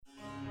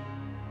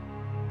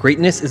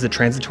Greatness is a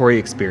transitory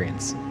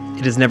experience.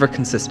 It is never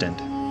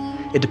consistent.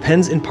 It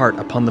depends in part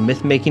upon the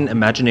myth-making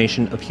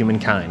imagination of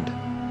humankind.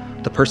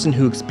 The person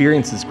who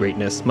experiences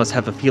greatness must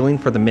have a feeling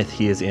for the myth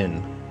he is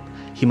in.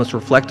 He must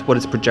reflect what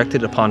is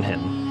projected upon him,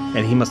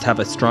 and he must have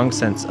a strong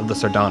sense of the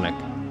sardonic.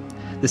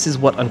 This is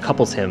what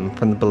uncouples him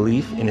from the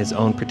belief in his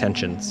own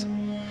pretensions.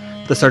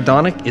 The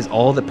sardonic is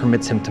all that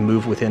permits him to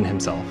move within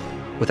himself.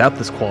 Without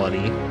this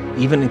quality,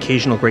 even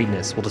occasional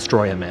greatness will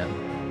destroy a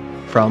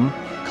man. From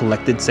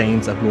Collected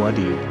Sayings of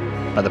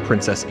Muad'Dib by the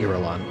Princess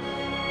Irulan.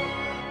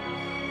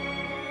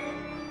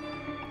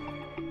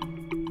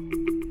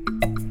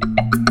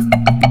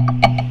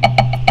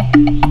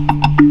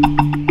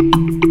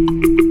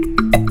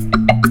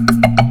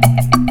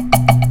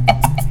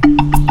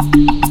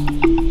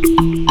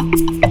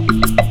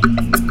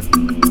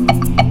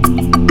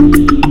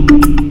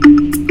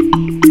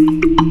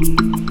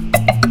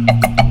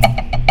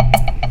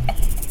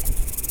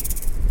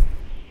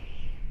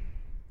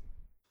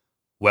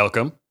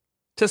 Welcome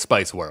to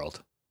Spice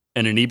World,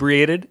 an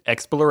inebriated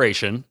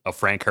exploration of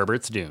Frank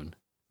Herbert's Dune.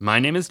 My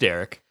name is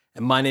Derek.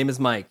 And my name is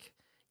Mike.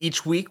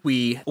 Each week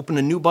we open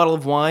a new bottle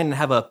of wine and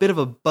have a bit of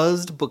a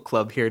buzzed book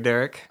club here,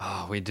 Derek.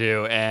 Oh, we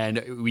do.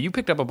 And you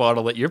picked up a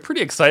bottle that you're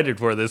pretty excited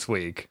for this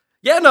week.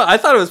 Yeah, no, I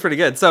thought it was pretty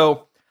good.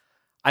 So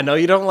I know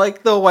you don't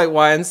like the white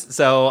wines,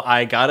 so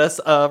I got us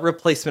a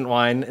replacement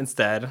wine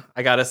instead.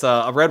 I got us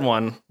a red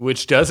one.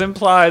 Which does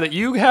imply that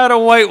you had a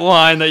white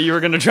wine that you were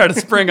going to try to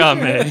spring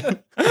on me.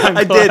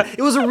 I did.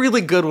 It was a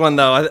really good one,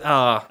 though.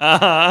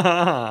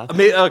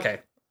 Okay.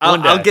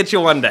 I'll get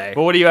you one day.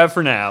 But what do you have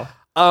for now?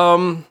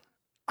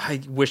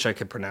 I wish I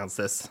could pronounce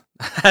this.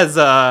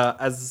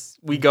 As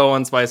we go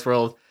on Spice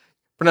World,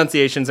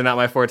 pronunciations are not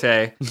my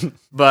forte.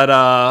 But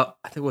I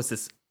think what's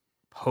this?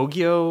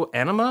 Pogio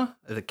Anima?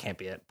 It can't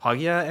be it.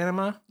 Pogia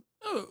Anima?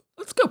 Oh,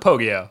 let's go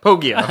Pogio.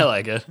 Pogio. I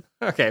like it.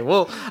 Okay,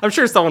 well, I'm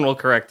sure someone will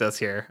correct us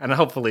here, and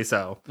hopefully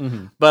so.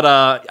 Mm-hmm.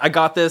 But I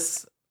got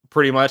this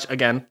pretty much,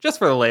 again, just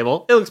for the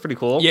label. It looks pretty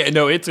cool. Yeah,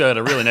 no, it's got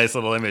a really nice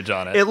little image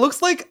on it. It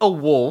looks like a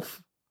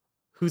wolf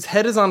whose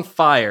head is on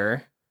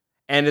fire,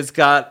 and it's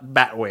got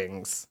bat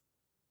wings.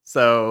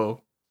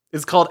 So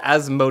it's called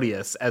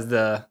Asmodeus as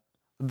the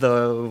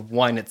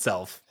wine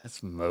itself.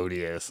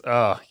 Asmodeus.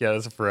 Oh, yeah,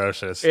 that's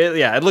ferocious.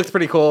 It looks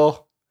pretty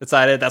cool.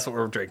 Decided that's what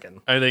we're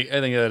drinking. I think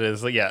that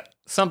is,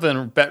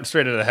 something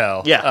straight out of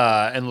hell.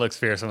 Yeah. And looks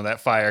fearsome with that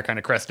fire kind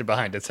of crested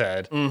behind its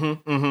head.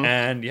 Mm-hmm, mm-hmm.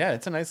 And yeah,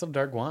 it's a nice little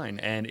dark wine.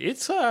 And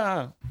it's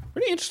a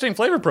pretty interesting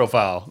flavor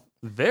profile.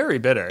 Very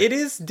bitter. It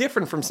is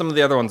different from some of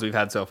the other ones we've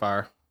had so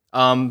far.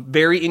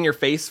 Very in your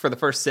face for the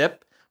first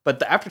sip, but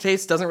the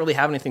aftertaste doesn't really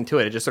have anything to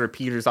it. It just sort of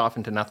peters off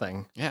into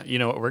nothing. Yeah, you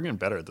know what? We're getting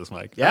better at this,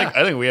 Mike. Yeah.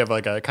 I think we have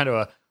like a kind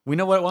of we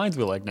know what wines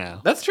we like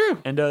now. That's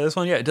true. And this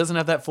one, it doesn't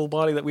have that full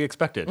body that we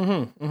expected.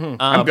 Mm-hmm, mm-hmm.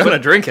 I'm going to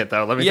drink it,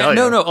 though. Let me tell you.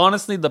 No.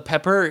 Honestly, the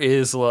pepper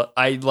is,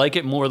 I like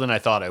it more than I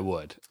thought I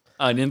would.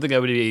 I didn't think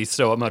that would be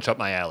so much up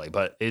my alley,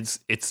 but it's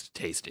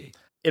tasty.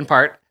 In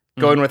part,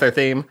 going with our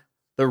theme,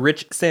 the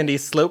rich sandy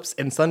slopes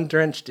and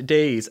sun-drenched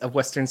days of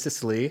western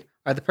Sicily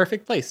are the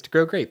perfect place to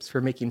grow grapes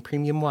for making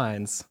premium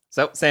wines.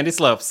 So, sandy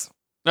slopes.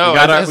 No, we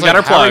got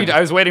our plug. I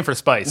was waiting for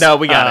spice. No,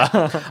 we got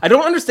it. I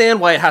don't understand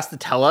why it has to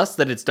tell us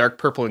that it's dark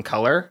purple in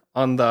color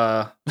on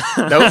the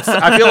notes.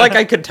 I feel like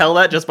I could tell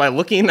that just by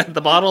looking at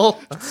the bottle.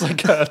 It's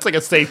like a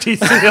safety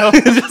seal.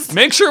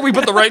 Make sure we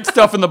put the right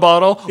stuff in the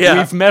bottle. Yeah.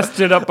 We've messed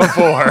it up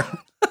before.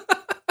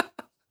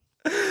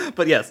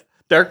 But yes,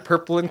 dark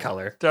purple in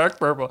color. Dark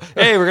purple.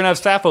 Hey, we're going to have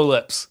Sappho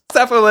lips.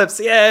 Sappho lips,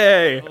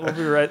 yay! We'll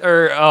be right.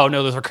 Oh,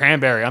 no, those are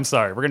cranberry. I'm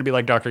sorry. We're going to be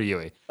like Dr.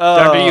 Yui.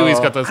 Dr. Yui's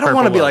got those purple I don't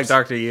want to be like lips.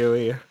 Dr.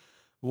 Yui.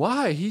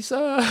 Why? He's He's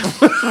a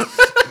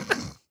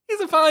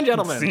fine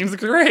gentleman. Seems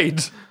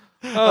great.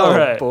 Oh, All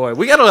right. boy.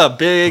 We got a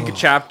big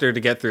chapter to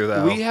get through,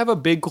 though. We have a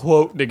big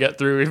quote to get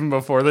through even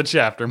before the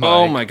chapter, Mike.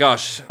 Oh, my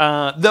gosh.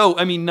 Though,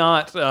 I mean,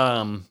 not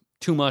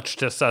too much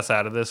to suss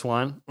out of this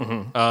one.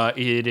 Mm-hmm.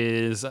 It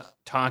is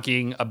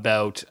talking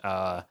about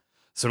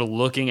sort of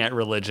looking at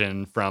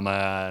religion from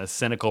a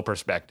cynical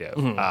perspective,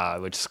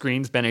 which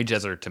screams Bene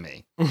Gesserit to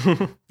me.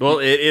 Well,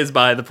 it is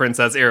by the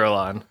Princess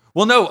Irulan.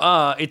 Well,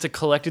 no, it's a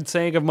collected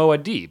saying of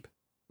Muad'Dib.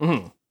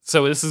 Mm-hmm.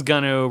 So this is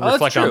going to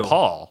reflect on true.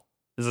 Paul.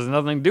 This has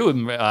nothing to do with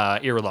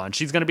Irulan.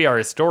 She's going to be our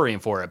historian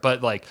for it.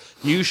 But,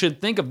 you should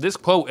think of this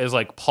quote as,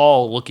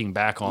 Paul looking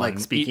back on...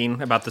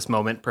 speaking about this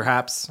moment,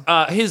 perhaps?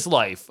 His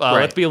life.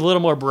 Right. Let's be a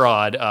little more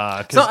broad.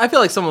 So I feel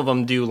like some of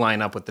them do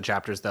line up with the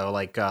chapters, though,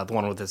 like the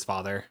one with his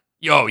father.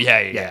 Oh,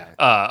 yeah.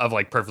 Of,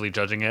 perfectly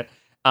judging it.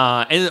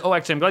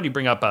 Actually, I'm glad you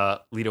bring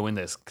up Leto in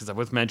this, because I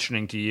was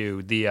mentioning to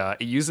you,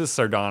 it uses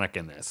sardonic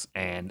in this.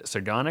 And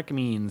sardonic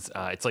means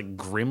it's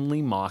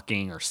grimly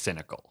mocking or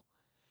cynical.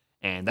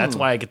 And that's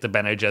why I get the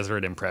Bene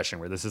Gesserit impression,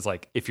 where this is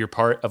if you're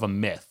part of a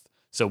myth.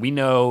 So we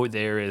know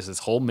there is this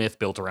whole myth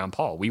built around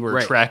Paul. We were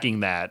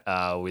tracking that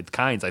with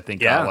Kynes, I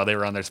think, while they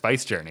were on their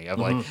spice journey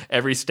of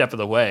every step of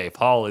the way,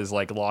 Paul is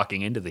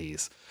locking into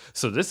these.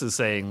 So this is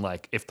saying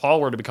if Paul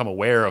were to become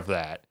aware of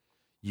that,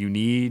 You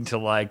need to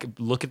like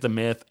look at the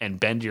myth and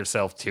bend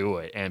yourself to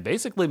it and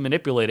basically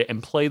manipulate it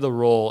and play the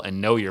role and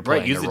know you're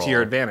playing Right, use it to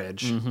your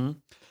advantage. Mm-hmm.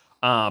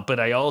 But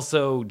I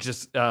also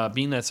just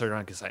being that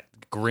Sardonic is like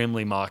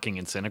grimly mocking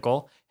and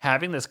cynical,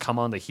 having this come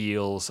on the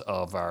heels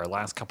of our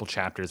last couple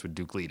chapters with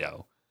Duke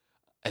Leto,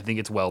 I think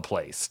it's well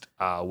placed.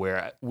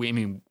 Where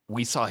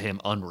we saw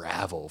him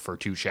unravel for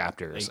 2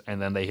 chapters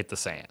and then they hit the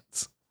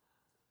sands.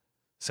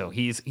 So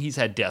he's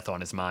had death on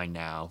his mind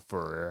now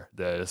for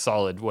the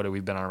solid, what have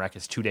we been on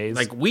record? 2 days?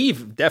 Like,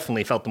 we've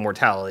definitely felt the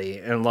mortality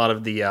in a lot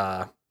of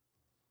the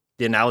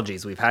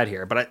analogies we've had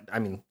here. But I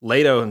mean,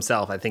 Leto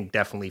himself, I think,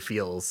 definitely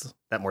feels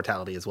that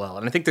mortality as well.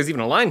 And I think there's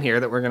even a line here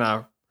that we're going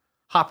to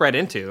hop right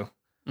into.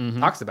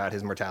 Talks about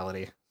his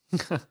mortality.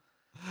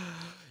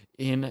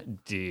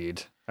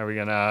 Indeed. Are we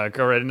going to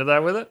go right into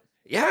that with it?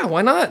 Yeah,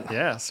 why not?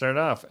 Yeah, start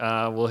off.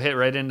 We'll hit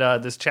right into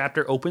this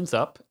chapter opens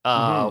up.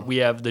 We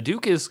have the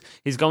Duke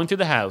he's going through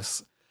the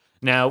house.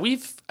 Now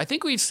I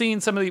think we've seen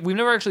we've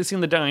never actually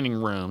seen the dining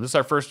room. This is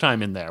our first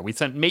time in there. We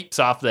sent Mapes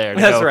off there.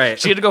 That's right.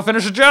 She had to go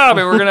finish a job,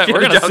 and we're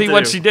gonna see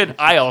what she did.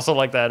 I also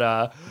like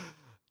that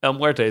El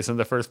Muerte's in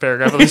the first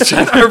paragraph of this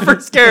chapter. Our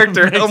first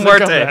character, El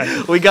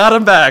Muerte. We got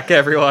him back,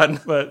 everyone.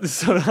 But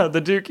so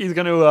the Duke, he's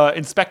going to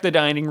inspect the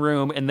dining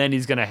room, and then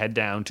he's going to head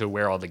down to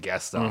where all the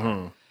guests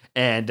are.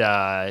 And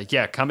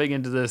coming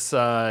into this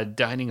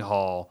dining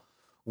hall,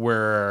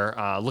 we're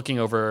looking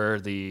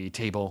over the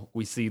table.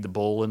 We see the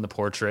bull and the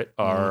portrait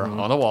are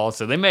on the wall,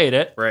 so they made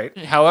it. Right.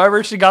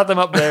 However, she got them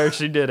up there.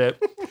 She did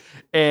it.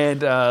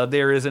 And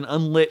there is an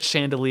unlit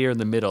chandelier in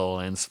the middle,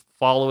 and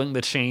following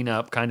the chain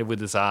up kind of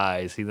with his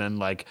eyes. He then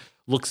like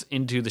looks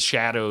into the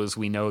shadows.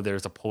 We know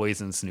there's a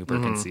poison snooper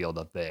concealed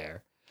up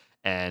there.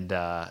 And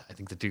I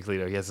think the Duke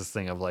Leto, he has this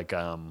thing of like,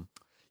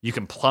 you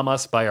can plumb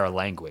us by our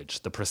language,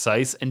 the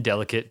precise and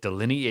delicate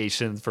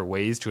delineations for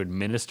ways to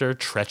administer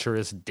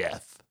treacherous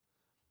death.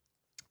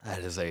 That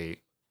is a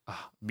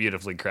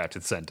beautifully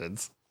crafted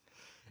sentence.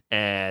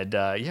 And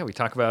we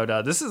talk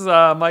about, this is,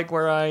 Mike,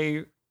 where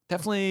I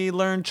definitely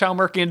learned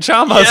Chalmerky and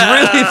Chalmers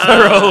really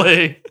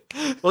thoroughly.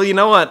 Well, you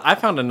know what? I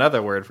found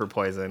another word for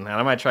poison, and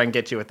I might try and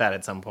get you with that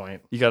at some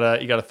point. You gotta.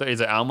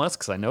 Is it almas?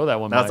 Because I know that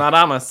one. That's not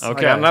almas. Okay,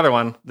 I got another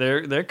one.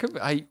 There could.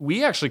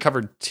 We actually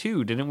covered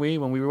 2, didn't we?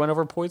 When we went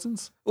over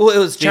poisons. Well, it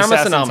was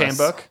Chalmers and almas.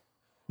 Handbook.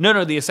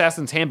 No, the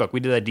Assassin's Handbook.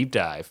 We did that deep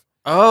dive.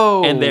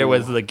 Oh, and there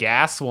was the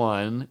gas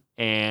one,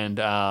 and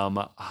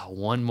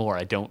one more.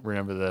 I don't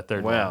remember the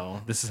third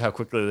one. This is how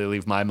quickly they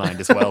leave my mind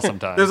as well.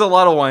 Sometimes there's a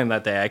lot of wine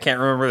that day. I can't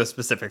remember the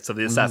specifics of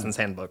the Assassin's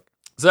Handbook.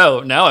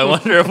 So now I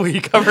wonder if we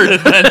covered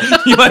it. Then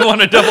you might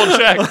want to double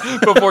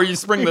check before you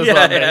spring this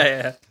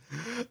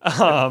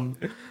on me.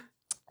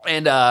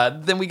 And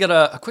then we got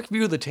a quick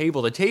view of the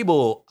table. The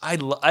table, I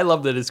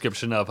love the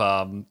description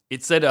of.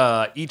 It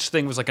said each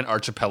thing was like an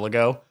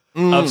archipelago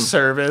of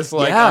service,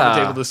 like on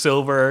the table, the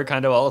silver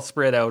kind of all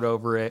spread out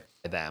over it.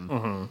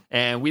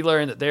 And we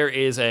learned that there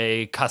is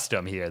a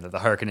custom here that the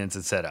Harkonnens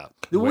had set up.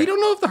 We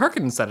don't know if the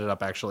Harkonnens set it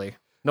up, actually.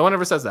 No one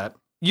ever says that.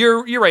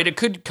 You're right. It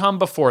could come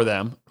before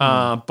them.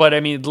 But I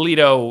mean,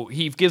 Leto,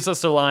 he gives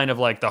us a line of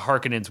like the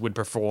Harkonnens would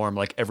perform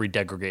like every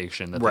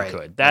degradation that they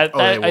could. That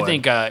I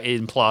think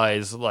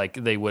implies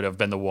like they would have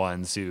been the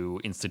ones who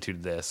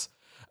instituted this.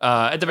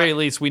 At the very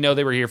least, we know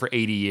they were here for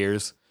 80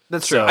 years.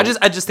 That's true.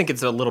 I just think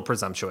it's a little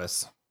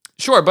presumptuous.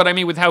 Sure, but I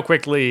mean, with how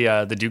quickly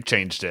the Duke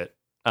changed it.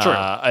 Sure.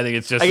 I think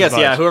it's just. I guess,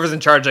 whoever's in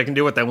charge, they can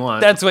do what they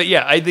want. That's what,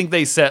 I think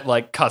they set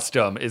like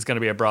custom is going to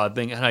be a broad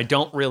thing. And I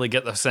don't really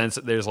get the sense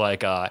that there's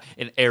like an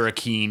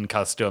Arakeen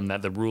custom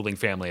that the ruling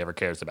family ever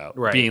cares about,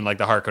 being like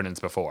the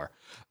Harkonnens before.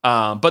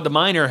 But the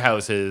minor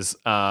houses,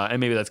 and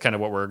maybe that's kind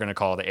of what we're going to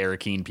call the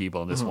Arakeen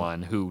people in this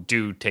one, who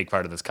do take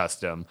part of this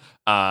custom,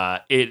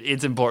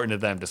 it's important to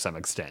them to some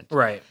extent.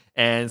 Right.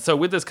 And so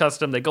with this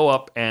custom, they go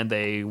up and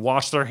they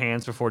wash their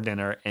hands before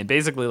dinner and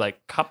basically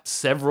like cup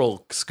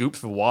several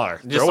scoops of water,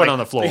 throw it on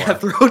the floor. Yeah,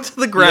 throw it to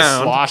the ground.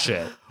 Just slosh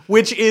it.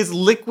 Which is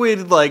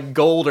liquid like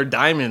gold or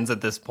diamonds at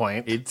this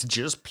point. It's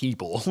just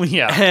people. Pretty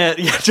much.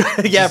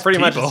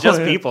 It's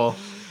just people.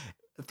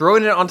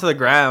 Throwing it onto the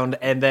ground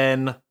and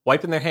then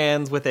wiping their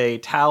hands with a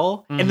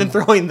towel and then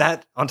throwing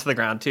that onto the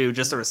ground too,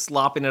 just sort of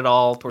slopping it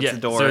all towards the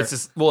door. So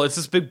it's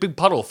this big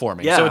puddle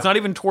forming. Yeah. So it's not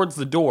even towards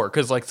the door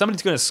because like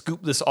somebody's going to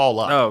scoop this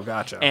all up. Oh,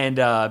 gotcha.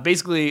 And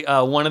basically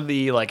one of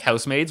the like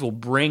housemaids will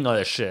bring all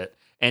this shit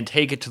and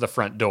take it to the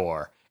front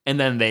door. And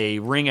then they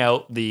wring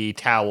out the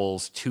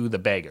towels to the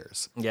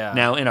beggars. Yeah.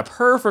 Now, in a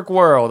perfect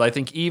world, I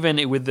think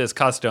even with this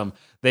custom,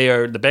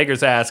 the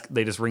beggars ask,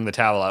 they just wring the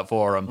towel out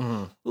for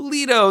them.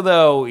 Leto,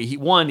 though, he's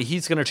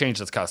going to change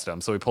this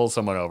custom. So he pulls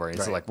someone over. And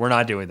he's like, we're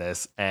not doing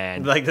this.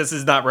 And like, this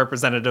is not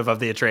representative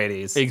of the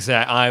Atreides.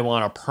 Exactly. I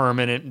want a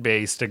permanent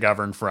base to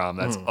govern from.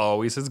 That's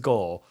always his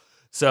goal.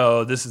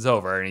 So this is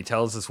over. And he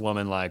tells this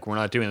woman, like, we're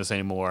not doing this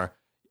anymore.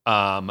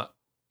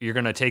 you're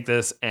going to take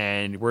this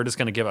and we're just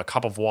going to give a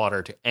cup of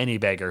water to any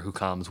beggar who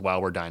comes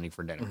while we're dining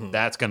for dinner.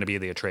 That's going to be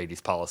the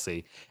Atreides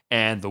policy.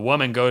 And the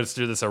woman goes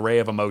through this array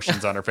of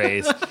emotions on her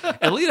face.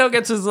 And Leto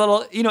gets his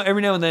little,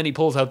 every now and then he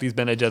pulls out these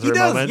Bene Gesserit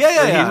moments.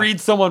 Yeah. He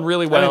reads someone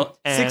really well.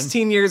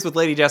 16 years with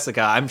Lady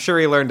Jessica. I'm sure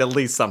he learned at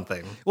least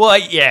something. Well,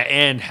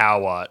 and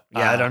how what?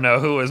 Yeah. I don't know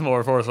who was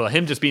more forceful.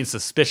 Him just being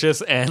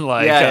suspicious and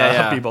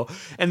people.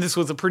 And this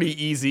was a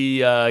pretty easy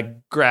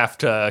graph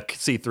to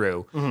see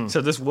through.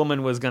 So this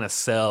woman was going to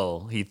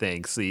sell, he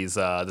thinks,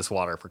 this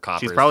water for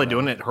coppers. She's probably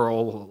doing it her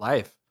whole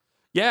life.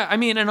 Yeah, I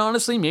mean, and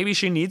honestly, maybe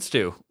she needs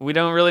to. We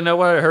don't really know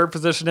what her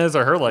position is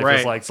or her life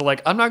is like. So,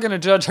 I'm not going to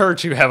judge her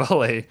too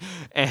heavily.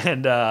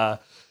 And,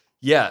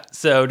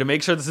 so to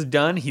make sure this is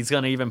done, he's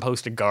going to even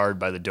post a guard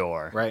by the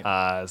door.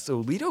 Right. So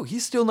Leto,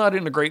 he's still not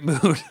in a great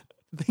mood.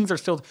 Things are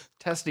still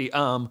testy.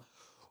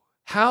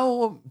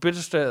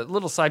 Just a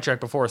little sidetrack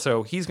before.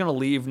 So he's going to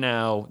leave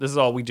now. This is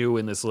all we do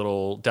in this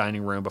little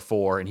dining room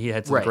before, and he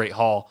heads to the Great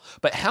Hall.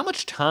 But how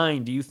much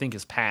time do you think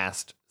has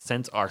passed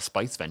since our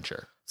spice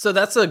venture? So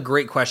that's a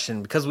great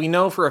question, because we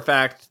know for a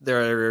fact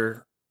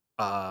they're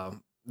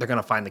going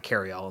to find the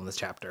carryall in this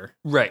chapter.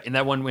 Right, and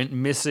that one went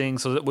missing.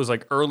 So it was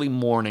early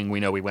morning. We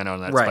know we went on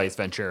that spice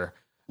venture.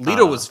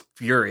 Leto was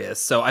furious,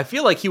 so I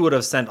feel like he would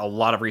have sent a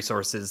lot of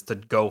resources to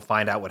go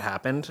find out what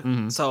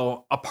happened.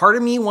 So a part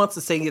of me wants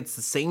to say it's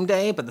the same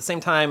day, but at the same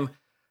time,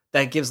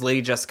 that gives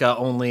Lady Jessica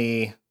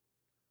only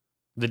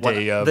the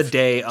day of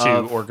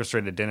to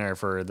orchestrate a dinner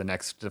for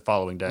the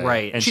following day.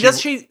 Right, and she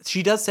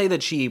does say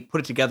that she put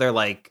it together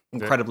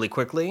incredibly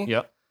quickly.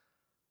 Yep.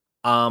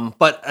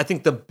 But I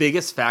think the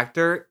biggest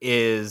factor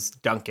is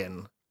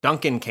Duncan.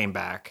 Duncan came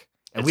back,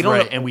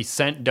 and we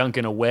sent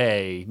Duncan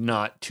away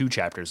not 2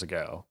 chapters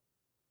ago.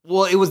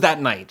 Well, it was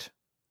that night.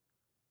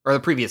 Or the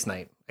previous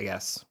night, I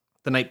guess.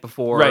 The night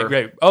before.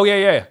 Right. Oh,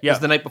 yeah. It was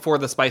the night before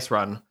the spice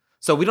run.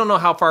 So we don't know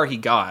how far he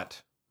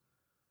got.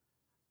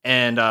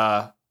 And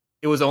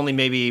it was only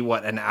maybe,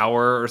 an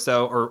hour or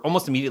so, or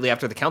almost immediately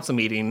after the council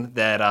meeting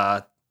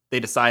that they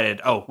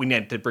decided, we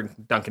need to bring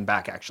Duncan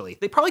back, actually.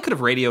 They probably could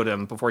have radioed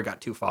him before he got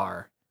too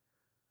far.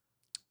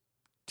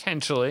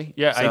 Potentially.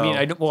 Yeah, so,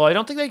 I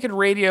don't think they could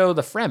radio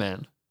the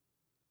Fremen.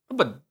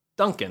 But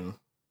Duncan,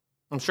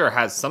 I'm sure,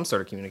 has some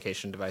sort of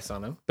communication device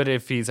on him. But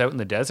if he's out in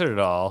the desert at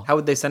all... How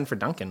would they send for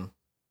Duncan?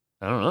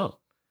 I don't know.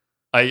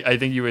 I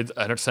think you would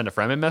send a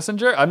Fremen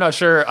messenger? I'm not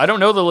sure. I don't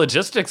know the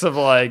logistics of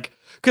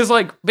because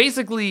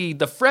basically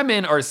the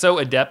Fremen are so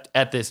adept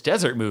at this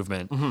desert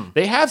movement.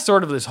 They have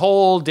sort of this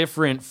whole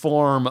different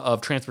form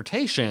of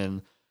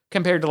transportation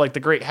compared to the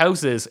great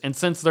houses. And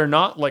since they're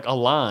not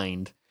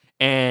aligned...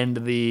 And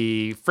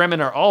the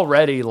Fremen are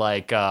already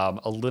a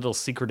little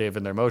secretive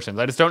in their motions.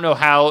 I just don't know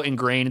how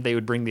ingrained they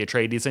would bring the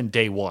Atreides in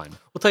day one.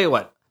 We'll tell you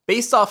what,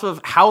 based off of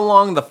how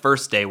long the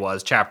first day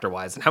was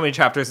chapter-wise and how many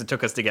chapters it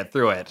took us to get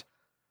through it,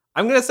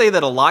 I'm going to say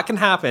that a lot can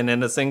happen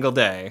in a single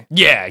day.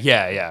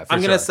 Yeah.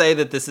 I'm going to say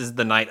that this is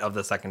the night of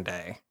the second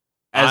day.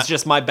 As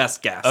just my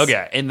best guess.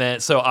 Okay, and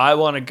then so I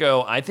want to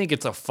go. I think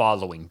it's a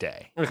following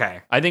day. Okay,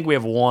 I think we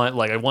have one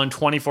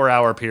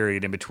 24-hour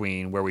period in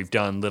between where we've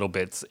done little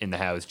bits in the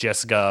house.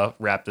 Jessica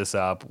wrapped this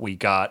up. We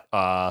got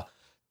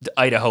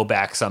Idaho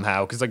back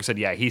somehow because, like I said,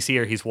 he's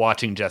here. He's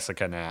watching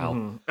Jessica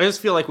now. I just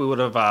feel like we would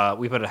have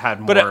had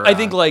more. But I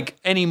think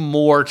any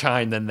more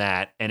time than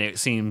that, and it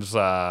seems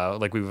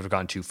like we would have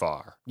gone too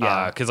far.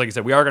 Yeah, because like I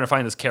said, we are going to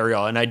find this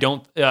carryall, and I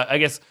don't. I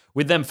guess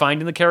with them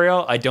finding the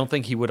carryall, I don't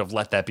think he would have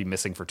let that be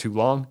missing for too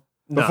long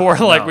before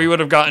we would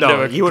have gotten to a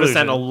conclusion. He would have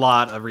sent a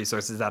lot of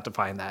resources out to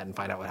find that and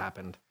find out what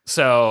happened.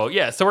 So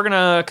so we're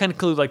gonna kind of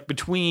conclude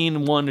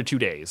between 1 to 2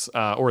 days,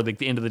 or the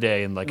end of the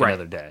day and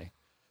another day.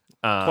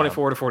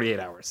 24 to 48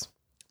 hours.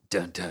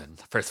 Dun.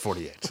 First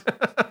 48.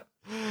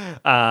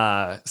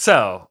 I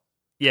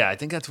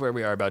think that's where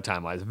we are about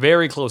time-wise.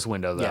 Very close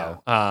window,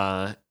 though.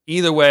 Yeah.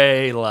 Either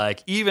way,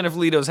 even if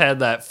Leto's had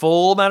that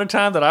full amount of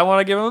time that I want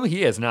to give him,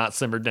 he has not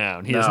simmered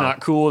down. He has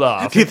not cooled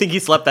off. Do you think he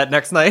slept that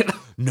next night?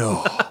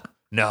 No.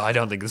 No, I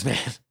don't think this man.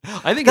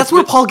 I think that's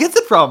where Paul gets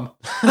it from.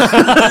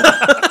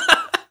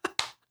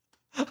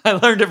 I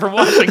learned it from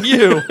watching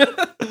you.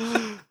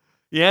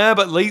 Yeah,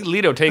 but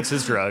Leto takes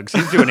his drugs.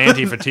 He's doing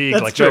anti-fatigue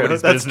like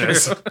nobody's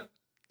business.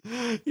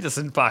 He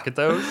doesn't pocket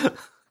those.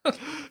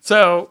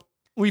 So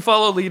we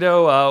follow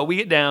Leto. We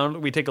get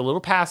down. We take a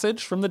little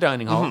passage from the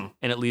dining hall,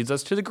 and it leads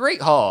us to the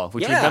Great Hall,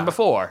 which we've done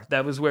before.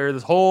 That was where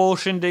this whole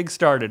shindig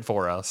started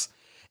for us.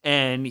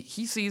 And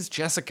he sees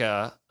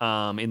Jessica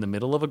in the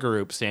middle of a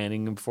group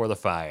standing before the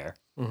fire.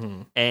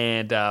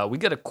 And we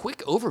get a quick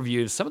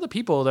overview of some of the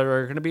people that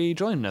are going to be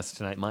joining us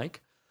tonight, Mike.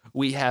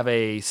 We have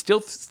a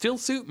still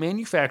suit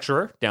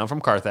manufacturer down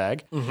from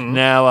Carthag.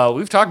 Now,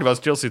 we've talked about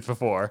still suits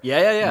before.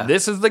 Yeah.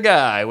 This is the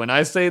guy. When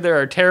I say there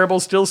are terrible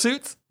still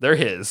suits, they're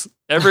his.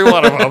 Every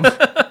one of them.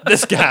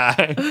 This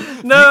guy.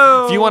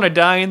 No. If you want to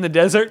die in the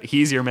desert,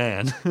 he's your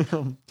man.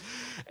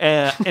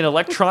 An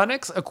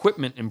electronics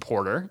equipment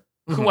importer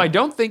who I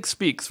don't think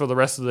speaks for the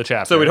rest of the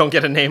chapter. So we don't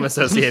get a name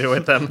associated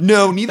with them.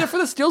 No, neither for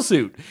the still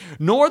suit,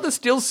 nor the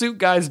still suit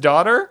guy's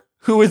daughter,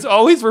 who is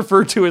always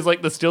referred to as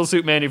like the still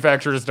suit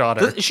manufacturer's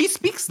daughter. She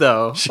speaks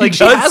though. She Like she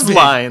does has speak.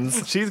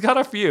 lines. She's got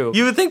a few.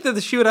 You would think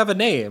that she would have a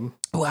name.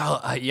 Well,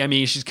 I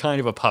mean, she's kind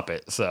of a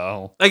puppet,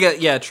 so I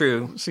get, yeah,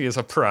 true. she is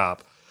a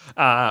prop.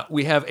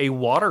 We have a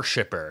water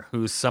shipper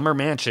whose summer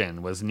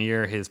mansion was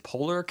near his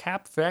polar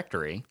cap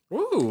factory.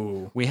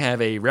 Ooh. We have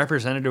a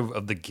representative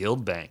of the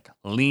Guild Bank,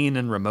 lean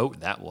and remote,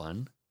 that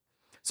one.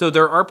 So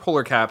there are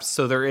polar caps,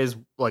 so there is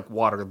like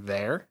water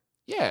there.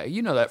 Yeah,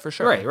 you know that for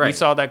sure. Right, right. We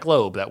saw that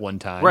globe that one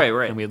time. Right,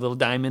 right. And we had little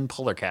diamond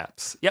polar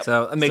caps. Yep.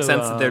 So it makes So,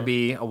 sense that there'd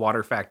be a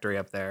water factory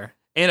up there.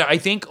 And I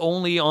think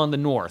only on the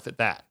north at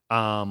that.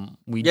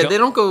 They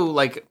don't go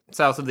like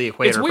south of the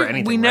equator It's for weird.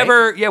 anything. We right?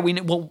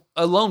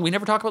 never, we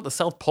never talk about the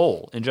South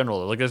Pole in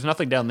general. Like, there's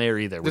nothing down there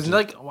either. There's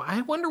like,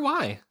 I wonder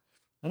why.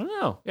 I don't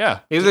know. Yeah.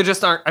 Maybe there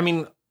just aren't. I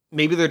mean,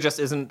 maybe there just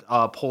isn't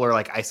a polar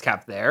like ice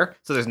cap there,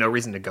 so there's no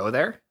reason to go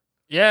there.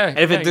 Yeah. And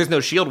if there's no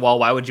shield wall,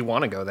 why would you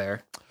want to go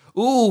there?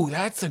 Ooh,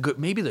 that's a good.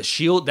 Maybe the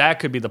shield. That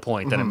could be the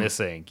point that I'm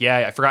missing.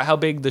 Yeah, I forgot how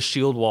big the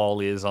shield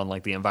wall is on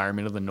like the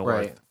environment of the north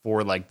Right.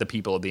 for like the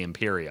people of the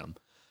Imperium.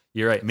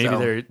 You're right. Maybe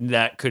So-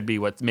 that could be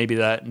what. Maybe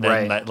that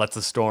that lets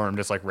a storm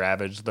just like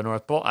ravage the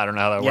North Pole. I don't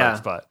know how that Yeah.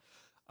 works, but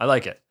I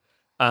like it.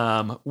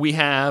 We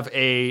have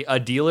a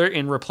dealer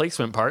in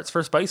replacement parts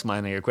for spice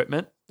mining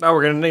equipment. Oh,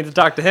 we're gonna need to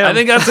talk to him. I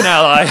think that's an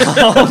ally.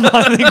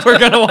 I think we're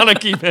gonna want to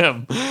keep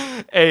him.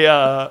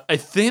 A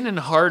thin and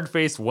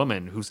hard-faced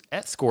woman whose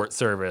escort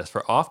service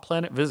for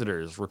off-planet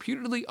visitors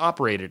reputedly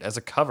operated as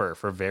a cover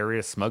for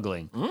various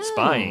smuggling,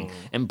 spying,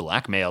 and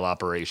blackmail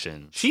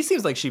operations. she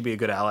seems like she'd be a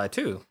good ally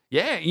too.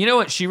 Yeah, you know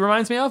what she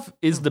reminds me of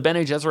is the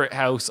Bene Gesserit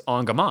house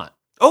on Gamont.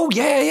 Oh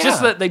yeah.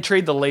 Just that they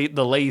trade the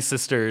Lay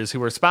sisters who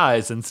were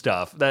spies and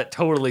stuff. That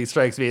totally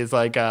strikes me as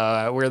like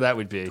where that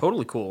would be.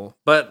 Totally cool.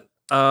 But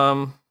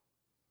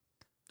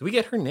do we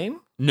get her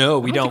name? No,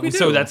 we I don't don't. think we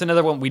So do. that's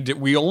another one we do.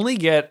 We only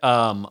get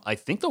I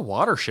think the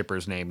water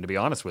shipper's name, to be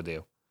honest with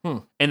you.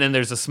 And then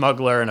there's a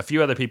smuggler and a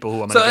few other people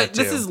who I'm So gonna get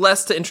to. this is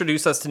less to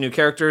introduce us to new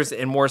characters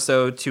and more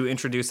so to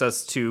introduce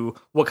us to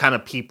what kind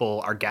of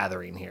people are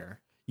gathering here.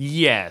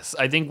 Yes,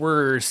 I think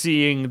we're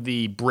seeing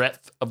the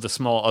breadth of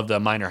the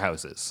minor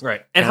houses.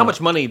 Right. And how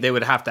much money they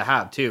would have to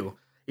have too.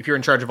 If you're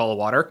in charge of all the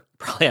water, you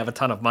probably have a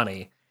ton of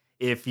money.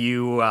 If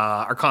you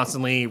are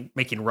constantly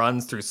making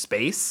runs through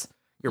space,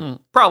 you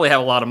probably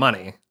have a lot of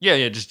money.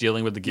 Yeah, just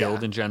dealing with the guild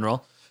Yeah. in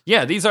general.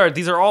 Yeah, these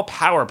are all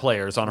power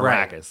players on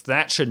Right. Arrakis.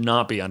 That should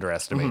not be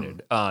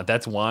underestimated.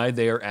 That's why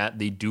they are at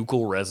the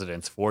ducal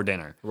residence for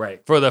dinner.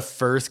 Right. For the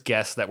first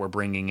guests that we're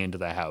bringing into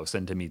the house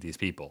and to meet these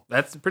people.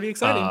 That's pretty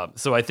exciting.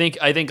 So I think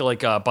like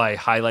by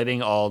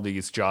highlighting all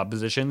these job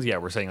positions, yeah,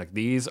 we're saying like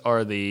these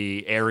are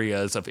the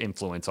areas of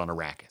influence on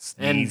Arrakis.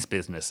 And these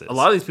businesses. a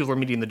lot of these people are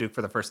meeting the Duke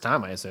for the first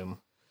time, I assume.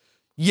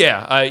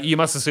 Yeah, you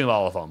must assume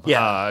all of them.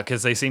 Yeah.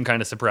 Because they seem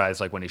kind of surprised,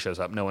 like when he shows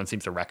up. No one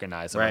seems to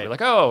recognize him. Right. They're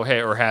like, oh,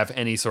 hey, or have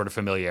any sort of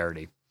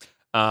familiarity.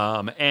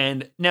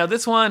 And now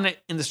this one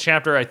in this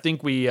chapter, I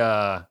think we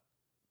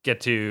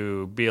get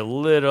to be a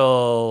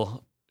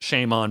little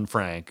shame on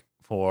Frank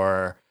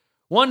for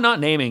one, not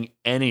naming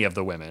any of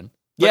the women.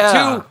 But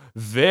Yeah. two,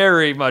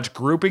 very much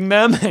grouping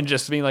them and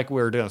just being like,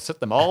 we're going to sit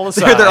them all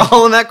aside. They're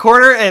all in that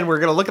corner and we're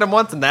going to look at them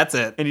once and that's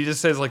it. And he just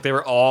says like they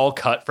were all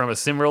cut from a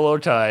similar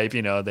type.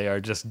 You know, they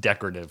are just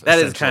decorative. That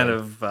is kind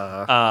essentially.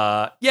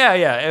 of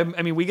Yeah.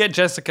 I mean, we get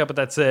Jessica, but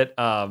that's it.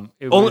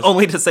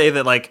 only to say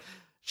that like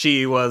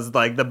she was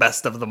like the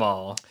best of them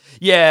all.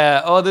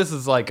 Yeah. Oh, this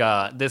is like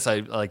this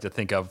I like to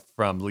think of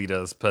from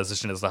Lita's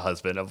position as the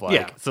husband of like.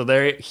 Yeah. So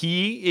there,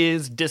 he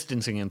is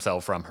distancing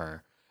himself from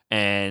her,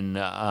 and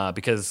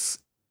because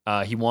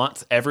he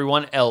wants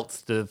everyone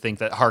else to think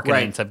that Harkonnens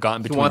Right. have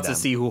gotten He between wants them.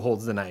 to see who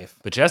holds the knife.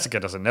 But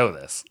Jessica doesn't know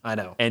this. I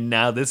know. And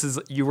now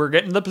you were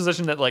getting the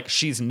position that like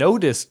she's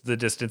noticed the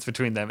distance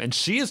between them and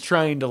she is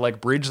trying to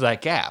like bridge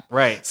that gap.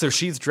 Right. So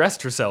she's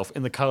dressed herself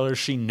in the colors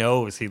she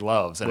knows he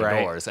loves and Right.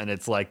 adores. And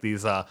it's like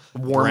these Warm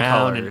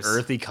brown colors. and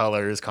earthy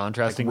colors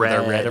contrasting Like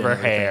with the red of her red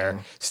and hair,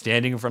 everything.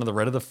 standing in front of the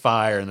red of the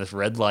fire and this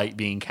red light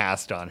being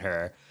cast on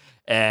her.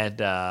 And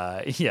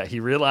yeah, he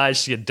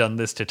realized she had done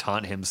this to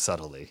taunt him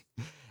subtly.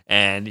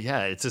 And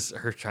yeah, it's just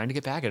her trying to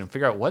get back at him,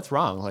 figure out what's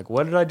wrong. Like,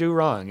 what did I do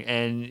wrong?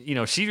 And, you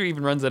know, she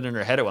even runs that in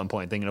her head at one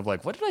point, thinking of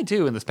like, what did I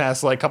do in this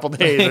past like couple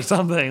days or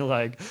something?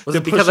 Like, Was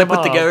to it because push I him put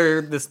off?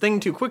 together this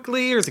thing too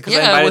quickly, or is it because I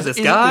Yeah, invited this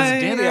is guy? it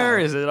this dinner?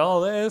 Yeah. Is it all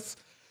this?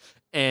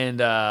 And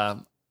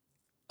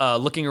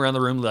looking around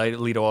the room,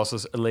 Leto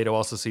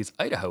also sees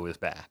Idaho is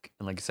back.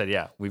 And like I said,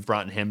 yeah, we've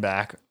brought him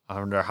back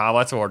under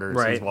Hawat's orders.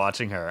 Right. He's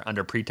watching her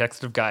under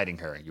pretext of guiding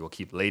her. You will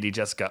keep Lady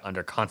Jessica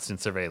under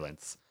constant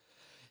surveillance.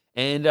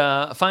 And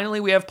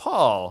finally, we have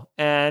Paul,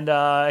 and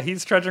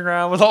he's trudging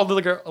around with all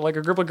the like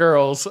a group of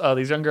girls,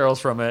 these young girls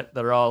from it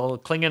that are all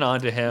clinging on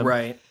to him,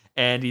 Right.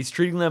 And he's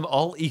treating them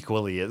all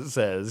equally, it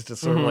says,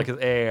 just sort of like his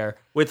heir.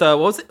 With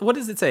what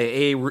does it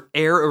say?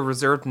 Heir of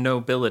reserved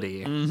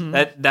nobility.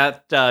 Mhm.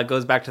 That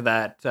goes back to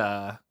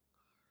that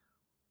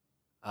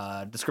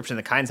description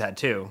that Kynes had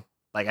too.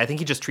 Like I think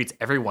he just treats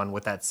everyone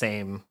with that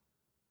same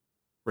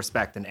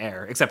respect and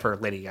air, except for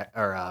Lady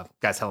or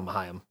Guys Helma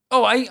Hayam.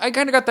 Oh, I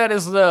kind of got that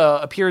as the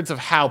appearance of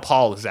how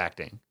Paul is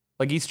acting.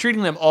 Like, he's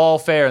treating them all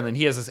fair, and then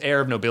he has this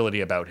air of nobility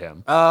about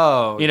him.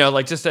 Oh. You know,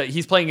 like, just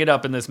he's playing it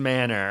up in this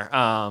manner.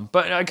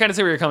 But I kind of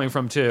see where you're coming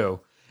from, too.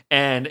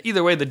 And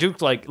either way, the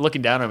Duke, like,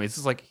 looking down on me, it's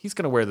just like, he's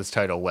going to wear this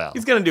title well.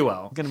 He's going to do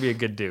well. He's going to be a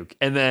good Duke.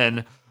 And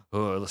then,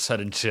 the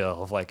sudden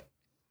chill of, like,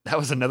 that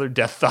was another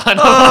death thought. I'm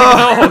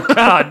like, oh,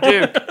 God,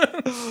 Duke.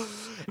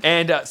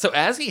 And so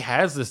as he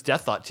has this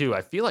death thought, too,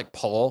 I feel like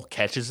Paul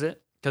catches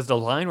it. Because the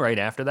line right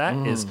after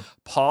that is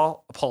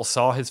Paul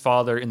saw his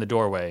father in the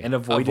doorway and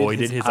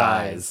avoided his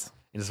eyes.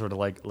 And just sort of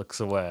like looks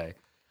away.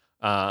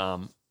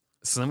 So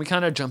then we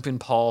kind of jump in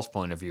Paul's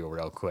point of view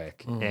real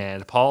quick.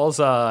 And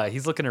Paul's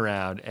he's looking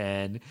around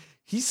and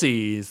he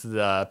sees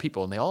the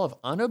people and they all have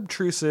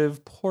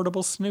unobtrusive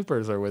portable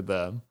snoopers are with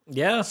them.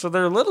 Yeah. So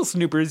they're little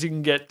snoopers you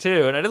can get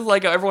too. And I just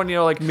like everyone, you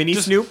know, like mini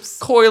just snoops,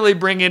 coyly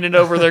bringing it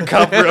over their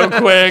cup real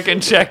quick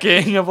and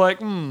checking. I'm like,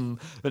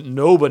 but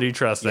nobody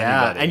trusts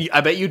anybody. And I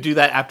bet you do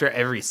that after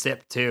every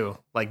sip too.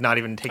 Like not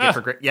even take it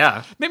for granted.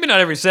 Yeah. Maybe not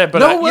every sip,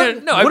 but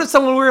what if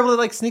someone were able to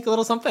like sneak a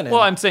little something in?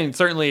 Well, I'm saying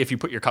certainly if you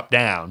put your cup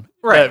down.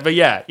 Right. But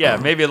yeah,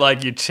 maybe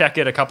like you check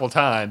it a couple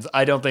times.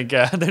 I don't think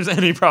there's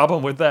any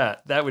problem with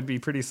that. That would be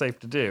pretty safe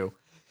to do.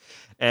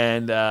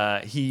 And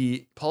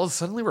Paul is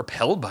suddenly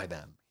repelled by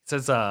them. He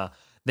says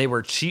they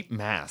were cheap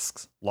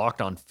masks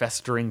locked on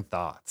festering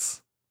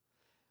thoughts.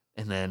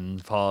 And then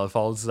Paul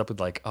follows up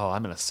with like, oh,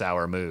 I'm in a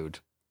sour mood.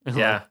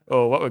 Yeah. Like,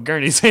 oh, what would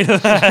Gurney say to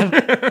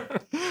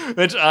that?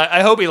 Which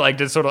I hope he like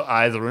just sort of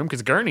eyes the room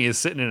because Gurney is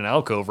sitting in an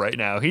alcove right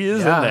now. He is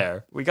in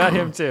there. We got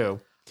him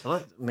too.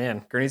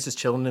 Man, Gurney's just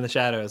chilling in the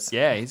shadows.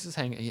 Yeah, he's just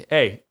hanging.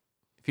 Hey,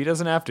 if he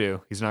doesn't have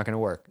to, he's not going to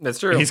work. That's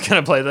true. He's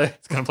going to play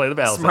the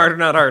battle. Smarter,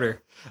 not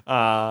harder.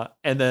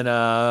 And then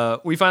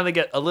we finally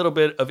get a little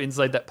bit of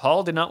insight that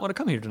Paul did not want to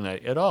come here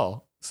tonight at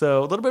all. So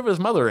a little bit of his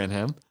mother in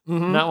him,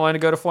 not wanting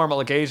to go to formal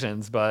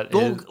occasions. But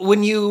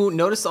when you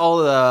notice all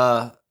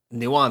the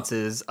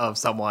nuances of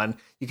someone,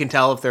 you can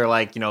tell if they're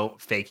like, you know,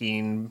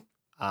 faking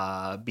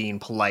being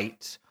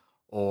polite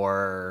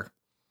or,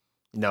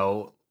 you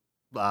know,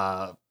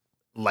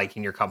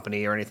 liking your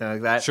company or anything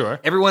like that. Sure.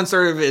 Everyone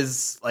sort of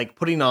is like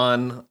putting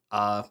on,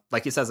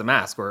 like he says, a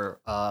mask or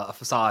a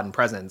facade and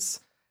presence.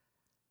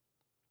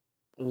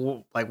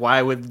 Like,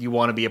 why would you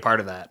want to be a part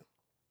of that?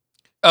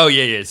 Oh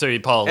yeah. So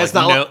Paul,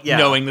 like,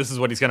 knowing this is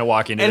what he's going to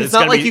walk into, and it's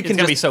not like you can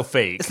just be so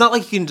fake. It's not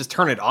like you can just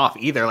turn it off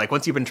either. Like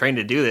once you've been trained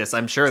to do this,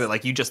 I'm sure that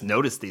like you just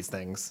notice these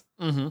things.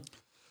 Mm-hmm.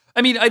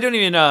 I mean, I don't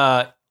even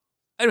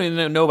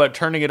know about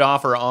turning it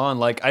off or on.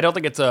 Like, I don't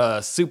think it's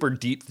a super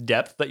deep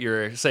depth that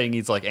you're saying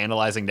he's like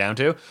analyzing down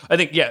to. I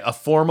think, a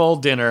formal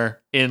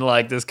dinner in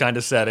like this kind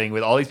of setting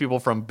with all these people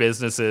from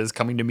businesses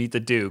coming to meet the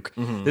Duke.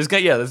 Mm-hmm.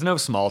 There's no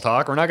small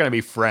talk. We're not going to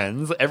be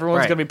friends.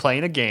 Everyone's going to be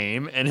playing a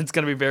game and it's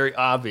going to be very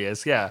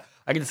obvious. Yeah.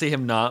 I can see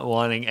him not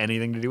wanting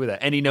anything to do with that.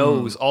 And he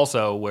knows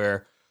also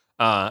where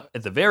at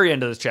the very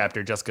end of this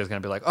chapter, Jessica's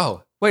going to be like,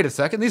 oh, wait a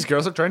second, these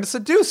girls are trying to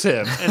seduce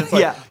him. And it's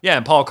like,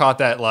 and Paul caught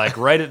that like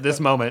right at this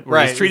moment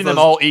where he's treating them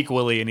all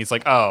equally. And he's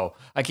like, oh,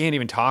 I can't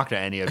even talk to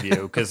any of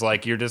you because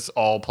like you're just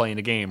all playing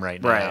a game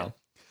right now.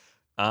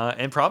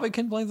 And probably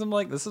complains them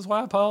like, this is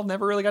why Paul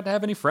never really got to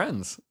have any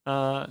friends.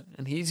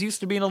 And he's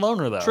used to being a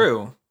loner though.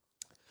 True.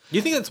 Do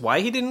you think that's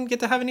why he didn't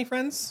get to have any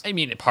friends? I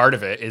mean, part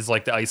of it is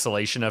like the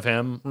isolation of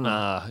him,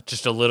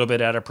 just a little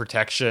bit out of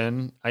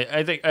protection.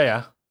 I think,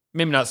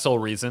 maybe not sole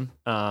reason,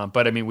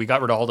 but I mean, we got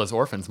rid of all those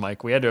orphans,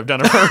 Mike. We had to have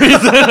done it for a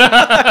reason.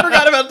 I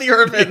forgot about the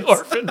orphans. The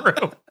orphan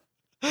room.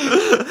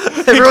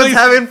 Everyone's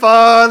having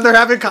fun. They're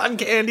having cotton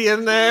candy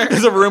in there.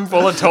 There's a room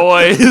full of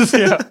toys.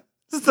 Yeah,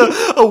 just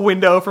a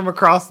window from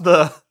across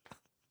the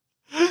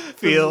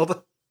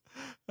field.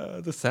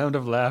 The sound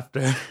of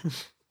laughter.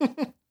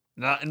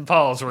 Not in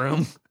Paul's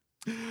room.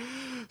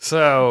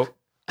 So,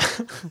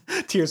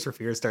 Tears for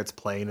Fears starts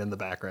playing in the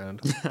background.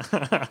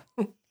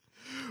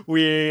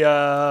 We then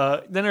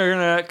are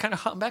gonna kind of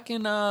hop back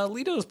in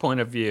Leto's point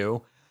of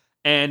view,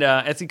 and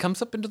as he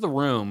comes up into the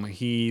room,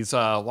 he's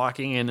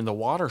walking in, and the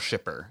water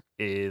shipper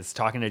is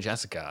talking to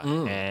Jessica,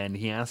 and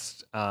he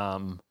asked,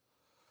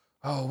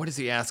 what does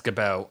he ask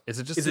about? Is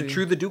it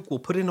true the Duke will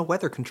put in a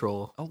weather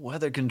control? Oh,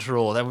 weather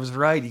control. That was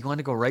right. He wanted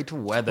to go right to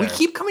weather. We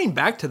keep coming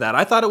back to that.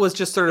 I thought it was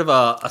just sort of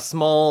a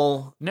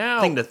small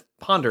thing to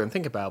ponder and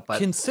think about. But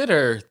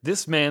consider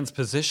this man's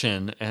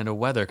position and a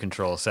weather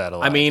control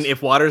satellite. I mean,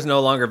 if water's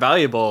no longer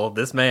valuable,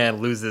 this man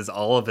loses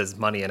all of his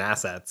money and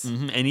assets.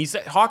 Mm-hmm. And he's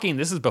Hawking.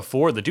 This is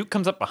before the Duke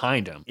comes up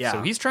behind him. Yeah.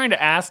 So he's trying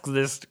to ask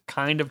this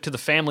kind of to the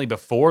family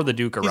before the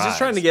Duke arrives. He's just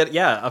trying to get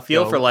a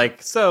feel for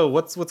like, so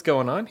what's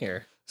going on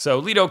here? So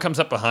Leto comes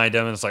up behind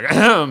him and it's like,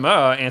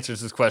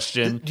 answers his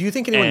question. Do you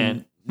think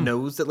anyone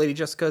knows that Lady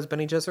Jessica is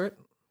Bene Gesserit?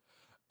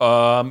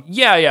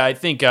 Yeah. I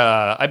think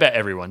I bet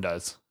everyone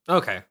does.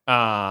 Okay.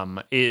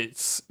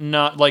 It's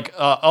not like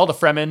all the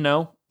Fremen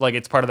know. Like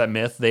it's part of that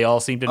myth. They all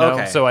seem to know.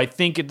 Okay. So I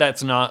think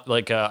that's not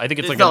like I think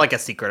it's like not like a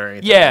secret or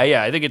anything.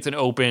 Yeah. I think it's an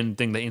open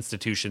thing. The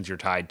institutions you're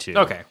tied to.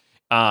 Okay.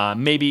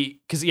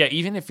 Maybe because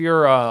even if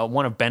you're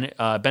one of Bene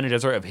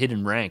Gesserit of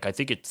hidden rank, I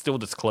think it's still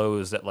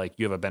disclosed that like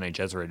you have a Bene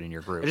Gesserit in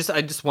your group.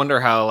 I just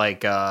wonder how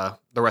like the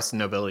rest of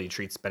the nobility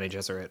treats Bene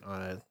Gesserit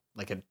on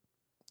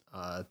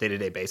a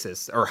day-to-day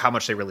basis, or how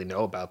much they really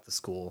know about the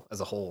school as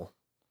a whole.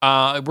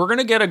 We're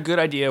gonna get a good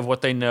idea of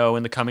what they know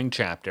in the coming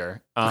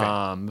chapter.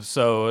 Okay.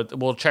 So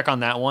we'll check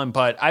on that one.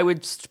 But I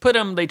would put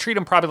them. They treat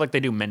them probably like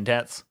they do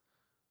Mentats.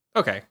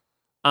 Okay.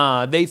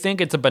 They think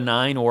it's a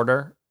benign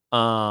order.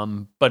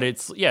 But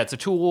it's a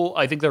tool.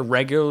 I think they're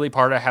regularly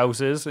part of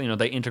houses. You know,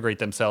 they integrate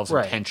themselves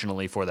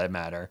intentionally for that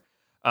matter.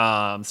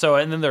 And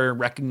then they're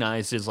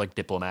recognized as like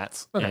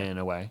diplomats in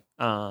a way.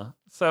 I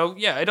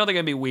don't think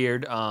it'd be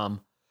weird.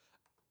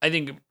 I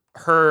think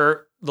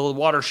the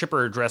water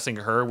shipper addressing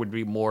her would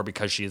be more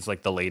because she is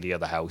like the lady of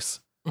the house.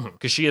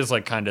 Because she is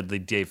like kind of the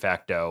de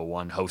facto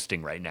one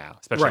hosting right now,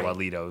 especially while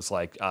Leto's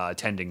like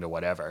attending to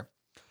whatever,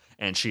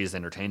 and she is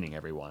entertaining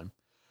everyone.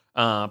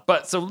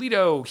 But so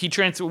Leto,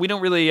 we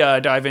don't really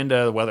dive into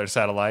the weather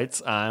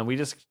satellites. We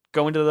just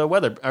go into the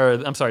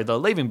the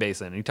laving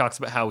basin. And he talks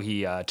about how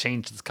he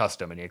changed his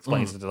custom, and he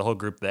explains it to the whole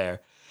group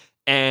there.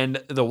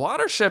 And the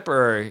water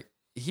shipper,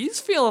 he's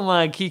feeling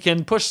like he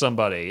can push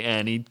somebody,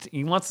 and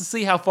he wants to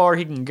see how far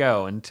he can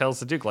go, and tells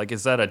the Duke, like,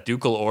 is that a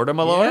ducal order,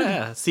 my lord?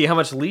 Yeah, see how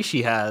much leash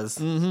he has.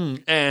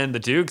 Mm-hmm. And the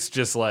Duke's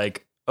just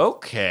like,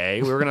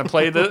 okay, we're going to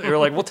play this. We're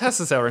like, we'll test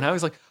this out right now.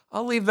 He's like,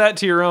 I'll leave that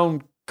to your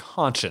own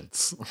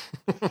conscience.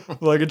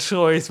 Like a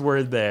choice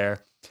word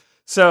there.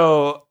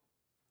 So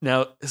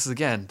now this is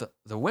again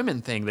the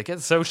women thing that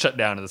gets so shut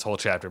down in this whole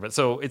chapter. But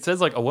so it says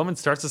like a woman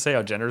starts to say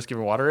how generous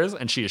giving water is,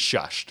 and she is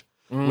shushed.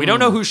 We don't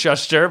know who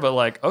shushed her, but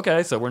like,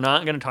 okay, so we're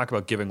not going to talk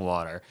about giving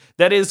water.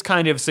 That is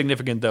kind of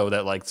significant though,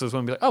 that like, so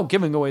someone be like, oh,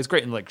 giving away is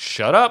great. And like,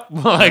 shut up.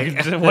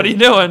 Like, what are you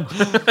doing?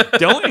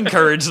 Don't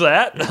encourage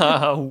that.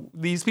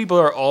 These people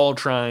are all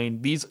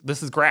trying,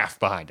 this is Graf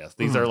behind us.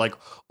 These are like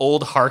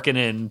old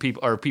Harkonnen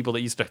people, or people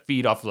that used to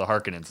feed off of the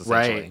Harkonnens,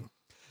 essentially. Right.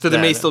 So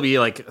there may still be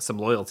like some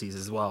loyalties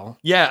as well.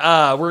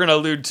 Yeah, we're going to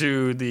allude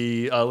to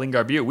the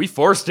Lingard Butte. We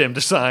forced him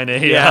to sign one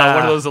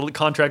of those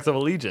contracts of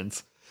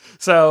allegiance.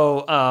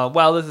 So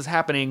while this is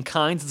happening,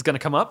 Kynes is going to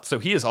come up. So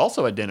he is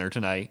also at dinner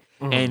tonight,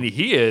 and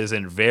he is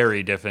in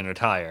very different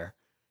attire.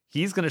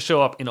 He's going to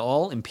show up in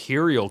all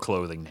Imperial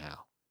clothing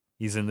now.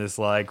 He's in this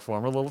like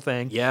former little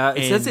thing. Yeah,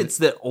 it says it's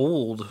the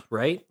old,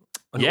 right?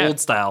 Old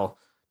style.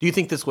 Do you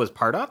think this was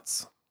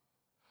Pardots?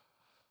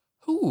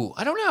 Ooh,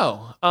 I don't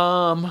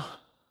know.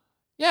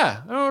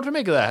 Yeah, I don't know what to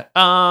make of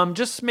that.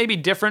 Just maybe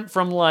different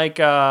from like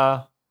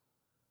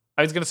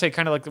I was gonna say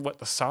kind of like what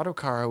the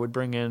Sardaukar would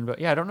bring in, but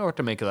yeah, I don't know what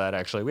to make of that.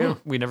 Actually,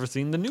 we never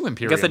seen the new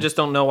Imperium. I guess I just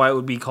don't know why it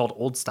would be called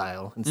old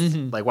style.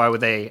 Like, why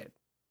would they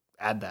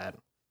add that?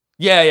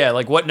 Yeah.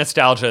 Like, what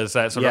nostalgia is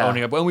that sort of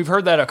owning up? And we've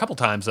heard that a couple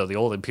times though. The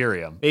old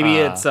Imperium. Maybe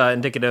it's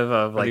indicative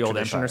of like the old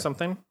tradition Empire. or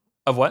something.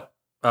 Of what?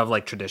 Of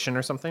like tradition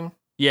or something.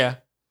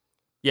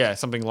 Yeah,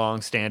 something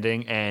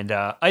long-standing, and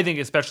I think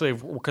especially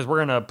because we're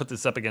gonna put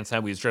this up against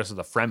how we was dressed as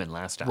a Fremen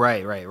last time.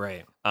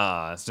 Right.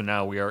 So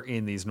now we are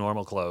in these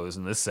normal clothes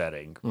in this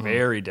setting,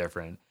 very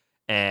different,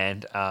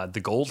 and the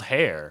gold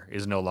hair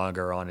is no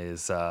longer on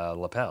his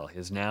lapel. It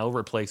is now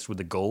replaced with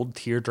the gold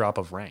teardrop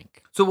of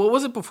rank. So what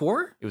was it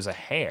before? It was a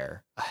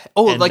hair.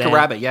 Oh, like a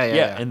rabbit. Yeah.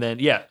 And then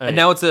and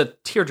now it's a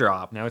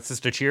teardrop. Now it's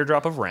just a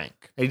teardrop of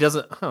rank. And he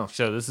doesn't. Oh.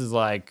 So this is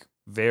like.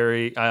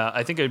 Very,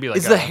 I think it'd be like.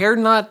 Is the hair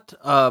not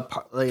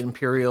the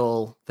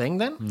Imperial thing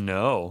then?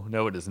 No,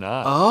 it is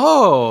not.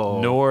 Oh,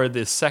 nor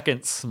the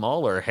second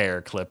smaller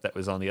hair clip that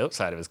was on the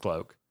outside of his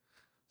cloak.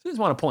 So I just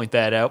want to point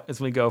that out as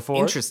we go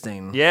forward.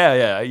 Interesting.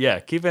 Yeah.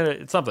 Keep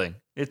it.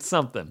 It's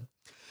something.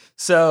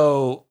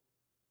 So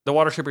the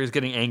water shipper is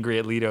getting angry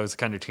at Leto's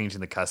kind of changing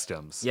the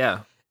customs.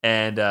 Yeah,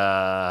 and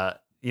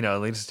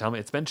Leto's telling me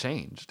it's been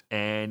changed,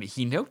 and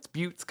he notes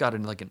Butte's got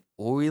an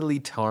oily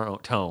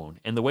tone,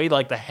 and the way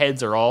like the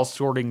heads are all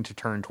starting to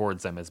turn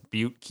towards them as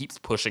Butte keeps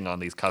pushing on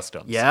these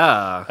customs.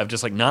 Yeah, of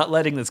just like not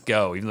letting this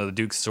go, even though the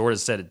Duke sort of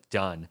said it's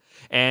done.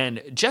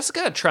 And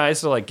Jessica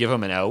tries to like give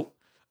him an out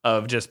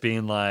of just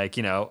being like,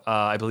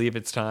 I believe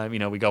it's time.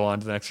 We go on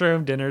to the next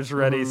room, dinner's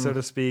ready, so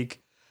to speak.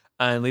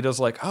 And Leto's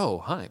like, oh,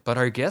 honey, but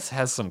our guest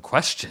has some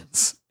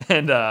questions.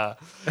 And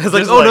it's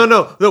like, oh,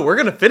 no, we're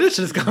going to finish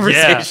this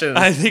conversation.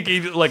 Yeah, I think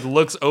he like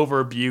looks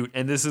over Butte.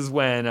 And this is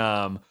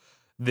when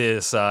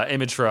this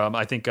image from,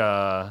 I think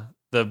the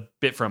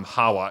bit from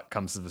Hawat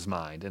comes to his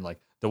mind. And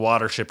like, the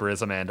water shipper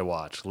is a man to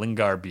watch.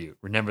 Lingard Butte,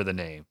 remember the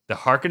name. The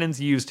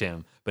Harkonnens used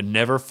him, but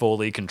never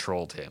fully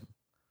controlled him.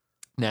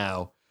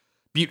 Now,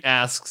 Butte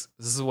asks,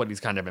 this is what he's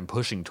kind of been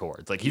pushing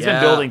towards. Like, he's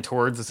been building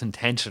towards this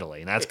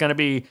intentionally. And that's going to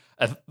be,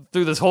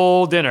 through this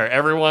whole dinner,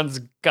 everyone's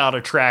got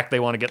a track they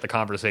want to get the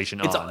conversation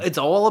on. It's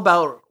all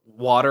about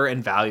water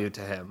and value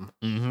to him.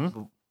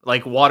 Mm-hmm.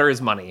 Like, water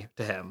is money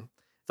to him.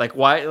 It's like,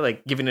 why,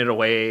 like, giving it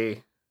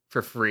away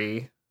for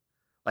free?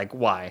 Like,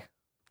 why?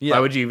 Yeah.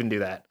 Why would you even do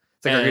that?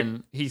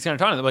 And he's kind of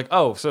talking to them like,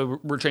 oh, so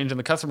we're changing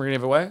the custom we're going to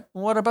give away?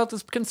 What about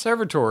this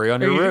conservatory on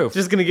your roof?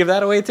 Just going to give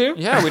that away too?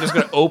 Yeah, we're just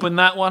going to open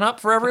that one up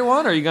for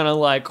everyone? Or are you going to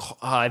like,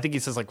 I think he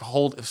says like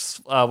hold,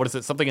 what is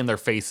it? Something in their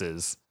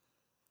faces.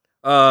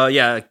 Do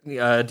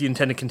you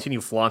intend to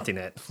continue flaunting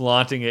it?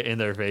 Flaunting it in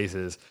their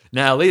faces.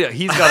 Now, Leto,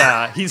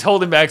 he's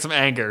holding back some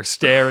anger,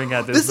 staring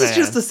at this man. This is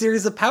just a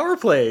series of power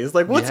plays.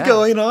 Like, what's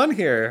going on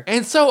here?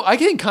 And so I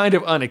get kind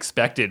of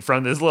unexpected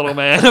from this little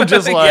man. I'm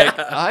just like,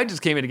 I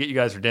just came in to get you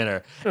guys for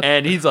dinner.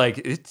 And he's like,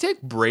 it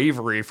takes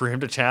bravery for him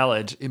to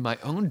challenge in my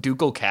own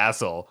ducal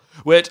castle,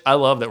 which I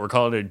love that we're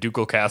calling it a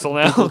ducal castle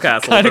now. Ducal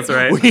castle, that's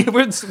right. We've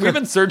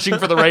been searching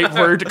for the right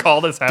word to call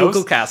this house.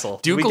 Ducal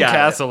castle. Ducal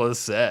castle is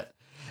set.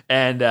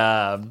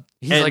 And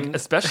he's like,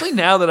 especially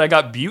now that I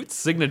got Butte's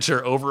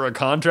signature over a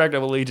contract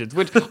of allegiance,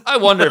 which I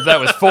wonder if that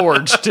was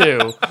forged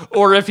too,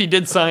 or if he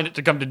did sign it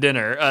to come to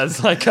dinner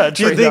as like a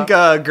Do you think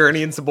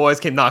Gurney and some boys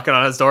came knocking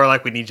on his door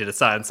like, we need you to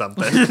sign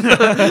something?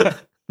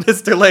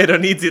 Mr. Leto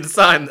needs you to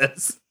sign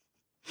this.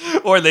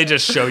 Or they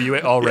just show you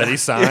it already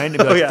signed and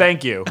be like,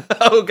 thank you.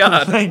 Oh,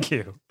 God. Thank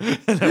you.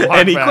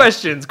 Any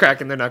questions?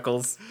 Cracking their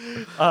knuckles.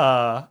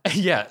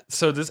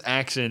 So this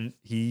action,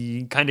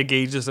 he kind of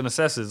gauges and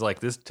assesses, like,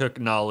 this took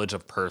knowledge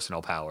of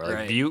personal power.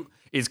 Like, Butte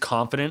is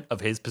confident of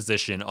his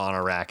position on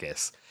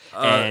Arrakis.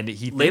 And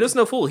Leto's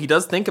no fool. He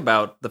does think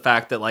about the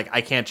fact that, like,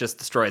 I can't just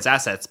destroy his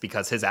assets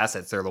because his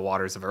assets are the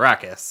waters of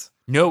Arrakis.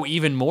 No,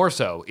 even more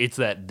so. It's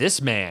that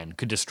this man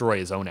could destroy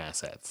his own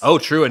assets. Oh,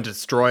 true, and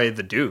destroy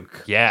the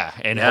Duke. Yeah,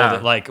 and hold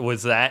it, like,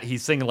 was that,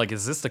 he's thinking, like,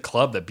 is this the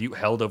club that Butte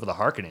held over the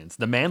Harkonnens?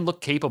 The man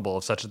looked capable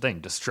of such a thing,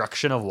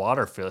 destruction of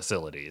water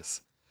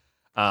facilities.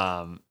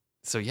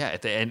 So yeah,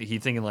 at the end,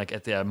 he's thinking, like,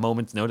 at the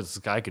moment's notice, this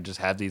guy could just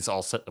have these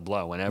all set to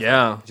blow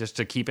whenever, just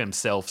to keep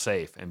himself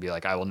safe and be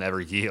like, I will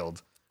never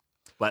yield.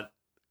 But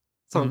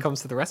someone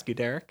comes to the rescue,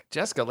 Derek.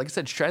 Jessica, like I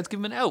said, she tries to give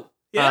him an out.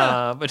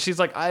 Yeah. But she's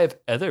like, I have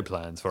other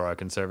plans for our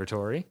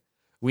conservatory.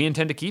 We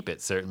intend to keep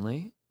it,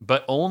 certainly,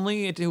 but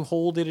only to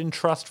hold it in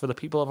trust for the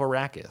people of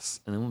Arrakis.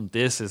 And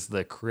this is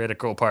the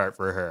critical part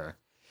for her.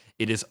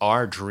 It is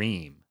our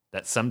dream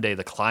that someday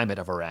the climate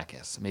of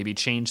Arrakis may be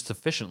changed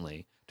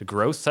sufficiently to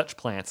grow such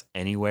plants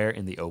anywhere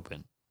in the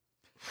open.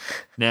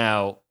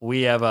 Now,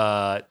 we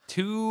have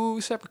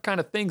two separate kind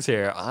of things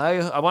here.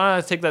 I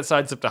want to take that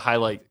sidestep to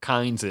highlight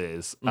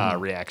Kynes'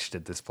 reaction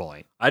at this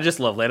point. I just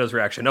love Leto's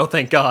reaction. Oh,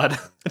 thank God.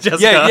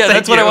 Jessica, yeah,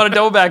 that's what I want to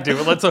double back to.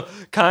 But let's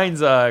Kynes,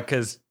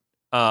 because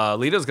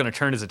Leto's going to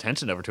turn his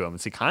attention over to him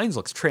and see Kynes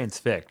looks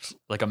transfixed,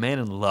 like a man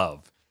in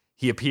love.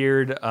 He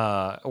appeared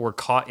or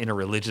caught in a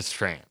religious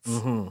trance.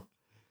 Mm-hmm.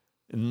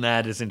 And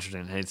that is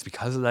interesting. And it's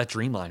because of that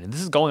dream line. And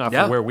this is going off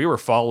of where we were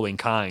following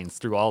Kynes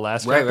through all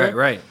last chapter.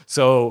 Right.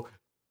 So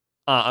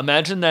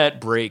imagine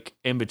that break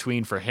in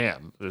between for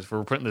him. If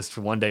we're putting this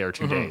for 1 day or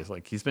 2 days.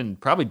 Like, he's been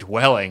probably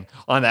dwelling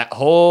on that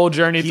whole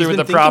journey through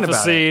the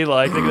prophecy.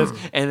 Like,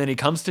 and then he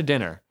comes to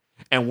dinner.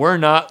 And we're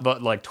not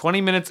but like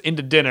 20 minutes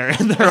into dinner,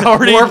 and they're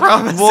already more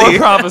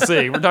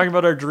prophecy. We're talking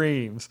about our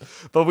dreams.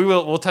 But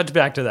we'll touch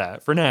back to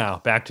that. For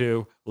now, back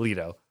to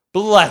Leto.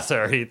 Bless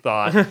her, he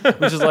thought.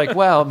 Which is like,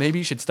 well, maybe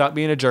you should stop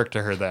being a jerk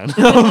to her then.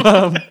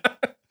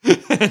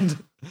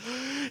 And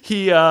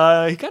he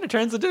kind of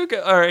turns the Duke,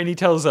 and he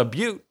tells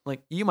Butte,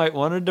 like, you might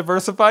want to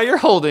diversify your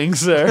holdings,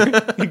 sir.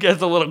 He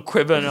gets a little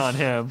quibbing on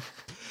him.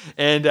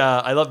 And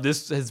I love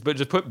this has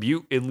just put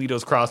Butte in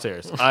Leto's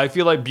crosshairs. I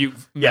feel like Butte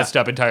messed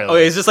up entirely. Oh,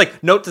 it's just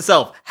like, note to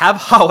self, have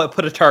Hawa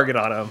put a target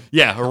on him.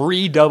 Yeah,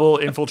 redouble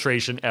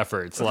infiltration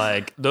efforts.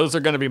 Like, those are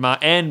going to be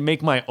and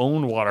make my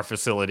own water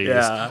facilities.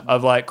 Yeah.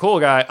 Of like,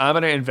 cool guy, I'm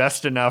going to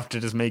invest enough to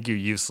just make you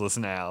useless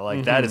now.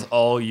 Like, that is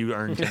all you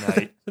earn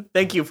tonight.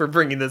 Thank you for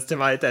bringing this to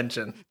my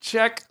attention.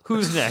 Check.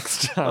 Who's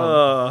next?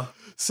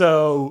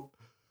 So,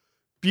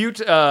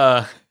 Butte,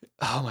 I'm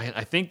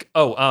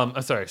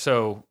sorry.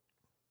 So,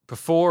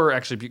 before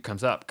actually Butte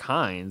comes up,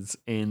 Kynes,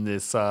 in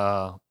this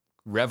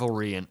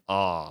revelry and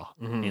awe,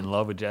 in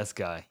love with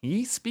Jessica,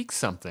 he speaks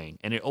something,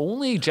 and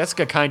only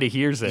Jessica kind of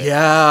hears it.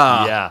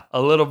 Yeah, a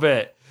little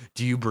bit.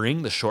 Do you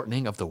bring the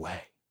shortening of the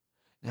way?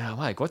 Now,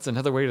 Mike, what's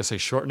another way to say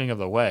shortening of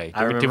the way?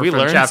 Did we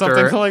learn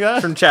something like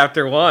that from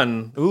chapter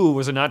 1? Ooh,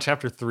 was it not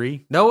chapter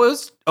 3? No,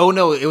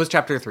 it was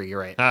chapter 3. You're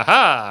right.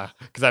 Aha!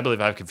 Because I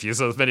believe I've confused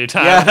those many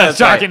times. Yeah,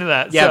 talking to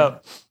that. Yeah. So,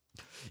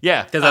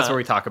 yeah, because that's where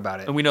we talk about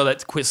it. And we know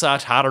that's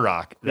Kwisatz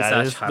Haderach.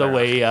 That is the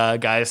way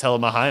Gaius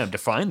Helmahayim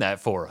defined that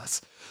for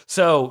us.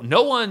 So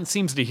no one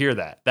seems to hear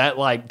that. That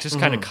like just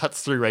kind of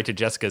cuts through right to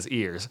Jessica's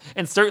ears.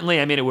 And certainly,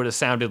 I mean, it would have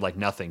sounded like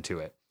nothing to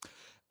it.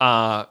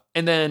 And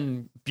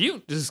then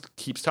Butte just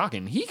keeps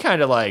talking. He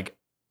kind of like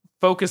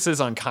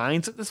focuses on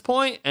Kynes at this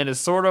point and is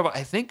sort of,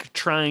 I think,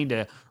 trying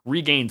to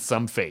regain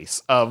some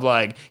face of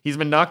like, he's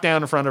been knocked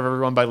down in front of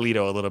everyone by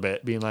Leto a little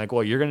bit, being like,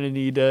 well, you're going to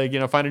need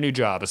to, find a new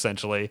job,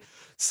 essentially.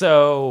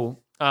 So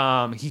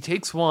he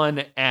takes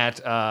one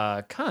at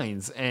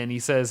Kynes and he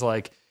says,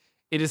 like,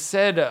 it is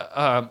said,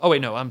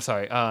 I'm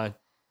sorry.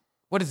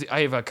 What is it?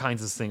 I have a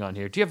Kynes' thing on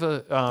here. Do you have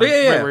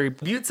a...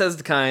 Butte says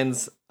to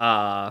Kynes,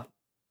 Dr.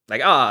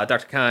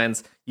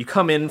 Kynes, you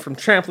come in from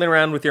trampling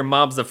around with your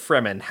mobs of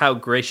Fremen. How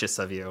gracious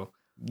of you.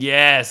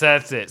 Yes,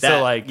 that's it.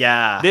 So like,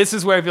 this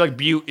is where I feel like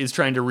Butte is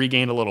trying to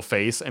regain a little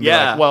face and be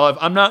like, well, if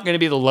I'm not going to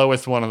be the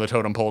lowest one on the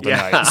totem pole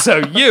tonight, so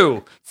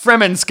you,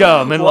 Fremen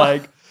scum, and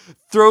like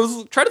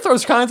try to throw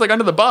Kynes like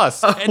under the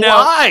bus. And now,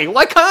 why?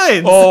 Why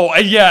Kynes? Oh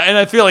yeah, and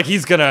I feel like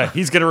he's gonna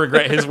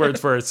regret his words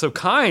first. So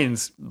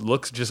Kynes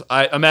looks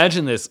I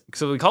imagine this.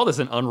 So we call this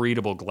an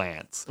unreadable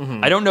glance.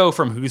 I don't know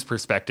from whose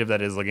perspective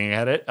that is looking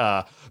at it.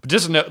 But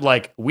just know,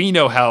 like we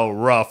know how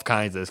rough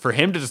Kynes is. For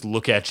him to just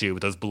look at you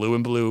with those blue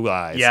and blue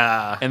eyes,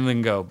 and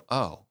then go,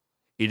 oh.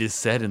 It is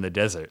said in the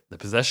desert, the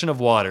possession of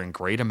water in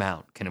great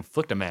amount can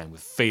inflict a man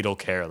with fatal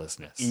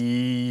carelessness.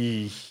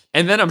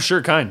 And then I'm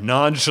sure Kynes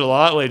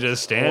nonchalantly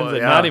just stands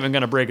there, not even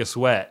going to break a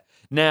sweat.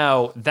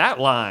 Now, that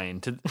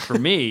line, for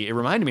me, it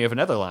reminded me of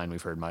another line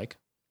we've heard, Mike,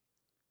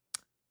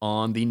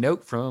 on the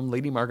note from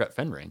Lady Margot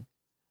Fenring.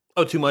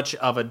 Oh, too much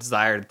of a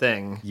desired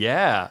thing.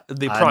 Yeah.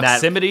 The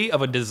proximity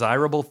of a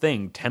desirable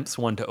thing tempts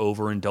one to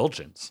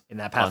overindulgence. In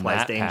that path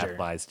lies danger. Path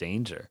lies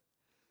danger.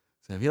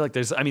 I feel like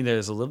there's a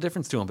little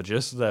difference to them, but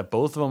just that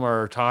both of them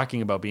are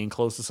talking about being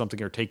close to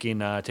something or taking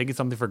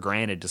something for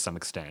granted to some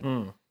extent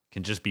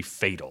can just be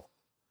fatal.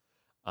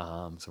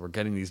 So we're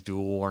getting these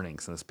dual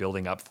warnings and it's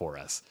building up for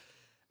us.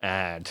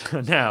 And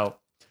now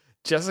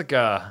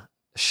Jessica,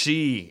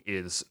 she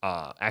is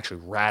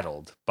actually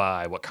rattled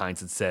by what Kynes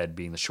had said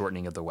being the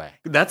shortening of the way.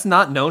 That's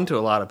not known to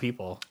a lot of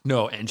people.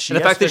 No, and the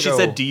fact that she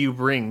said, "Do you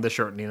bring the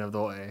shortening of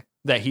the way?"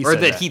 That he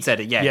said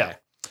it. Yeah.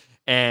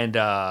 And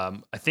I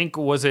think,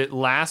 was it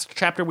last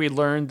chapter we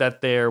learned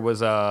that there was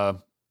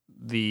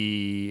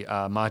the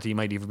Mahdi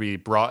might either be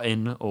brought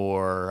in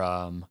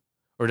or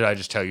did I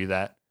just tell you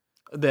that?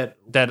 That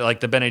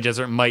like the Bene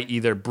Gesserit might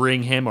either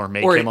bring him or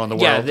make him on the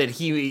world? Yeah,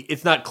 that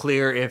it's not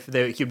clear if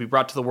he'd be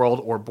brought to the world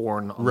or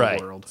born on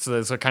the world. So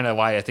that's kind of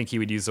why I think he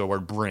would use the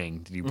word bring.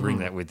 Did you bring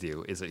that with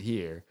you? Is it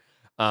here?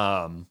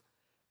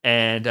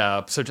 And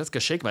so Jessica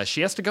Shakema, she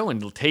has to go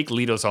and take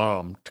Leto's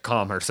arm to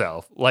calm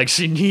herself. Like,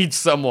 she needs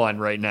someone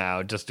right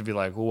now just to be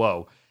like,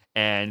 whoa.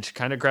 And she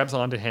kind of grabs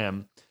onto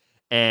him.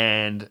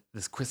 And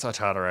this Kwisatz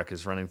Haderach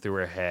is running through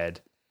her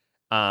head.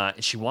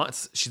 She's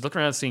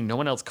looking around seeing no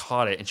one else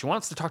caught it. And she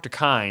wants to talk to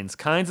Kynes.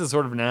 Kynes is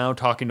sort of now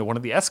talking to one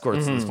of the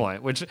escorts at this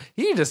point, which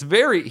he's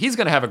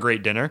going to have a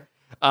great dinner.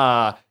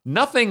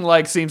 Nothing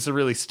like seems to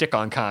really stick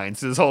on Kynes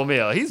this whole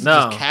meal. He's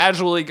just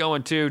casually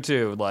going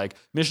to like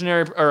talking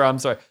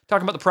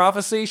about the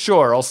prophecy.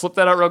 Sure, I'll slip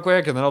that out real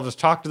quick, and then I'll just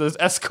talk to this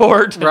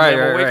escort, and then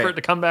we'll wait for it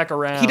to come back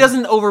around. He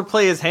doesn't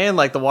overplay his hand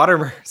like the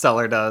water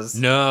seller does.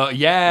 No,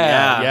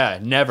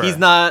 never. He's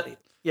not.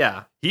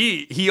 Yeah,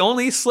 he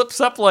only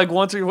slips up like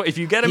once or if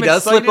you get him he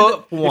does excited. Slip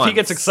up once. If he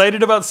gets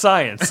excited about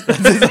science,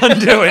 that's his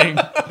undoing.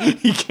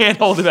 He can't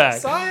hold it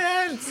back.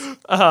 Science.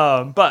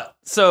 But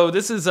so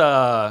this is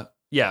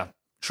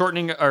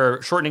shortening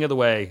of the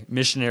way,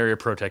 Missionaria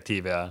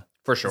Protectiva.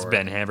 For sure. It's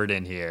been hammered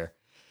in here.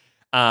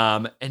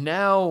 And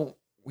now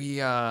we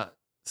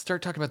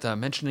start talking about the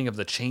mentioning of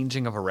the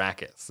changing of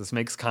Arrakis. This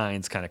makes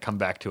Kynes kind of come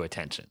back to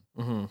attention.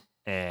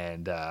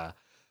 And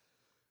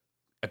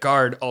a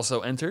guard also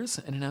enters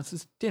and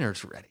announces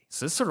dinner's ready.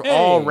 So this sort of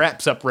all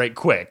wraps up right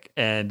quick.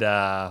 And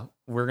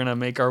we're going to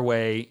make our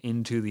way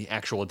into the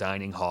actual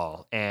dining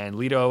hall. And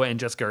Leto and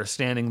Jessica are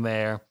standing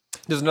there.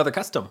 There's another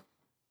custom.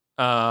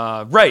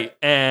 Right.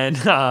 And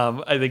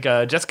I think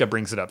Jessica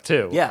brings it up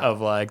too. Yeah.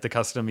 Of like the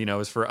custom,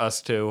 is for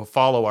us to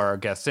follow our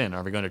guests in.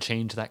 Are we going to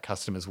change that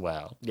custom as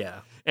well?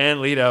 Yeah.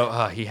 And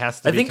Leto, he has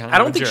to I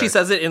don't think she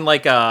says it in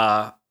like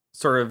a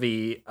sort of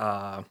the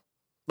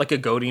like a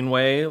goading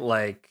way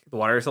like the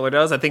water seller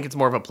does. I think it's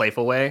more of a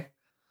playful way.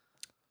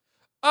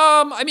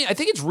 I mean, I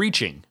think it's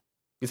reaching.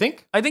 You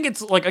think? I think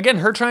it's like, again,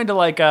 her trying to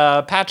like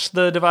patch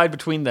the divide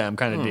between them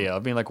kind of deal.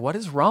 Being like, what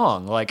is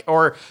wrong? Like,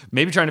 or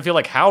maybe trying to feel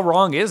like, how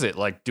wrong is it?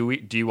 Like, do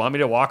you want me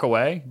to walk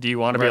away? Do you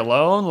want to be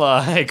alone?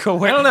 Like,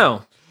 I don't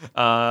know.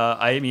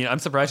 I mean, I'm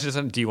surprised she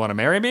doesn't. Do you want to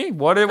marry me?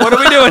 What are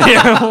we doing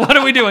here? What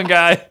are we doing,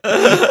 guy?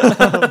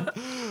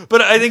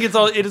 But I think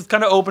it is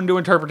kind of open to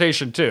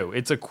interpretation too.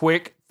 It's a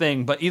quick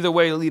thing, but either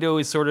way, Leto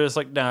is sort of just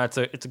like, nah, it's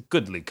a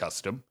goodly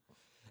custom,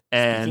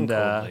 and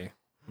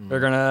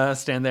they're gonna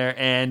stand there,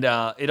 and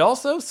it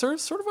also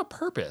serves sort of a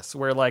purpose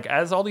where, like,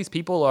 as all these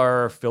people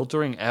are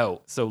filtering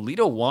out, so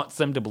Leto wants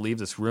them to believe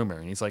this rumor,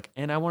 and he's like,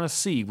 and I want to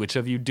see which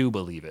of you do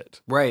believe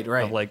it. Right.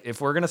 Of, like,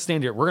 if we're gonna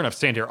stand here, we're gonna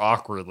stand here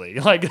awkwardly.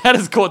 Like, that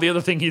is cool. The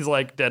other thing he's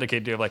like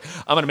dedicated to, like,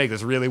 I'm gonna make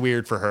this really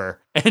weird for her,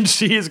 and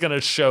she is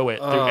gonna show it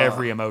through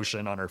every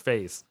emotion on her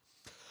face.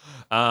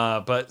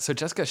 But so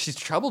Jessica, she's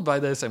troubled by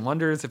this and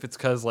wonders if it's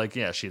because, like,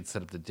 she had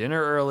set up the dinner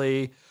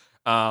early.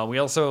 We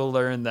also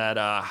learned that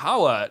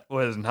Hawat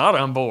was not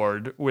on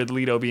board with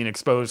Leto being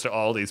exposed to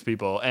all these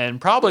people, and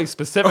probably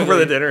specifically over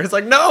the dinner. It's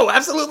like, no,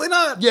 absolutely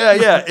not.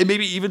 Yeah, and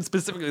maybe even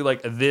specifically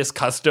like this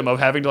custom of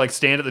having to like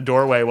stand at the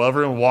doorway while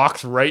everyone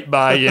walks right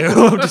by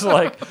you, just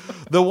like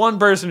the one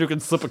person who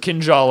can slip a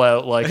kinjal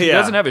out, like he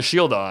doesn't have his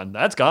shield on.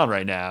 That's gone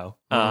right now.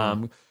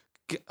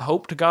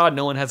 Hope to God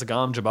no one has a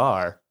Gom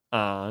Jabbar.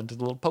 Just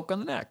a little poke on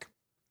the neck.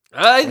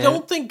 I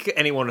don't think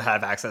anyone would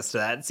have access to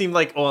that. It seemed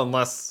like,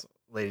 unless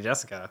Lady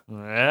Jessica.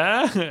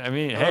 Yeah, I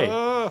mean, hey,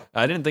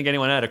 I didn't think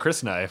anyone had a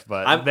crysknife,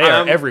 but they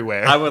are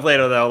everywhere. I'm with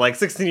Leto though. Like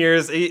 16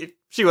 years,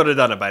 she would have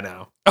done it by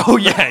now. Oh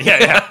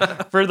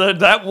yeah. For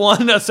that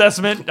one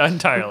assessment,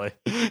 entirely,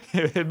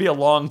 it'd be a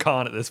long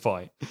con at this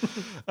point.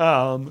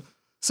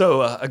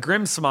 So a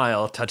grim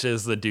smile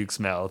touches the Duke's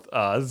mouth.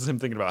 This is him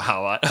thinking about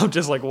how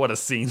just like what a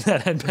scene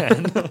that had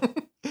been.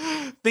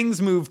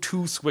 Things move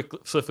too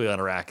swiftly on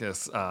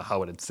Arrakis.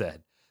 Howard had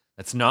said,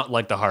 "It's not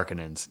like the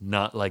Harkonnens,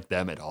 not like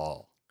them at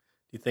all."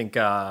 Do you think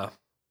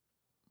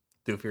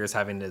Thufir is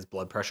having his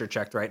blood pressure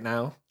checked right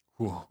now?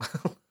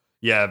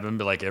 Yeah, I've been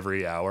like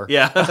every hour.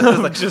 Yeah,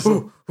 like, just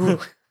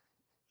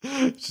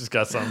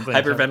got something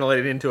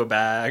hyperventilating into a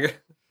bag.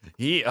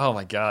 Oh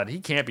my god, he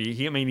can't be.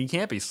 He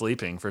can't be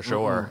sleeping for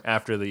sure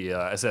after the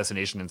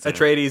assassination incident.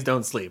 Atreides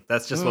don't sleep.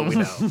 That's just what we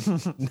know.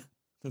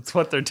 That's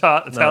what they're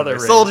taught. That's how they're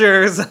raised.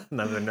 Soldiers,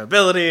 none of their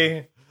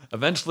nobility.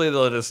 Eventually,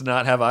 they'll just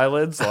not have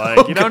eyelids.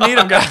 Like you don't need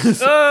them,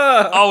 guys.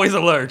 Always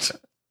alert.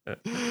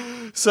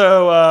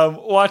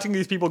 So, watching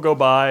these people go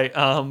by,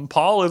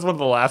 Paul is one of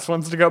the last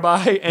ones to go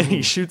by, and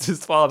he shoots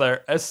his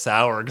father a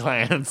sour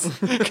glance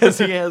because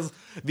he has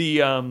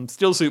the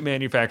still suit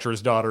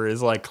manufacturer's daughter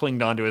is like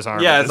clinged onto his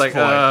arm. Yeah, it's like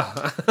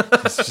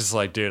it's just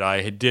like, dude,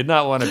 I did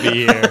not want to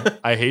be here.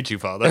 I hate you,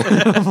 father.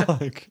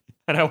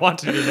 And I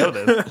wanted you to know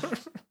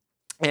this.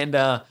 And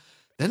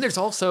then there's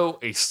also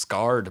a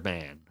scarred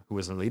man who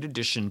was a late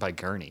addition by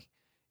Gurney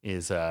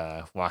is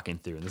walking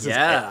through, and this is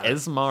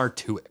Esmar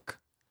Tuick.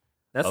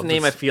 That's a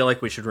name I feel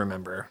like we should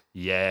remember.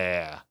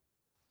 Yeah.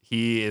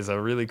 He is a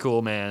really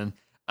cool man.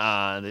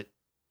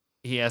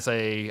 He has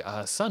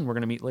a son we're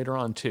going to meet later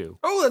on, too.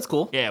 Oh, that's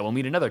cool. Yeah, we'll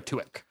meet another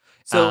Tuick.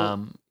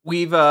 So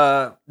we've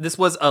this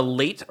was a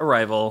late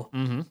arrival.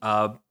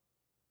 Mm-hmm.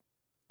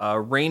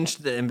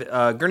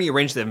 Gurney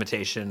arranged the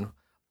invitation,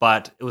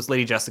 but it was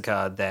Lady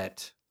Jessica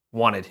that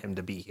wanted him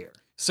to be here.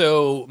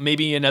 So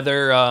maybe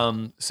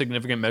another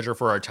significant measure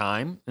for our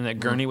time, and that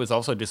Gurney was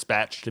also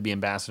dispatched to be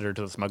ambassador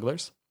to the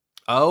smugglers.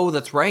 Oh,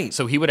 that's right.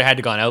 So he would have had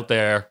to gone out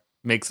there,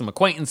 make some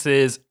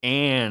acquaintances,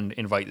 and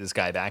invite this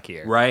guy back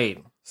here.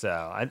 Right. So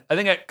I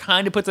think that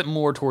kind of puts it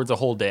more towards a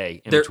whole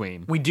day in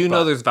between. We do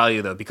know there's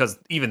value, though, because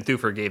even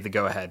Thufir gave the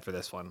go-ahead for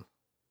this one.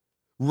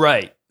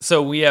 Right.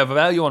 So we have a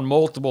value on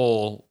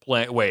multiple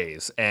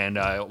ways, and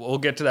we'll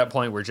get to that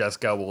point where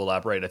Jessica will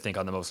elaborate, I think,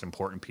 on the most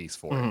important piece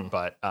for it.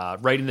 But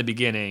right in the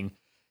beginning,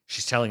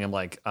 she's telling him,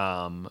 like,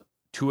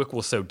 Tuick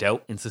will sow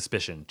doubt and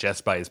suspicion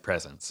just by his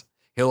presence.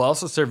 He'll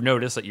also serve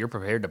notice that you're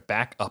prepared to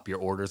back up your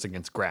orders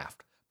against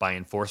Graft by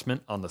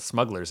enforcement on the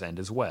smugglers' end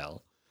as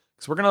well.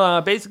 So we're going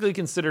to basically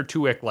consider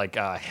Tuick like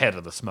head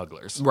of the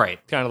smugglers.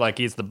 Right. Kind of like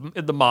he's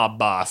the mob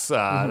boss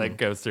that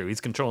goes through. He's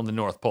controlling the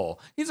North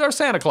Pole. He's our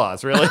Santa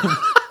Claus, really.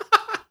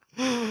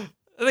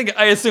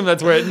 I assume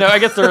that's where... No, I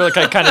guess they're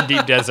like kind of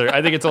deep desert.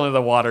 I think it's only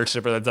the water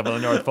shipper that's up on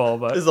the North Pole.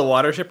 But is the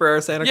water shipper our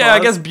Santa Claus? Yeah, I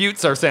guess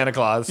Butte's our Santa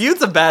Claus.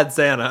 Butte's a bad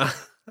Santa.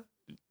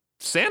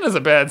 Santa's a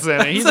bad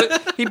Santa.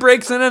 He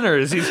breaks and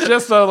enters. He's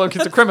just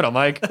he's a criminal,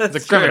 Mike. He's a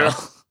criminal.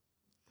 True.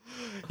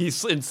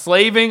 He's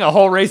enslaving a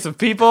whole race of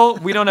people.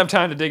 We don't have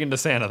time to dig into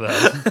Santa,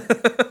 though.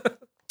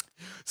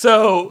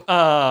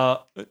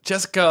 So,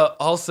 Jessica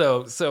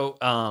also,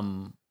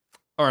 I'm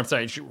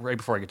sorry, right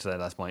before I get to that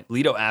last point,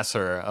 Leto asks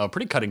her a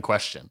pretty cutting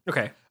question.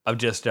 Okay. Of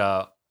just,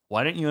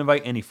 why didn't you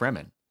invite any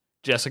Fremen?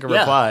 Jessica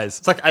replies.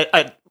 It's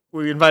like,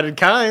 we invited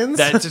Kynes.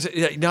 That's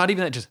just, not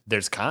even that, just,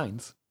 there's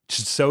Kynes.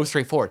 Just so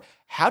straightforward.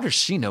 How does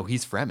she know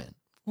he's Fremen?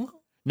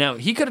 Now,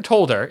 he could have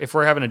told her if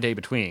we're having a day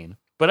between,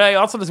 but I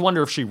also just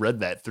wonder if she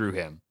read that through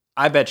him.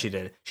 I bet she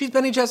did. She's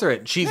Bene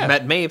Gesserit. She's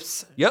met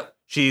Mapes. Yep.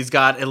 She's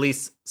got at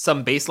least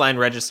some baseline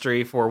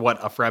registry for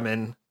what a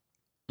Fremen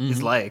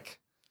is like.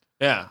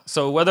 Yeah.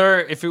 So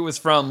if it was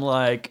from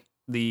like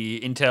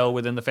the intel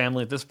within the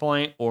family at this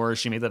point, or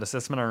she made that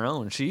assessment on her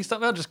own, she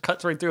somehow just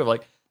cuts right through of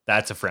like,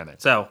 that's a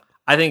Fremen. So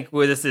I think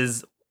this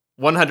is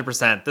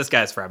 100%. This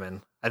guy's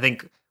Fremen. I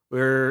think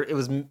it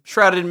was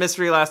shrouded in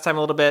mystery last time a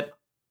little bit.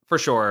 For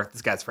sure,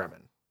 this guy's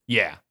Fremen.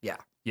 Yeah. Yeah.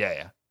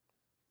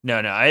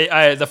 No,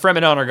 the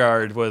Fremen honor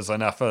guard was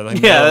enough.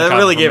 That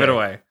really gave it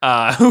away.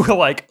 Who will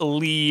like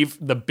leave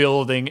the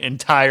building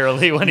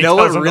entirely when he know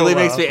tells what really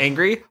makes me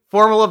angry?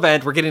 Formal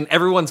event. We're getting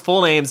everyone's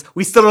full names.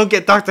 We still don't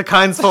get Dr.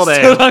 Kynes' full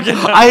name.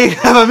 I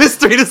have a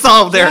mystery to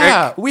solve, Derek.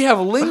 Yeah, we have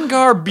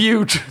Lingar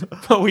Butte,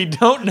 but we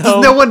don't know.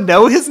 Does no one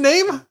know his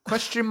name?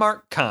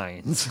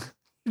 Kynes.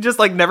 He just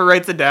like never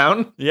writes it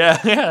down.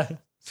 Yeah.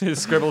 He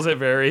scribbles it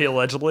very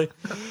illegibly.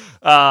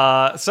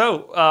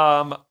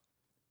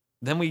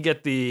 Then we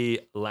get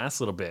the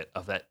last little bit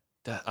of that.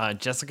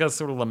 Jessica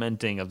sort of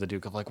lamenting of the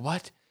Duke of like,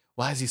 what?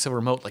 Why is he so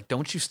remote? Like,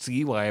 don't you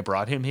see why I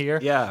brought him here?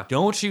 Yeah.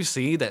 Don't you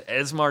see that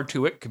Esmar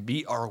Tuick could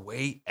be our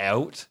way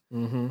out?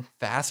 Mm-hmm.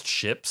 Fast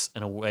ships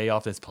and a way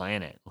off this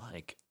planet.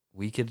 Like,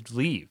 we could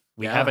leave.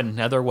 We have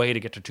another way to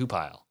get to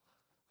Tupile.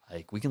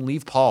 Like, we can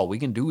leave Paul. We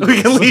can do this.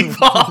 We can leave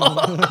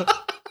Paul.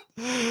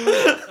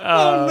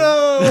 Oh,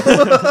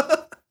 no.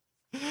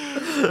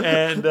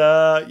 And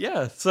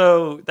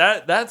so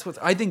that's what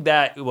I think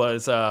that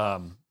was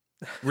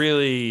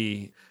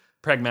really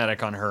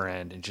pragmatic on her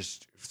end and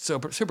just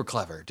super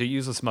clever to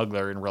use a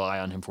smuggler and rely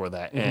on him for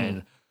that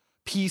and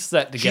piece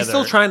that together. She's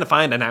still trying to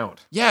find an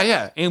out.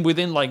 Yeah. And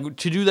within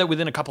to do that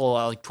within a couple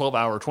of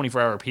 12-hour,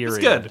 24-hour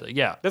period. That's good.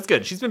 Yeah. That's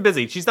good. She's been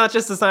busy. She's not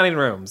just assigning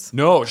rooms.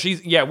 No,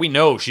 we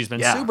know she's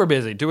been super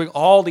busy doing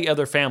all the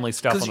other family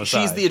stuff on the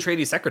side. She's the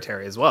Atreides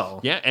secretary as well.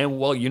 Yeah, and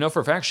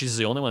for a fact, she's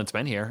the only one that's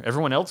been here.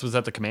 Everyone else was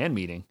at the command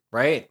meeting.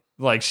 Right.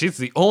 Like, she's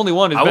the only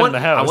one who's been in the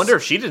house. I wonder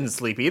if she didn't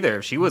sleep either,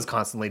 if she was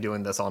constantly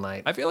doing this all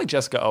night. I feel like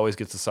Jessica always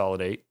gets a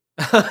solid 8.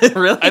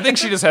 Really? I think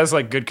she just has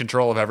like good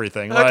control of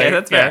everything. Okay,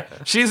 that's fair.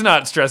 She's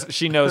not stressed.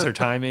 She knows her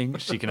timing.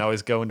 She can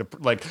always go into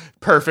like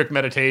perfect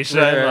meditation.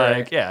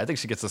 Right. I think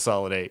she gets a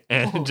solid 8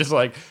 and just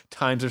like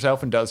times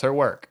herself and does her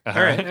work. All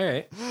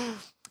right.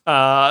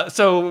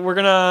 So we're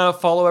gonna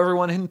follow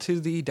everyone into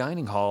the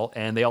dining hall,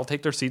 and they all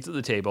take their seats at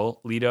the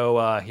table.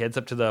 Leto heads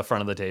up to the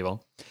front of the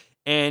table,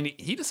 and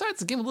he decides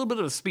to give a little bit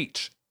of a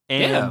speech.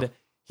 And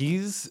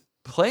he's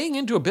playing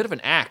into a bit of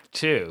an act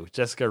too.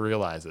 Jessica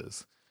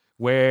realizes.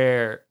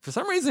 Where, for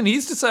some reason,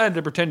 he's decided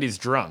to pretend he's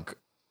drunk.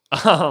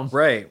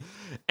 Right.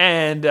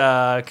 And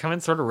come in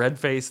sort of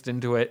red-faced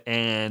into it.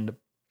 And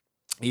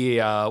he,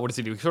 what does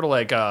he do? He sort of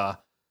like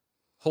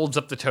holds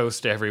up the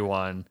toast to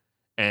everyone.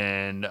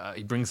 And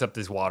he brings up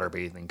these water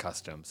bathing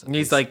customs. And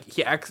he's like,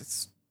 he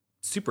acts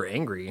super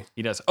angry.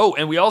 He does. Oh,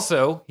 and we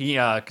also,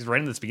 because right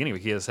in this beginning,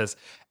 he says,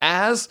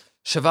 as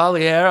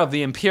Chevalier of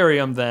the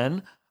Imperium,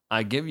 then,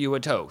 I give you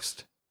a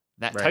toast.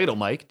 That title,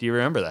 Mike, do you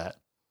remember that?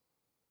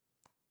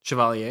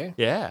 Chevalier?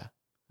 Yeah.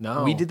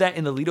 No. We did that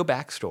in the Leto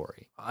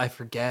backstory. I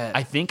forget.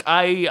 I think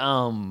I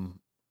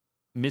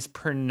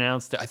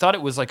mispronounced it. I thought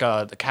it was like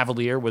the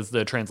Cavalier was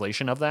the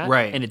translation of that.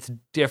 Right. And it's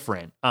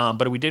different.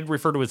 But we did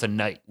refer to it as a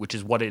knight, which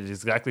is what it is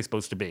exactly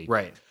supposed to be.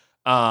 Right.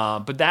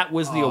 But that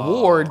was the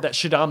award that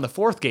Shaddam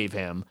IV gave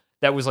him.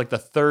 That was like the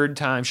third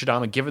time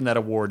Shaddam had given that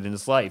award in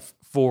his life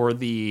for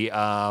the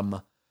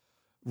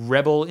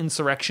rebel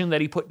insurrection that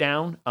he put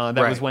down.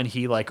 That was when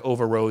he like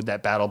overrode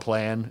that battle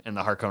plan and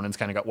the Harkonnens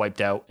kind of got wiped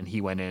out and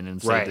he went in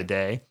and saved the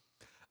day.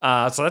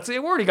 So that's the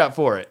award he got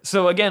for it.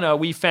 So again,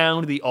 we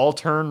found the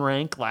all-turn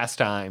rank last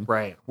time.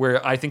 Right.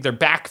 Where I think they're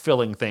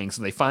backfilling things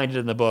and they find it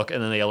in the book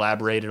and then they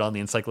elaborate it on the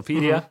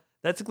encyclopedia. Mm-hmm.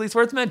 That's at least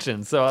where it's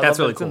mentioned. So I love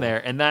really cool. In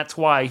there. And that's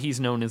why he's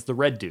known as the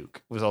Red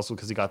Duke. It was also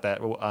because he got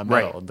that medal.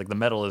 Right. Like the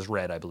medal is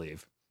red, I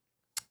believe.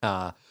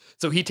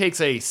 So he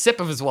takes a sip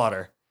of his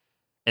water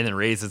and then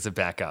raises it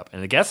back up.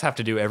 And the guests have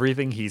to do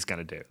everything he's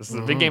going to do. This is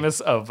the big game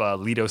of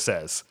Leto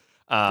Says.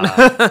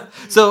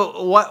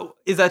 So what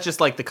is that just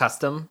like the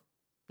custom?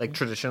 Like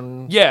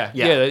tradition? Yeah.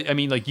 I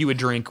mean, like you would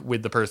drink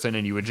with the person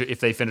and you would,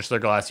 if they finish their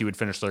glass, you would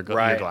finish their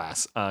your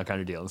glass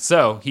kind of deal.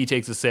 So he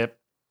takes a sip,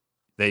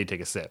 they take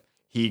a sip.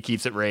 He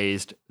keeps it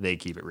raised, they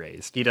keep it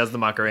raised. He does the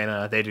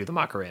Macarena, they do the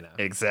Macarena.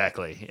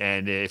 Exactly.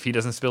 And if he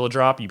doesn't spill a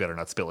drop, you better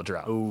not spill a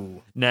drop.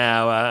 Ooh.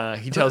 Now,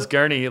 he tells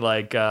Gurney,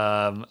 like,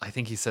 I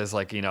think he says,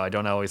 like, I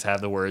don't always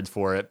have the words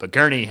for it, but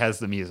Gurney has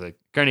the music.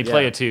 Gurney,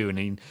 play it too.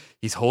 And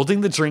he's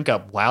holding the drink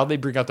up while they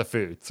bring out the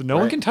food. So no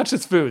one can touch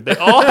his food. They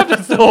all have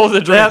to hold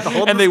the drink. They have to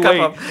hold and they wait.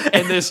 Up.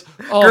 And this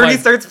Gurney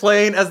starts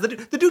playing as the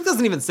Duke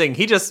doesn't even sing.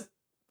 He just,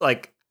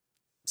 like,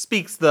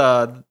 speaks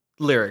the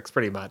lyrics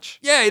pretty much.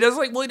 Yeah, he does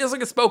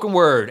like a spoken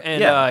word.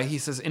 And he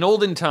says, in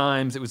olden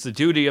times, it was the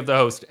duty of the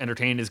host to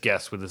entertain his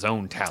guests with his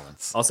own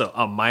talents. Also,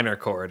 a minor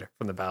chord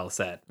from the battle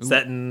set.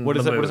 Set in what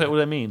does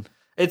that mean?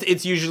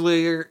 It's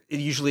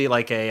usually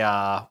like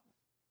a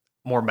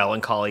more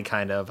melancholy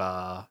kind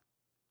of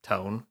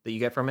tone that you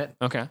get from it.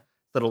 Okay.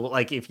 Little,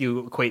 like if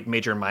you equate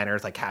major and minor,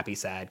 it's like happy,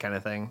 sad kind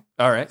of thing.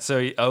 All right.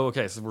 So,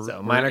 okay. So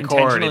we're minor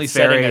chord, intentionally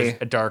setting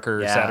a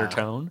darker, sadder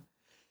tone.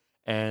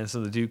 And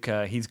so the Duke,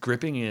 he's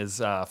gripping his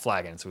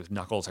flagon, so his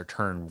knuckles are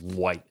turned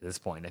white at this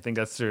point. I think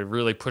that's to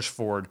really push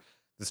forward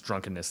this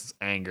drunkenness, this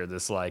anger,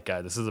 this like,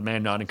 this is a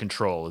man not in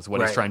control, is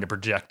what he's trying to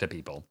project to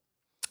people.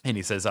 And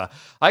he says,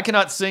 I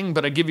cannot sing,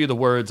 but I give you the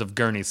words of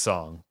Gurney's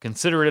song.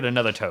 Consider it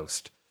another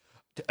toast.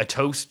 A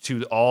toast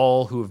to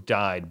all who have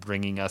died,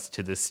 bringing us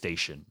to this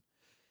station.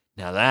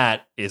 Now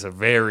that is a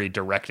very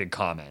directed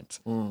comment,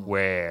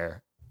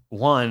 where,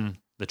 one,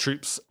 the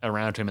troops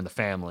around him and the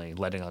family,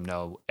 letting them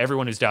know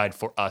everyone who's died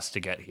for us to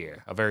get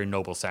here. A very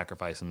noble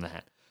sacrifice in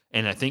that.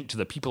 And I think to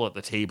the people at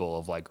the table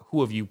of like,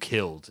 who have you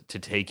killed to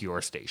take your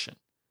station?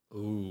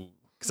 Ooh.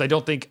 Because I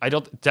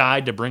don't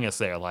died to bring us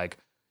there. Like,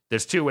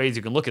 there's two ways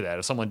you can look at that.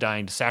 If someone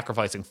dying to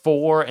sacrificing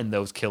for and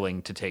those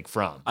killing to take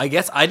from. I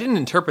guess I didn't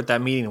interpret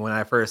that meaning when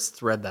I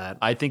first read that.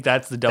 I think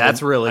that's the double.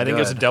 That's really I think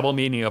it's a double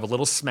meaning of a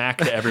little smack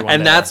to everyone.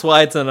 And that's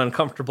why it's an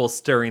uncomfortable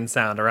stirring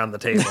sound around the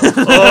table.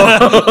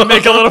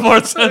 Make a little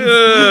more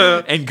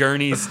sense. And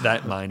Gurney's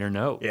that minor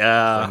note.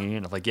 Yeah.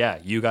 In of like, yeah,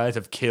 you guys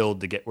have killed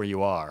to get where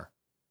you are.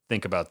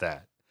 Think about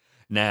that.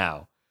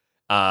 Now,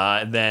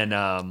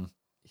 then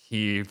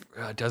he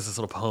does this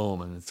little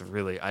poem, and it's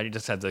really, I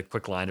just had the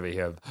quick line of it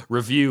here.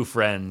 Review,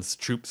 friends,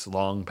 troops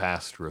long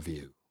past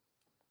review.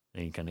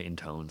 And he kind of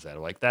intones that.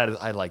 Like, that is,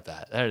 I like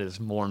that. That is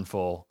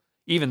mournful.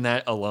 even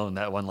that alone,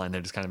 that one line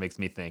there just kind of makes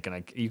me think,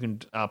 and you can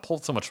pull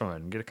so much from it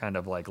and get kind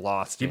of like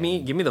lost. Give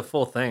me the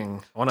full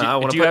thing.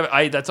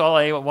 That's all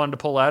I wanted to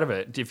pull out of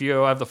it. If you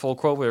have the full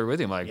quote with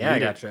you, Mike, I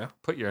gotcha.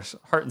 Put your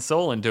heart and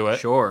soul into it.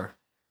 Sure.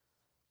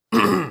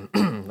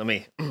 Let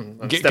me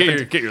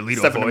get your lead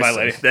voice. My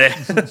lady.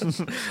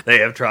 They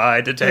have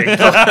tried to take.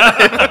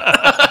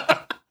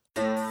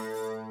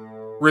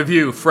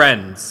 Review,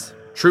 friends.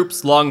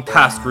 Troops long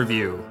past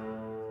review.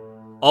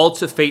 All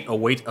to fate a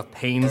weight of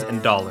pains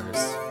and dollars.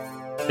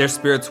 Their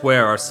spirits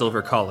wear our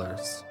silver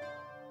collars.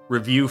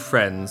 Review,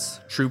 friends.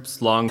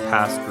 Troops long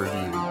past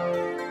review.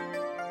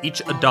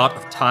 Each a dot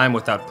of time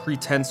without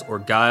pretense or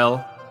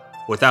guile.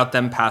 Without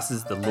them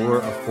passes the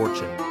lure of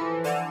fortune.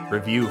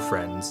 Review,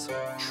 friends.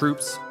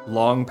 Troops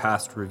long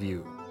past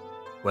review.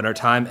 When our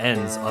time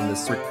ends on the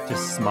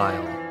swiftest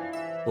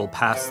smile, we'll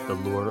pass the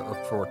lure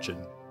of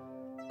fortune.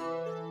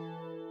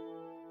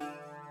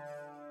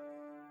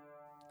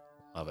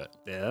 Love it.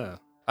 Yeah.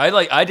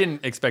 I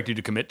didn't expect you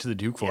to commit to the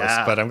Duke voice,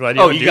 but I'm glad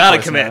you. You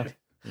gotta commit.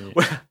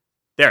 Yeah.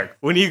 Derek,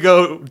 when you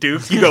go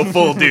Duke, you go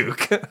full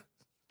Duke.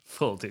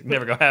 Full Duke.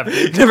 Never go half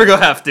Duke. Never go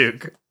half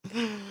Duke.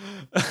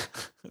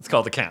 It's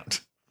called the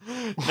Count.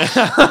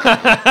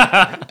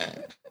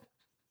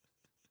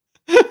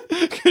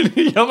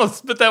 You almost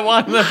spit that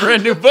wine in that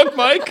brand new book,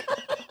 Mike.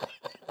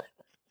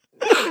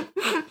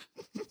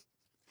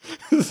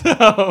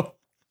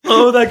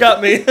 That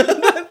got me.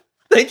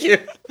 Thank you.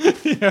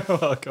 You're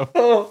welcome.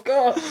 Oh,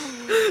 God.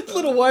 A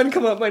little wine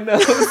come out my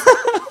nose.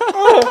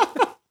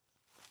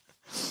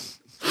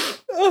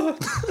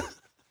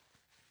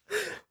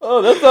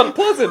 Oh, that's not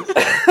pleasant.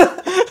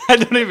 I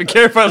don't even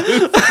care if I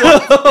lose.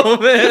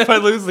 If I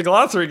lose the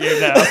glossary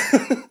game now.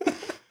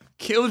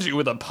 Killed you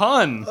with a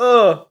pun.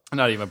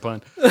 Not even a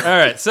pun. All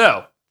right,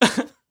 so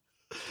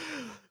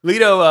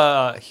Leto,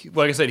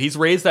 like I said, he's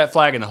raised that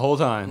flagon the whole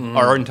time.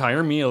 Our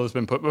entire meal has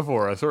been put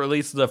before us, or at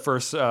least the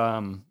first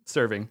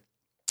serving.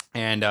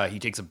 And he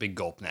takes a big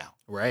gulp now.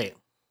 Right.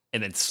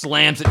 And then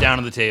slams it down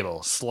on the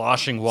table,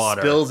 sloshing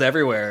water. Spills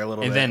everywhere a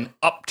little bit. And then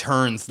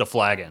upturns the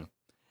flagon.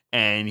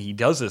 And he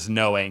does this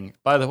knowing,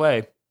 by the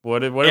way,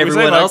 what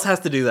everyone else has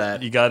to do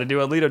that. You got to do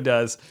what Leto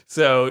does.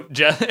 So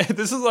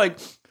this is like,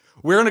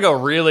 we're going to go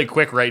really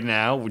quick right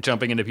now. We're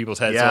jumping into people's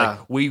heads. Yeah.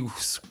 So like, we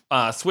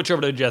switch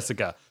over to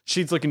Jessica.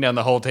 She's looking down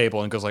the whole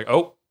table and goes like,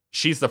 oh,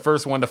 she's the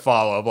first one to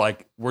follow.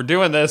 Like, we're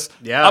doing this.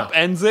 Yeah.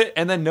 Upends it.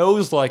 And then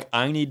knows like,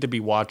 I need to be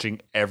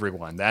watching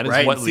everyone. That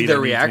is what see Leto their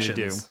needs reactions.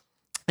 me to do.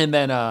 And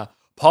then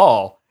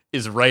Paul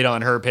is right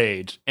on her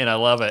page. And I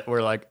love it.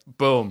 We're like,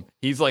 boom.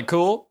 He's like,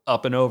 cool,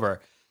 up and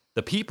over.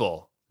 The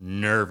people,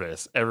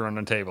 nervous. Everyone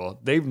on the table.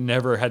 They've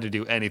never had to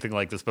do anything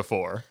like this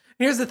before.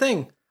 Here's the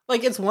thing.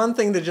 Like, it's one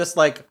thing to just,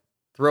 like,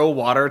 throw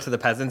water to the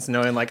peasants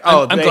knowing, like,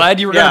 I'm glad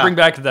you were going to bring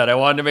back to that. I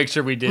wanted to make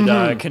sure we did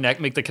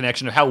make the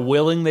connection of how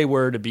willing they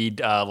were to be,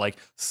 like,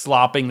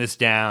 slopping this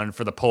down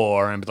for the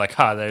poor and be like,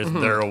 there's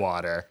their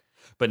water.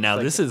 But now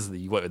this is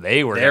what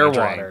they were their going to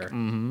drink. Water.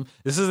 Mm-hmm.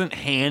 This isn't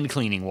hand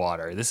cleaning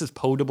water. This is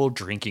potable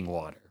drinking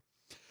water.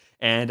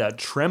 And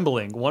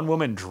trembling, one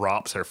woman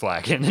drops her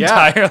flagon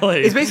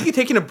entirely. It's basically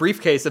taking a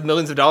briefcase of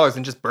millions of dollars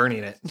and just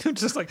burning it.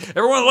 Just like,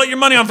 everyone light your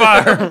money on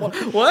fire.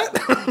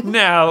 What?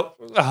 Now,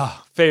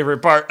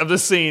 favorite part of the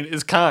scene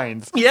is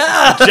Kynes.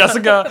 Yeah.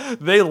 Jessica,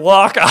 they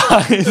lock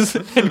eyes,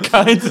 and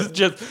Kynes is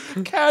just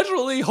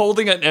casually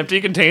holding an empty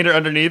container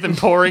underneath and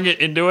pouring it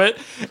into it.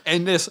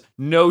 And this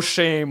no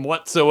shame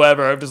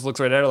whatsoever. Just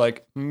looks right at her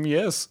like,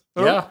 yes.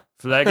 Oh. Yeah.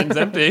 Flagon's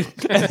empty.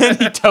 And then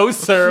he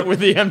toasts her with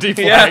the empty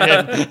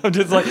flagon. Yeah. I'm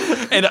just like,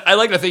 and I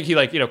like to think he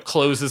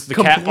closes the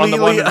cap on the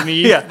one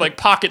underneath,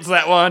 pockets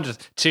that one,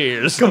 just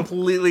cheers.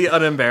 Completely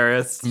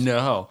unembarrassed.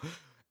 No.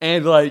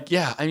 And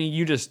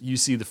you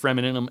see the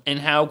Fremen in him and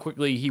how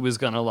quickly he was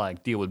gonna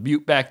deal with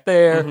Butte back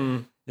there.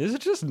 Mm-hmm. This is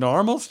just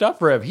normal stuff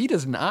for him. He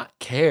does not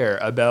care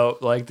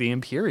about the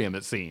Imperium,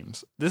 it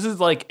seems. This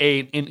is an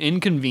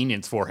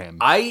inconvenience for him.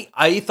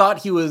 I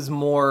thought he was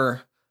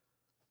more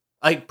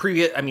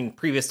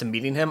previous to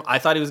meeting him, I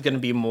thought he was going to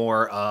be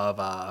more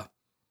of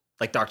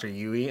Dr.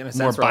 Yui in a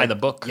sense. More by the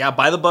book. Yeah,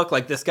 by the book.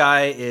 This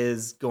guy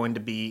is going to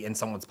be in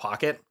someone's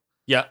pocket.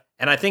 Yeah.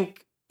 And I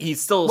think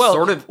he's still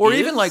sort of or is.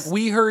 Even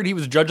we heard he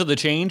was judge of the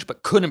change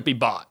but couldn't be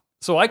bought.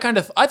 So I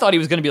thought he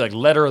was going to be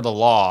letter of the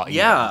law.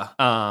 Yeah.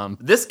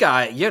 This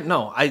guy,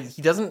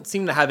 he doesn't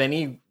seem to have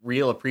any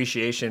real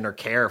appreciation or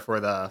care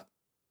for the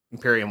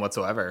Imperium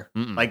whatsoever.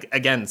 Mm-mm.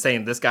 Again,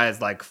 saying this guy is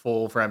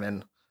full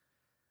Fremen.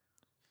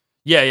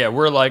 Yeah,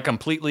 we're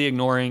completely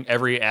ignoring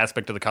every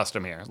aspect of the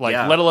custom here.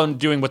 Let alone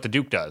doing what the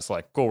Duke does.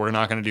 Cool, we're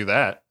not going to do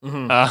that.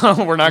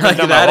 Mm-hmm. We're not going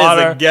to do that.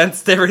 That is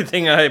against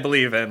everything I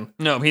believe in.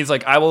 No, he's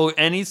I will,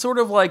 and he's sort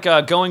of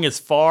going as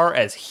far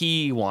as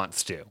he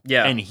wants to.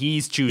 Yeah, and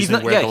he's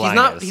choosing where the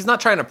line is. He's not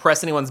trying to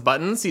press anyone's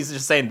buttons. He's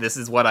just saying this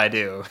is what I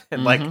do,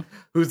 and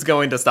who's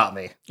going to stop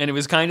me? And it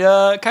was kind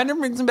of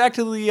brings him back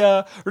to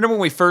the. Remember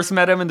when we first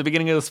met him in the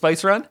beginning of the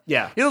Spice Run?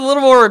 Yeah, he's a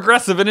little more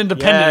aggressive and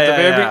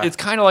independent. It's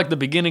kind of like the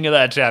beginning of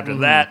that chapter.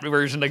 That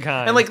version of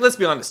Kynes. And let's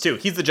be honest too,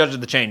 he's the judge of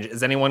the change.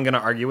 Is anyone going to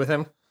argue with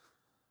him?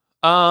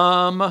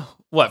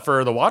 What,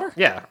 for the water?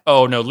 Yeah.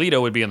 Oh, no,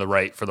 Leto would be in the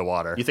right for the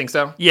water. You think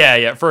so?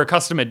 Yeah. For a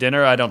custom at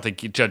dinner, I don't think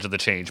Judge of the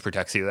Change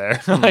protects you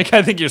there. Like,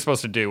 I think you're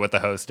supposed to do what the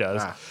host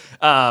does.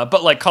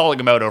 But, like, calling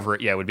him out over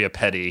it, would be a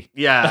petty.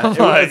 Yeah.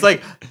 It's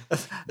like,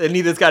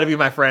 Anita's got to be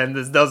my friend.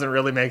 This doesn't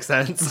really make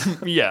sense.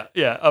 Yeah,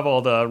 of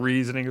all the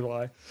reasonings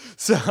why.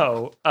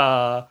 So,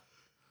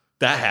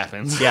 that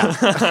happens. Yeah.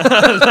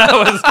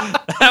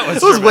 that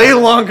was way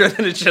longer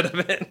than it should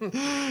have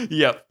been.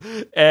 Yep.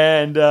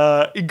 And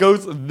it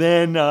goes,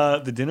 then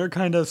the dinner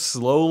kind of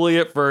slowly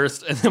at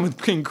first, and then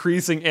with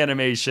increasing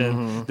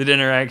animation, the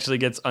dinner actually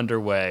gets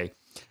underway.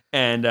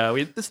 And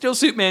we the still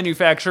suit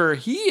manufacturer,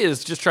 he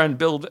is just trying to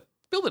build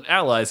an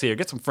allies here,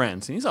 get some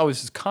friends. And he's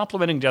always just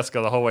complimenting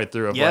Jessica the whole way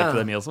through of like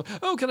the meals.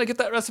 Oh, can I get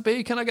that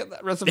recipe? Can I get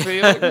that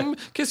recipe?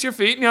 Like, kiss your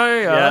feet.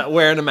 Yeah,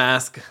 wearing a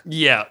mask.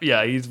 Yeah,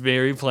 he's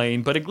very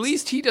plain. But at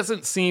least he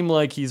doesn't seem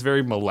like he's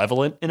very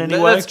malevolent in any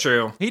way. That's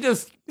true.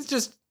 He's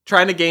just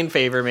trying to gain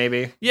favor,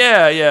 maybe.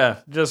 Yeah.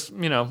 Just,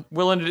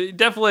 willing to,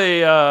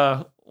 definitely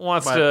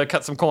wants to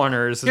cut some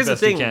corners as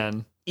best he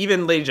can.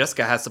 Even Lady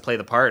Jessica has to play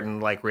the part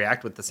and like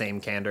react with the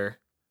same candor.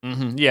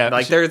 Mm-hmm, yeah.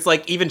 Like there's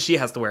like, even she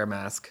has to wear a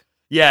mask.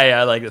 Yeah,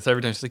 I like this.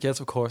 Every time she's like, yes,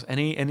 of course.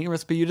 Any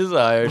recipe you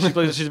desire.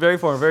 She's very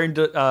formal, very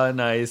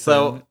nice.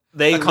 So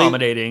they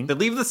accommodating. They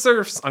leave the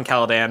serfs on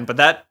Caladan, but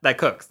that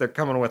cooks. They're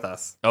coming with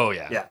us. Oh,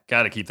 yeah.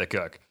 Gotta keep the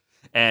cook.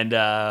 And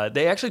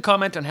they actually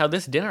comment on how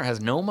this dinner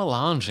has no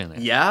melange in it.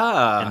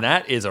 Yeah. And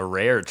that is a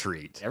rare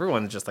treat.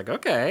 Everyone's just like,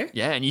 okay.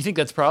 Yeah, and you think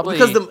that's probably...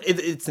 Because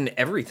it's in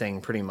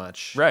everything, pretty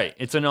much. Right.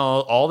 It's in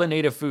all the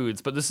native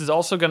foods, but this is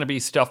also going to be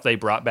stuff they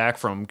brought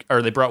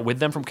with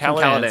them from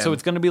Caladan. So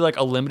it's going to be like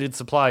a limited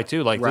supply,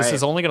 too. Like, this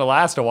is only going to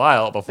last a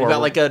while before... They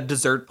got like a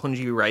dessert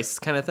punji rice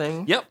kind of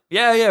thing. Yep.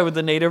 Yeah, with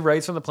the native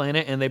rice from the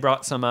planet, and they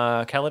brought some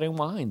Caladan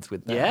wines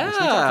with them. Yeah. We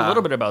talked a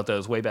little bit about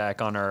those way back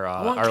on our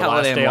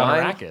last day on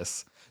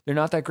Arrakis. They're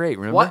not that great,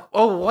 remember? What?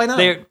 Oh, why not?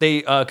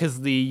 They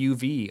because the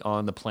UV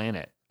on the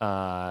planet,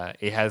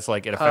 it has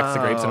like, it affects the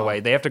grapes in a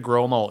way. They have to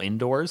grow them all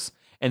indoors.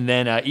 And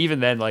then even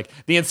then, like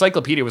the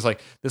encyclopedia was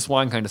like, this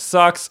wine kind of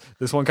sucks.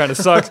 This one kind of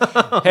sucks.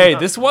 Hey,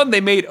 this one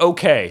they made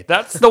okay.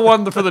 That's the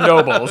one for the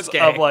nobles. Okay.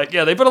 Of like,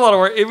 they put a lot of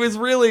work. It was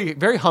really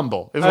very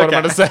humble, is what I'm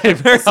going to say.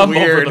 Very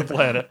humble for the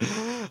planet.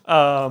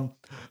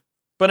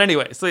 But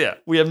anyway, so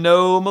we have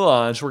no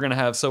melange.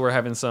 We're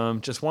having some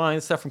just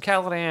wine stuff from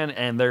Caladan,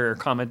 and they're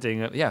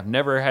commenting,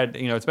 never had,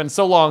 it's been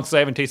so long since I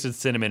haven't tasted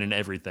cinnamon and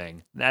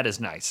everything. That is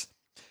nice.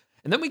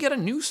 And then we get a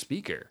new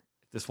speaker.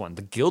 This one,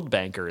 the guild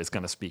banker, is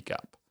going to speak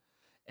up.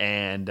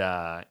 And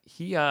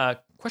he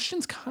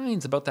questions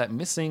Kynes about that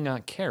missing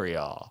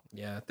carry-all.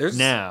 Yeah.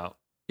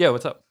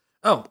 What's up?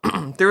 Oh,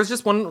 there was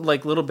just one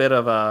like little bit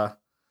of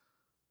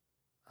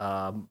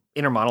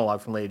inner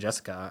monologue from Lady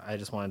Jessica I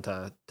just wanted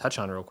to touch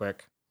on real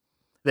quick.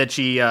 That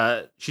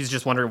she's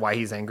just wondering why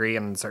he's angry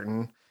and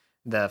uncertain.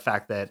 The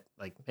fact that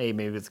like, hey,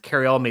 maybe it's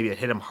carry-all, maybe it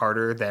hit him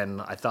harder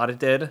than I thought it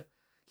did.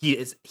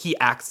 He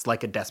acts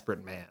like a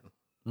desperate man.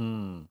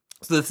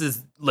 So this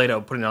is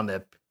Leto putting on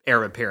the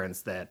air of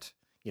appearance that,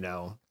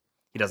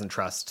 he doesn't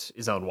trust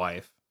his own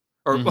wife.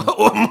 Or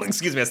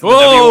excuse me, that's the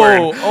W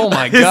word. Oh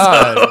my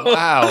god!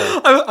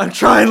 Wow, I'm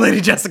trying,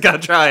 Lady Jessica.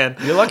 I'm trying.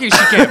 You're lucky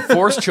she can't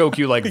force choke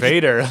you like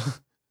Vader.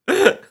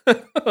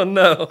 Oh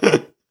no.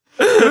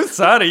 Whose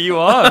side are you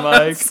on,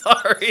 Mike?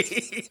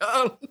 Sorry.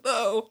 Oh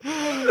no.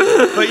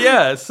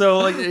 But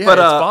so it's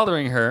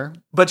bothering her.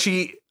 But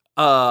she,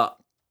 I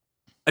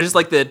just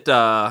like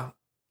that.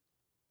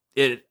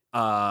 It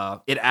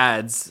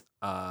adds.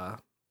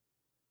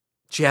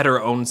 She had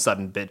her own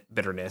sudden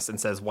bitterness and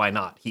says, "Why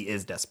not? He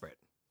is desperate."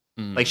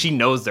 Like she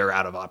knows they're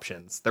out of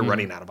options. They're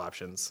running out of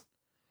options.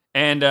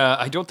 And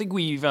I don't think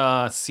we've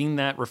seen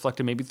that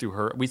reflected maybe through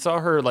her. We saw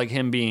her like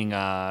him being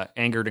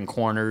angered and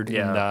cornered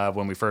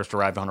when we first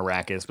arrived on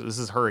Arrakis, but this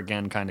is her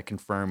again kind of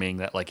confirming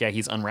that like,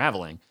 he's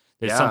unraveling.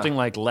 There's something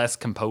like less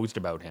composed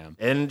about him.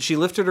 And she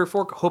lifted her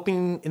fork,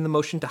 hoping in the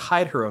motion to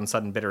hide her own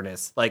sudden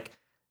bitterness. Like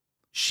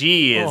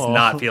she is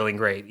not feeling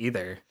great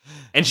either.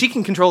 And she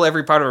can control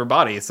every part of her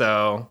body,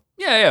 so...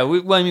 Yeah.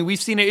 We've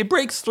seen it. It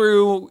breaks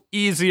through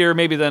easier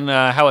maybe than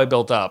how I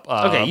built up.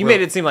 Okay, you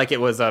made it seem like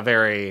it was a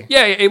very...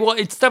 Yeah,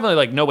 it's definitely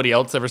like nobody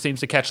else ever seems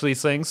to catch these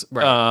things.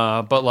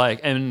 Right. But like,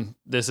 and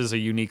this is a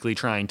uniquely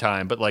trying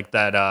time, but like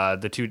that,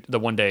 the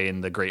one day in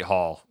the Great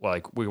Hall,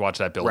 like we watched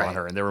that build on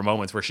her, and there were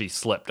moments where she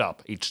slipped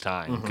up each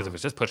time because it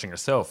was just pushing her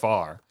so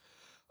far.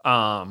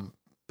 But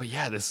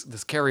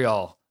this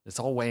carry-all,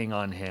 it's all weighing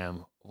on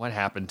him. What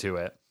happened to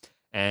it?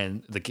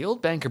 And the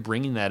guild banker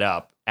bringing that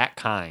up at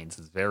Kynes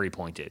is very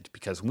pointed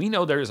because we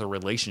know there's a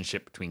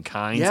relationship between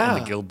Kynes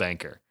and the guild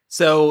banker.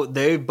 So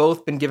they've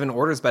both been given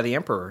orders by the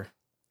Emperor.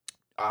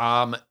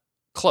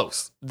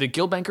 Close. The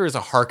guild banker is a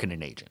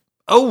Harkonnen agent.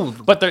 Oh,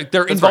 but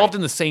they're involved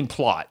in the same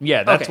plot.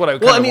 Yeah, that's what I.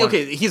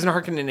 He's an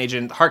Harkonnen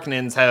agent.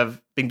 Harkonnens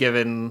have been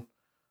given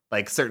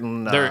like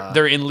certain.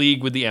 They're in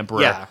league with the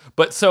Emperor. Yeah,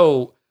 but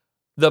so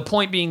the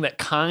point being that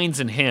Kynes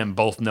and him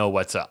both know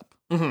what's up.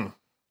 Mm-hmm.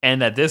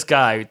 And that this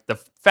guy,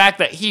 fact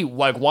that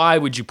why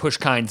would you push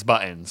Kynes'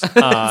 buttons? It's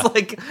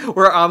like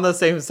we're on the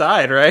same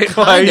side, right?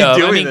 Why are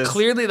you doing this?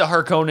 Clearly the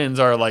Harkonnens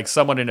are like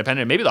somewhat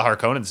independent. Maybe the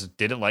Harkonnens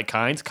didn't like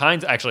Kynes.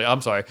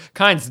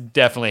 Kynes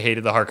definitely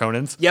hated the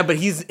Harkonnens. Yeah, but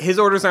his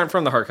orders aren't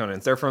from the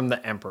Harkonnens. They're from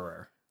the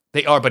Emperor.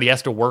 They are, but he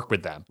has to work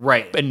with them.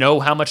 Right. And know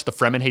how much the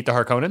Fremen hate the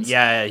Harkonnens?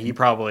 Yeah, he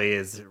probably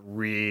is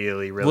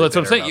really, really Well, that's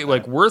what I'm saying.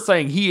 Like, we're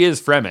saying he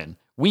is Fremen.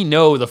 We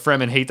know the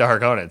Fremen hate the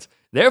Harkonnens.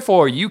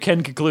 Therefore, you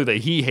can conclude that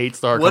he hates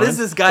the Harkonnens. What is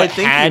this guy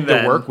thinking had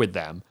then? to work with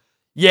them.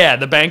 Yeah,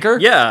 the banker?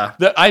 Yeah.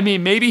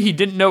 Maybe he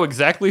didn't know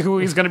exactly who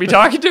he's going to be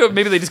talking to.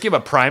 Maybe they just gave a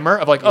primer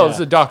of like, oh, this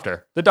is a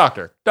doctor. The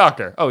doctor.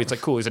 Oh, he's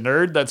like, cool, he's a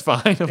nerd. That's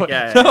fine.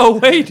 Like, no,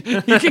 wait.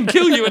 He can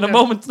kill you in a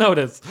moment's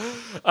notice.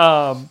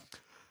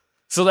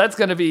 So that's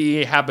going to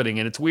be happening.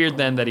 And it's weird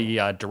then that he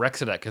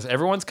directs it at, because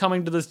everyone's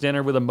coming to this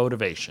dinner with a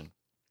motivation.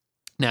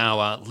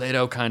 Now,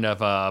 Leto kind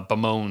of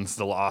bemoans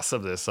the loss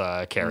of this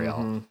carry-all.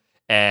 Mm-hmm.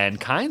 And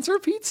Kynes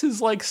repeats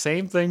his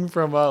same thing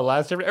from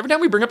last chapter. Every time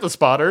we bring up the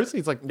spotters,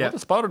 he's like, the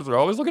spotters are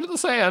always looking at the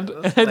sand.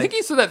 And I think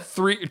he said that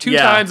two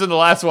times in the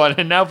last one,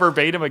 and now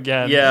verbatim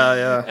again.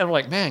 Yeah. And I'm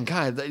like, man,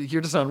 God,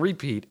 you're just on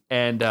repeat.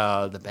 And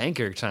the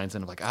banker chimes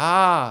in. I'm like,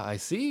 I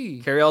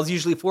see. Carry-all's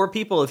usually 4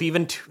 people. If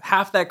even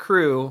half that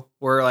crew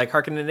were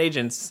Harkonnen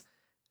agents,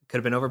 could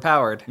have been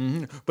overpowered.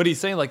 Mm-hmm. But he's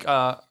saying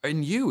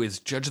and you as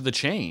Judge of the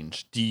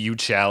Change, do you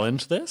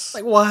challenge this?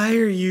 Why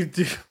are you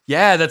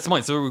Yeah, that's the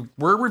point. So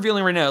we're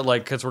revealing right now,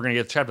 because we're going to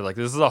get the chapter,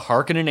 this is a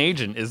Harkonnen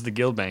agent is the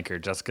guild banker.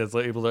 Jessica's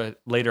able to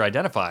later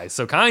identify.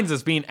 So Kynes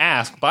is being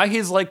asked by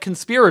his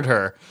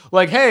conspirator,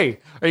 hey,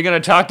 are you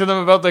going to talk to them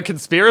about the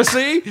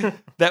conspiracy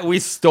that we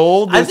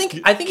stole this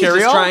I think he's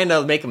just trying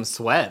to make him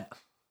sweat.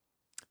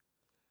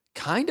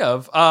 Kind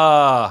of.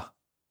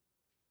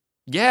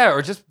 Yeah,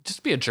 or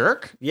just be a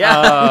jerk.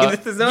 Yeah,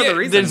 there's no other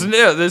reason.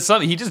 There's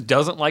something. He just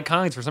doesn't like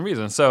Kynes for some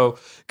reason. So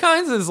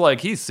Kynes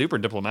is he's super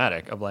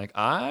diplomatic. Of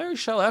I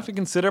shall have to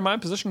consider my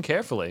position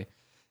carefully,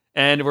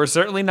 and we're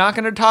certainly not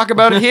going to talk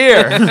about it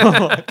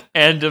here.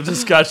 End of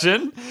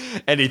discussion.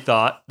 And he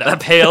thought, that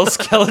pale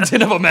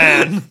skeleton of a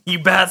man, you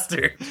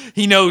bastard.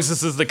 He knows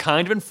this is the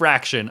kind of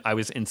infraction I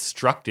was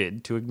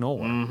instructed to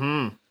ignore.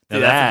 Mm-hmm. Now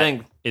that's the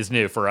thing. Is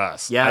new for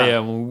us.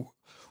 Yeah.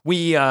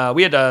 We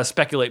had to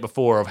speculate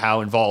before of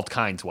how involved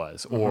Kynes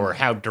was, or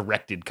how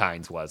directed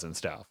Kynes was and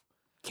stuff.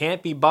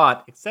 Can't be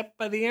bought except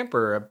by the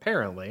Emperor,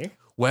 apparently.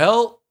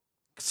 Well,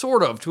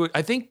 sort of.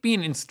 I think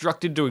being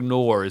instructed to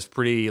ignore is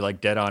pretty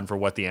dead on for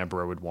what the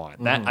Emperor would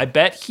want. That I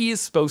bet he is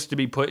supposed to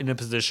be put in a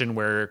position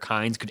where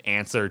Kynes could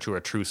answer to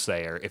a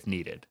truthsayer if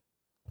needed,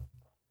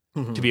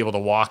 to be able to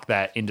walk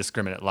that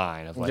indiscriminate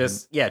line of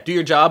do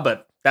your job,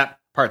 but that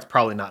part's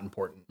probably not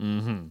important.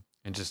 Mm-hmm.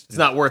 And it's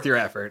not worth your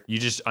effort.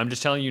 I'm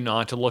just telling you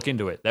not to look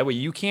into it. That way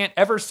you can't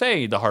ever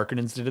say the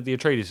Harkonnens did it the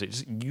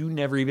Atreides. You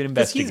never even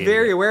investigated. He's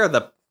very aware of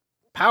the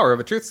power of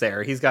a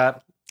truthsayer. He's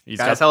got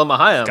Helma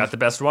Hayam. Got the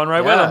best one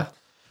with him.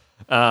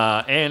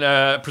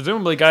 And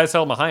presumably Gaius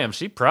Helma Hayam,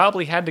 she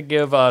probably had to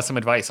give some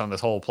advice on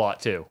this whole plot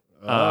too,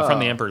 from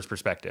the Emperor's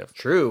perspective.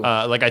 True.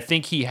 I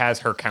think he has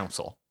her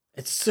counsel.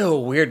 It's so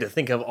weird to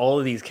think of all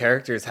of these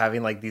characters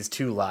having these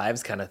 2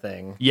 lives kind of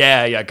thing.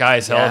 Yeah,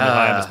 Gaius Helma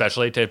Hayam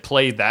especially, to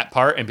play that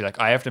part and be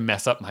I have to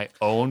mess up my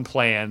own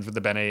plans with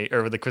the Bene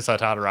or with the Kwisatz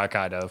Haderach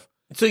kind of.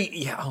 So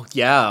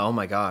oh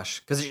my gosh,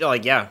 because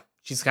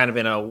she's kind of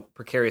in a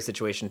precarious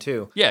situation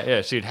too.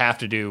 Yeah, she'd have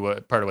to do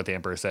part of what the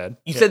Emperor said.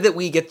 You said that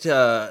we get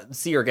to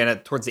see her again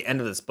towards the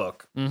end of this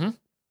book. Mm-hmm.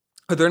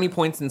 Are there any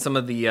points in some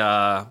of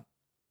the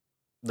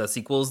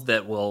sequels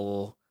that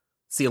will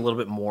see a little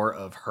bit more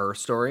of her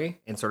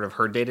story and sort of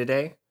her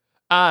day-to-day?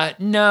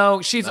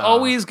 No, she's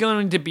always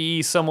going to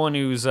be someone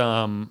who's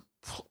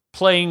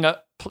playing.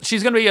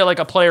 She's going to be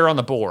a player on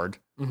the board.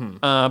 Mm-hmm.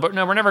 But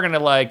no, we're never going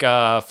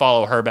to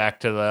follow her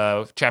back to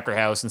the chapter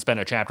house and spend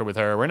a chapter with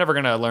her. We're never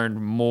going to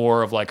learn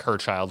more of her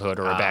childhood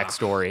or a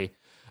backstory.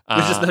 We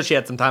just know she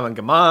had some time on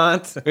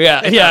Gamont.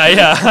 Yeah.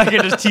 I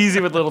can just tease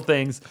you with little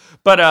things.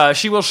 But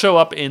she will show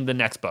up in the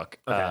next book,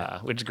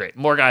 which is great.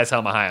 More Gaius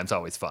Helma Hayam's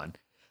always fun.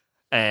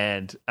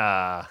 And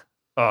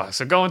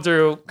so going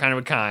through kind of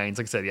with Kynes,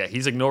 like I said,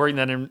 he's ignoring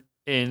that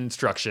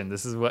instruction.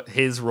 This is what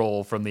his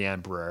role from the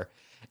Emperor.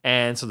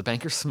 And so the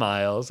banker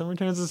smiles and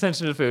returns his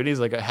attention to food. He's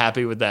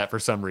happy with that for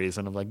some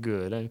reason. I'm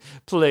good. I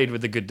played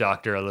with the good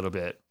doctor a little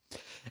bit.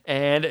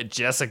 And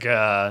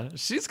Jessica,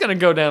 she's going to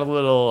go down a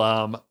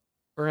little,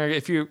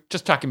 if you're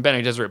just talking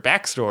Bene Gesserit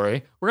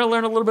backstory, we're going to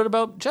learn a little bit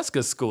about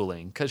Jessica's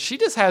schooling. Because she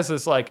just has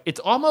this, it's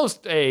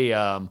almost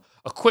a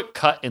quick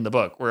cut in the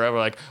book where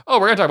we're we're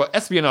going to talk about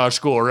espionage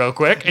school real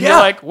quick. And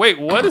you're wait,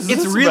 what is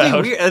this really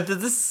about? Weird.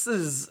 This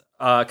is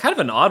kind of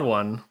an odd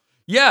one.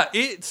 Yeah,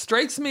 it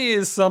strikes me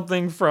as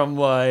something from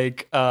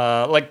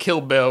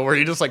Kill Bill, where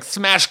you just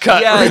smash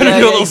cut. We're gonna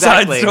do a little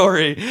side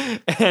story,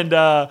 and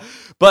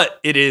but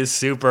it is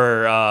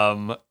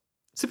super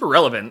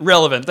relevant.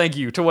 Relevant, thank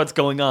you, to what's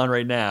going on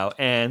right now.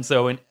 And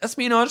so in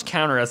espionage,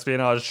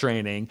 counter-espionage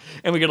training,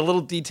 and we get a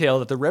little detail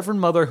that the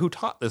Reverend Mother who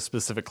taught this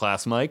specific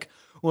class, Mike,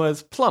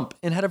 was plump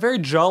and had a very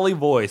jolly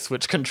voice,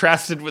 which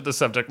contrasted with the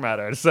subject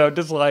matter. So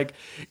just like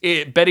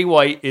Betty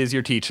White is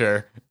your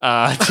teacher,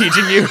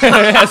 teaching you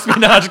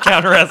espionage,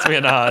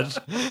 counter-espionage.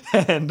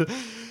 And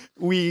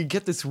we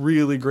get this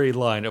really great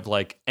line of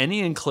like, any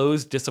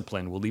enclosed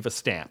discipline will leave a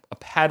stamp, a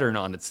pattern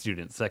on its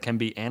students that can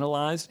be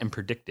analyzed and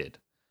predicted.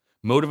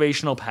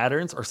 Motivational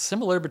patterns are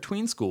similar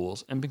between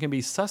schools and can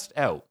be sussed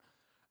out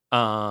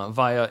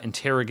via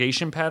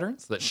interrogation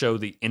patterns that show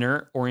the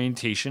inner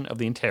orientation of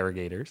the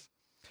interrogators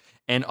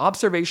and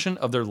observation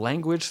of their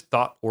language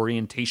thought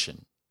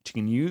orientation, which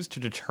you can use to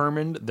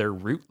determine their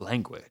root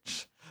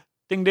language.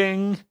 Ding,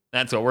 ding.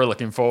 That's what we're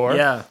looking for.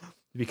 Yeah.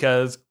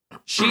 Because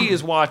she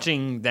is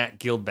watching that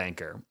guild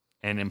banker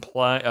and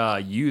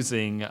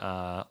using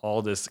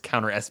all this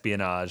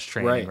counter-espionage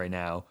training right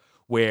now,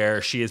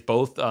 where she is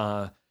both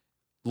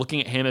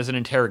looking at him as an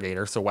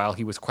interrogator. So while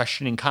he was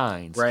questioning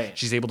Kynes,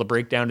 she's able to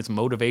break down his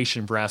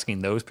motivation for asking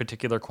those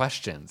particular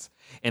questions.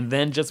 And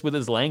then just with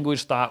his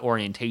language thought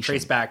orientation,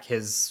 trace back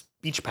his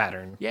speech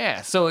pattern.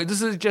 Yeah. So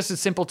this is just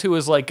as simple too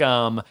as like,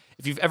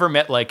 if you've ever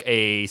met like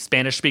a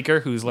Spanish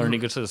speaker who's learned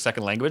English as a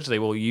second language, they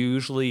will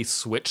usually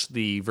switch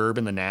the verb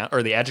and the noun,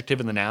 or the adjective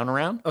and the noun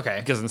around. Okay.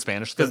 Because in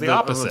Spanish, it's the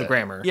opposite. The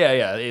grammar.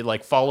 Yeah. It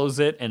like follows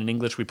it. And in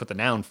English, we put the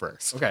noun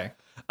first. Okay.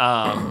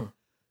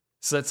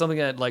 So that's something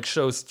that like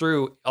shows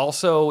through.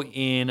 Also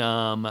in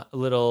a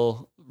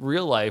little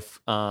real life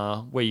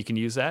way you can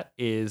use that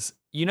is,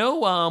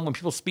 when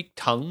people speak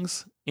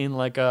tongues in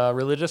like a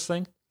religious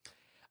thing,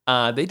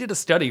 they did a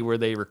study where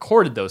they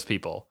recorded those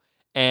people,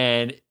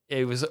 and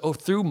it was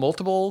through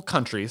multiple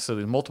countries, so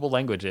there's multiple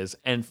languages,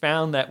 and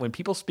found that when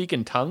people speak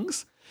in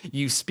tongues,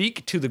 you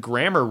speak to the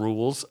grammar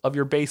rules of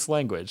your base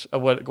language,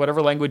 of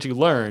whatever language you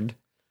learned.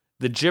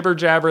 The jibber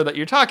jabber that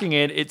you're talking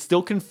in, it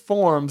still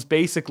conforms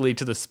basically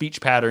to the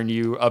speech pattern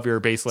of your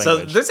base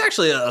language. So there's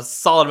actually a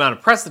solid amount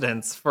of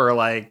precedence for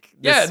like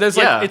this,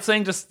 it's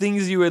saying just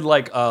things you would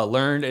like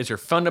learned as your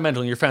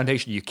fundamental, your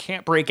foundation. You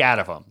can't break out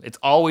of them. It's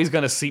always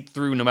going to seep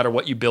through no matter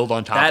what you build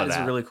on top of that.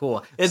 That is really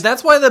cool.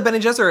 That's why the Bene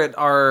Gesserit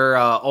are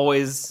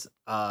always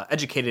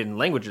educated in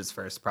languages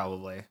first,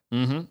 probably.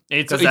 Mm-hmm.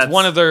 It's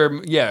one of their core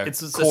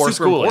schoolings.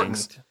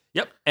 Important.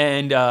 Yep.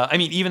 And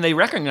even they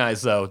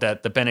recognize, though,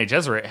 that the Bene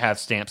Gesserit have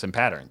stamps and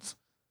patterns.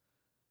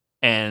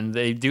 And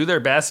they do their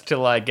best to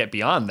like get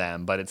beyond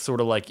them, but it's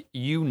sort of like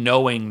you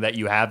knowing that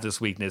you have this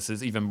weakness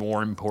is even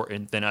more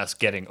important than us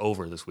getting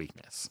over this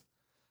weakness,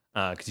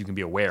 because you can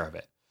be aware of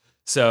it.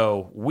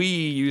 So we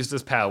use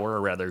this power, or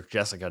rather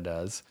Jessica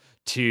does,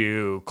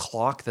 to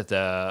clock that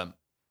the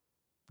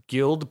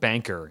guild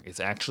banker is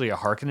actually a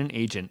Harkonnen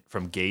agent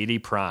from Gaiety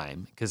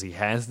Prime, because he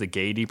has the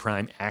Gaiety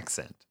Prime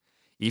accent.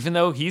 Even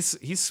though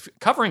he's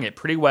covering it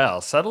pretty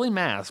well, subtly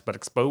masked but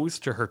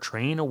exposed to her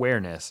trained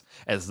awareness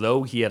as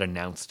though he had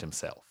announced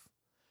himself.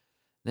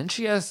 Then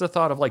she has the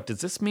thought of like, does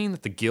this mean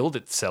that the guild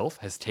itself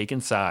has taken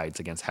sides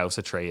against House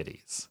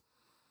Atreides?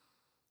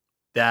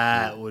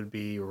 That would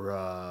be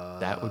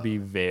rough. That would be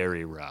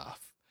very rough.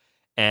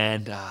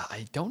 And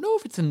I don't know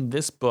if it's in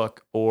this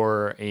book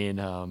or in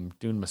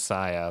Dune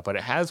Messiah, but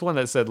it has one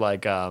that said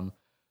like, it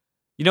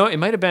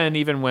might have been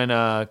even when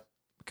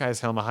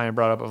guys Helma Hine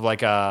brought up of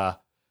like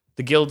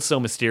the guild's so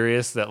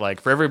mysterious that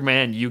like for every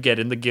man you get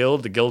in the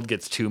guild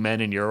gets 2 men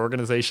in your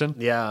organization.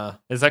 Yeah.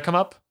 Does that come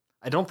up?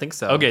 I don't think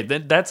so. Okay,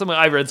 then that's something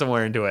I read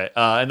somewhere into it.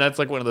 And that's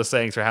like one of the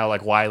sayings for how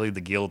like wily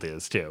the guild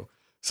is too.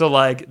 So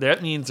like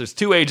that means there's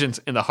 2 agents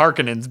in the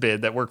Harkonnens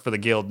bid that work for the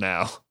guild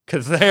now,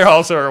 because they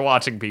also are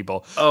watching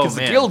people. Because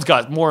the guild's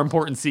got more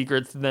important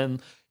secrets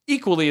than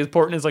equally as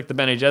important as like the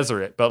Bene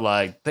Gesserit, but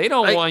like they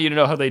don't want you to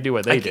know how they do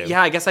what they do.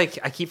 Yeah, I guess I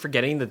keep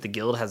forgetting that the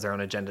guild has their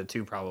own agenda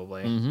too,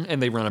 probably. Mm-hmm.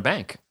 And they run a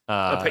bank.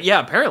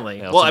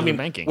 Apparently. Well, I mean,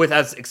 banking. With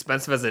as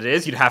expensive as it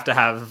is, you'd have to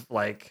have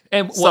like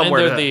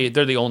somewhere. And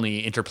they're the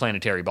only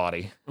interplanetary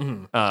body,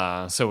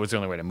 so it's the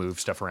only way to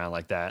move stuff around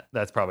like that.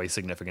 That's probably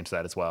significant to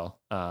that as well.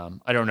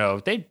 I don't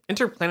know.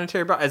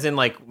 Interplanetary body, as in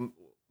like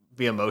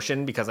via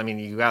motion, because I mean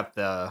you got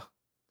the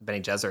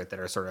Bene Gesserit that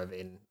are sort of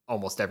in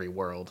almost every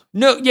world.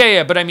 No,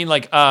 yeah, but I mean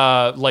like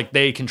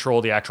they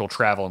control the actual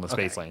travel in the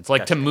space lanes,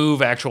 like to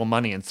move actual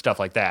money and stuff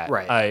like that.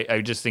 Right.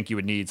 I just think you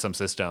would need some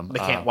system. They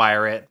can't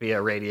wire it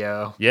via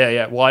radio.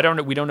 Yeah.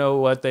 Well, we don't know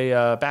what they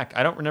back.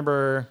 I don't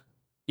remember.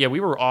 Yeah, we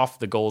were off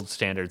the gold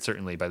standard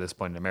certainly by this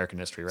point in American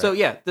history, right? So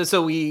yeah,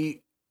 so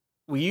we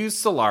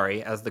use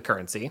Solari as the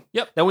currency.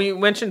 Yep. Then we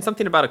mentioned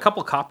something about a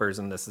couple coppers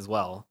in this as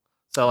well.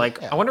 So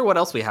like, I wonder what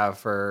else we have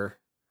for.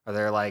 Are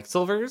there like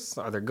silvers?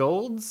 Are there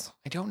golds?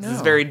 I don't know. This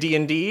is very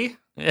D&D.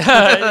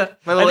 Yeah,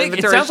 I think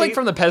it sounds like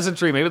from the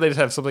peasantry. Maybe they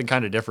just have something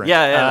kind of different.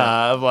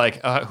 Yeah. Of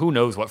like, who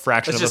knows what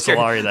fraction of a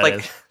Solari that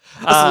is.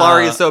 A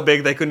Solari is so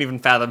big they couldn't even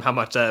fathom how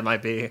much that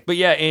might be. But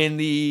yeah, in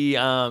the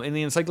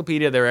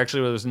encyclopedia, there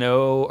was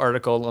no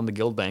article on the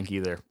guild bank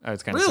either. I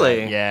was kind of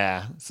really sad.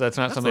 Yeah. So that's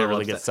not something that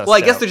really gets sussed Well, I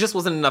guess out. there just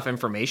wasn't enough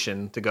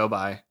information to go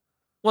by.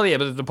 Well, yeah,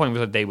 but the point was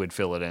that they would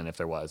fill it in if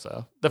there was.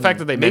 The fact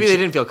that they maybe they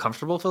didn't feel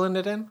comfortable filling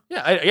it in.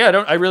 Yeah,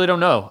 I really don't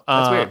know.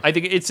 That's weird. I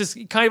think it's just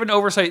kind of an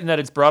oversight in that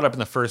it's brought up in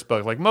the first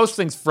book. Like most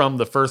things from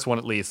the first one,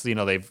 at least,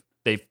 they've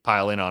they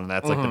pile in on, and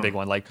that's like the big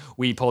one. Like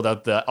we pulled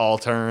out the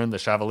Altern, the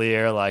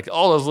Chevalier, like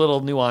all those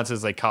little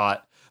nuances they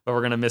caught, but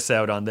we're gonna miss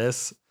out on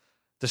this.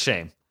 It's a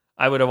shame.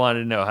 I would have wanted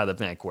to know how the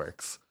bank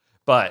works,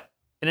 but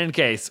in any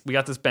case, we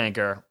got this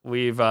banker.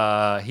 He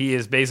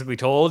has basically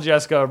told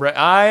Jessica,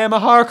 I am a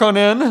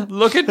Harkonnen.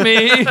 Look at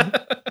me.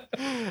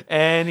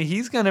 And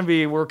he's going to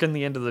be working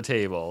the end of the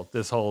table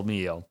this whole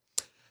meal.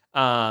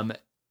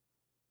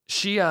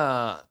 She's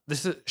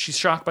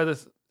shocked by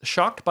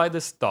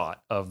this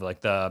thought of like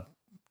the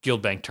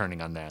guild bank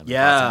turning on them.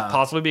 Yeah.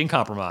 Possibly being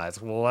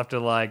compromised. We'll have to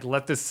like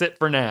let this sit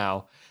for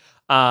now.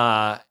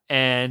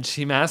 And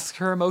she masks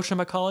her emotion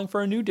by calling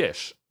for a new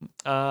dish.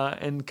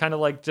 And kind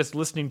of like just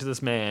listening to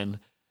this man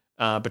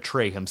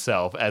betray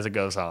himself as it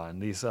goes on.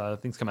 These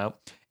things come out.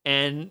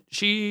 And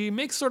she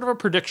makes sort of a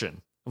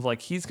prediction of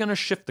like, he's going to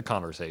shift the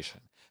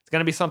conversation. It's going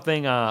to be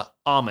something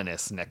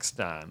ominous next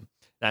time.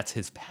 That's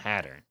his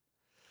pattern.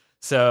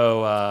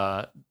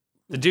 So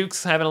the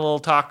Duke's having a little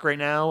talk right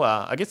now.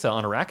 I guess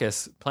on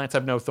Arrakis, plants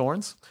have no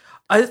thorns.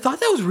 I thought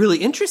that was really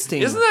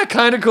interesting. Isn't that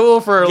kind of cool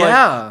for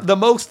like the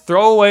most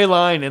throwaway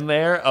line in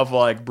there of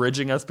like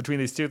bridging us between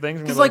these two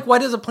things? Because like, why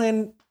does a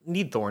plant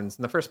need thorns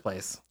in the first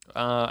place?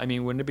 I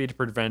mean, wouldn't it be to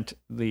prevent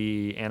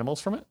the animals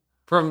from it?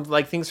 From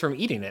like things from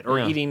eating it or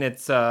eating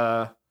its,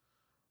 I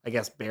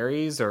guess,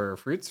 berries or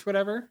fruits,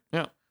 whatever.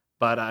 Yeah.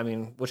 But I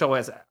mean, which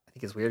always I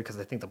think is weird because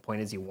I think the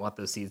point is you want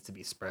those seeds to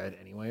be spread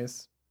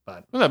anyways.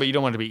 But no, but you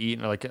don't want it to be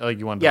eaten like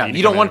you want. Yeah,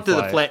 you don't want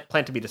the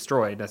plant to be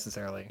destroyed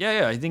necessarily.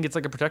 Yeah. I think it's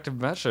like a protective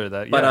measure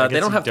that. But they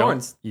don't have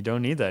thorns. You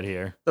don't need that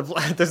here.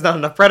 There's not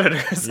enough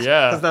predators.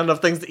 Yeah, there's not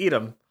enough things to eat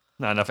them.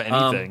 Not enough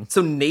anything.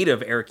 So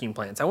native Arakeen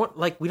plants.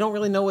 We don't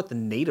really know what the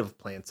native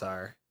plants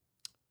are.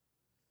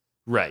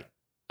 Right.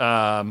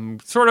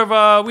 Sort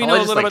of. We know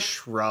a little bit.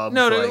 Shrubs.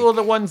 No, well,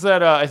 the ones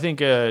that I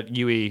think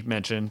Yui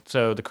mentioned.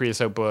 So the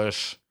creosote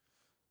bush,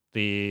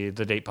 the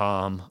date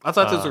palm. I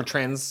thought those were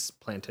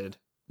transplanted.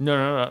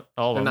 No,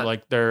 all of them. Not,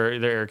 like they're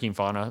Arakeen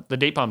fauna. The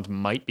date palms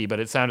might be, but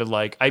it sounded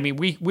like. I mean,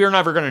 we're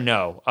never gonna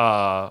know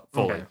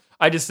fully. Okay.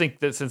 I just think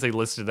that since they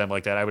listed them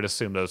like that, I would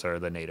assume those are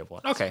the native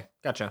ones. Okay,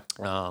 gotcha.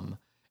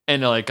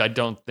 And like I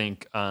don't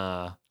think.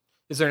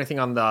 Is there anything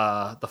on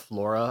the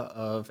flora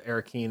of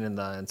Arakeen in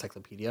the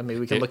encyclopedia? Maybe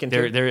we can look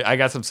into. I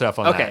got some stuff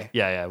on that.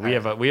 Yeah. We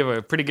have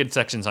a pretty good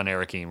sections on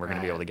Arakeen we're going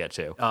to be able to get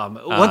to.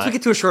 Once we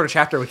get to a shorter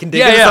chapter, we can dig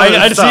into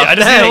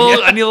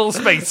I need a little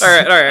space. all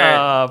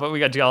right. But we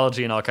got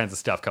geology and all kinds of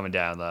stuff coming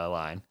down the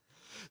line.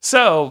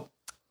 So,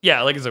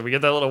 yeah, like I said, we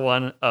get that little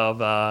one of...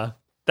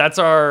 that's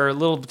our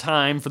little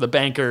time for the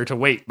banker to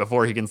wait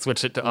before he can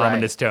switch it to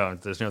ominous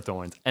tones. There's no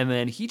thorns. And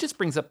then he just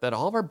brings up that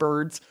all of our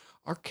birds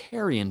are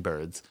carrion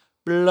birds.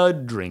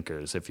 Blood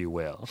drinkers, if you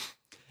will.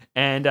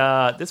 And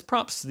this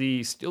prompts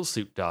the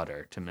Stillsuit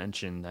daughter to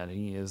mention that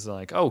he is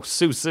like, oh,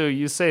 Susu,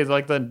 you say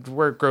like the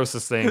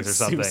grossest things or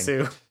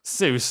something.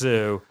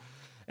 Susu.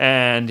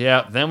 And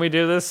yeah, then we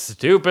do this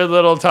stupid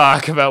little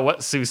talk about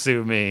what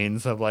Susu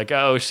means. Of like,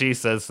 oh, she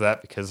says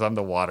that because I'm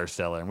the water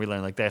seller. And we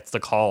learn like that's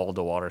the call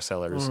to water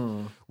sellers,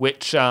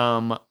 which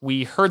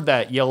we heard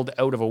that yelled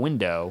out of a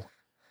window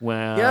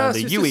when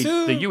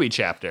the Yui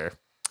chapter.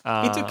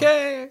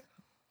 E2K.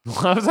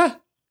 What was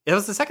that? It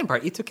was the second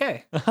part,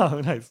 E2K. Oh,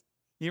 nice.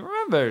 You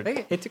remembered.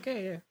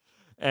 E2K,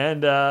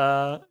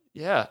 yeah.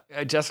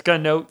 And, Jessica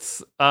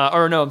notes,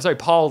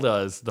 Paul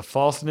does, the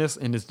falseness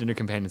in his dinner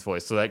companion's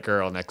voice. So that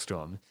girl next to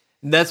him.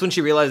 And that's when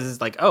she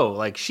realizes, like, oh,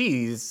 like,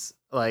 she's,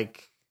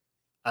 like,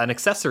 an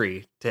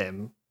accessory to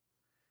him.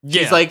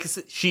 Yeah.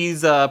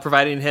 She's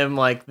providing him,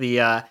 like,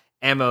 the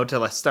ammo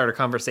to start a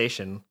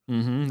conversation.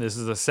 Mm-hmm. This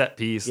is a set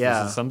piece.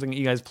 Yeah. This is something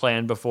you guys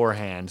planned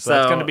beforehand. So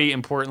that's going to be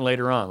important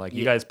later on. Like,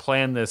 you guys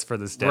planned this for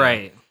this day.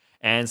 Right.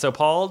 And so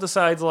Paul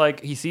decides,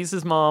 like, he sees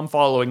his mom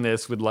following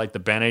this with, like, the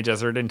Bene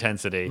Gesserit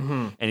intensity.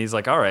 Mm-hmm. And he's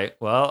like, all right,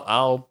 well,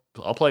 I'll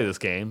play this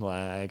game.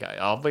 Like,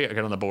 I'll get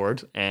on the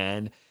board.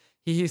 And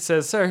he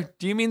says, sir,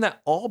 do you mean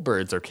that all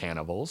birds are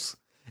cannibals?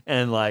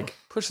 And, like,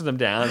 pushes them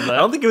down. I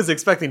don't think he was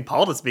expecting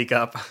Paul to speak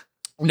up.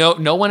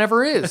 No one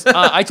ever is.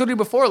 I told you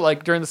before,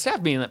 like, during the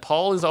staff meeting, that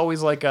Paul is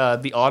always, like,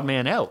 the odd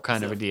man out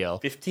kind of a deal.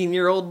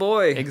 15-year-old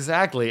boy.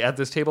 Exactly, at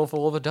this table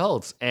full of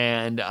adults.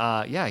 And,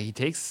 he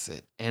takes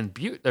it. And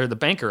the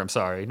banker,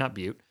 not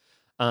Butte.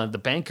 The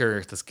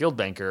banker, the skilled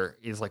banker,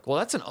 is like, well,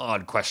 that's an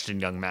odd question,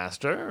 young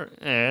master.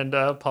 And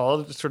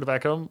Paul just sort of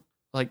back home,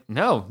 like,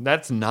 no,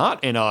 that's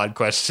not an odd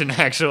question,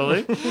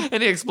 actually.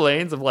 And he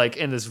explains of, like,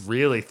 in this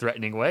really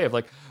threatening way of,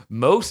 like,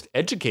 most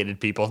educated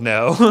people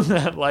know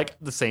that, like,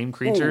 the same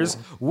creatures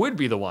would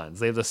be the ones.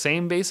 They have the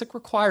same basic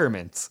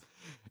requirements.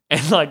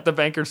 And, like, the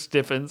banker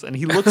stiffens, and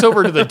he looks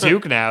over to the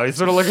Duke now. He's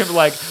sort of looking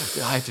like,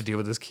 I have to deal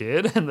with this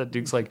kid. And the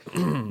Duke's like,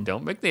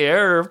 don't make the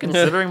error of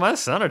considering my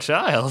son a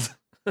child.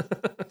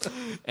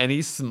 And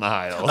he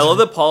smiles. I love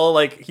that Paul,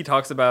 like, he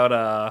talks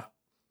about...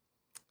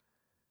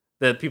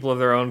 that people of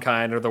their own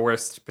kind are the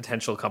worst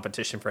potential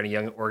competition for any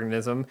young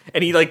organism.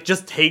 And he, like,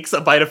 just takes a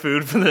bite of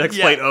food from the next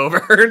plate over.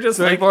 Just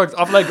so like,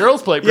 off that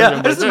girl's plate. Yeah,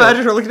 I just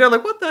imagine her looking down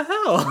like, what the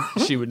hell?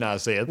 She would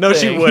not say it. No,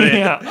 she wouldn't.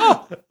 Yeah.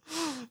 Oh.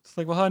 It's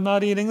like, well, I'm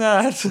not eating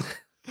that.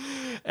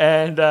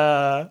 And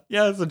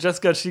so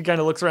Jessica, she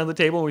kind of looks around the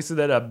table and we see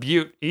that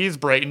Butte, he's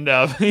brightened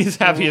up. He's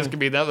happy as can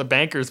be. Now the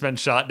banker's been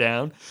shot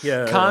down.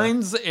 Yeah.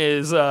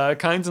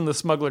 Kynes and the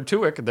smuggler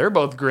Tuick, they're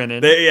both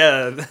grinning.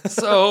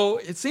 So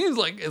it seems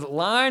like it's a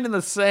line in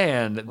the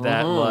sand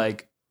that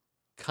like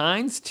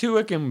Kynes,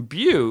 Tuick, and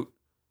Butte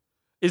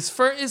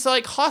is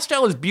like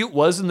hostile as Butte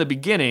was in the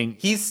beginning.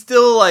 He's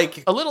still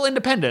like a little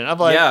independent. I'm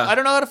like, I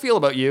don't know how to feel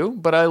about you,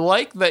 but I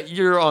like that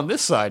you're on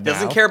this side now.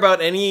 Doesn't care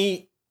about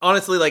any.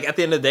 Honestly, like at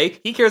the end of the day,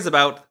 he cares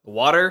about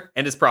water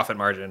and his profit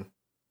margin.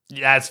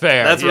 Yeah, that's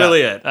fair. That's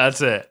really it. That's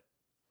it.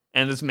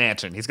 And this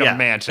mansion. He's got a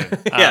mansion.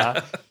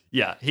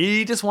 Yeah,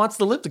 he just wants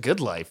to live the good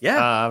life.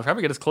 Yeah.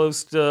 Probably get as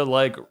close to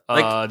like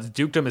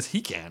dukedom as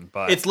he can.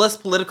 But it's less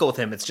political with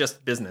him. It's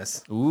just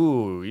business.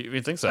 Ooh,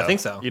 you think so? I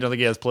think so. You don't think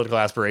he has political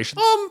aspirations?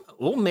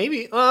 Well,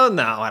 maybe. No,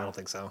 I don't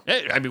think so.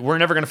 I mean, we're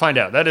never going to find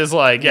out. That is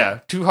like,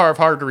 too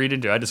hard to read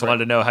into. I just wanted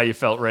to know how you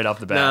felt right off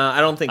the bat. No, I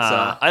don't think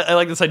so. I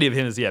like this idea of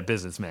him as,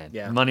 businessman.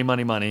 Yeah. Money,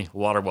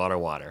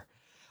 water.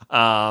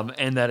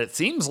 And that it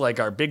seems like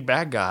our big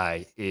bad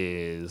guy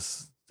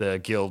is the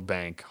Guild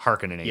Bank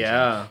Harkonnen agent.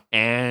 Yeah.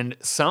 And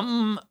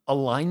some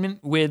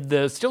alignment with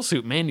the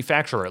stillsuit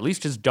manufacturer, at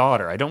least his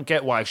daughter. I don't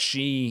get why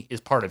she is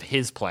part of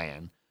his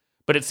plan.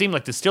 But it seemed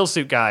like the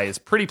stillsuit guy is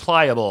pretty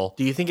pliable.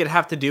 Do you think it'd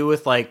have to do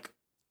with like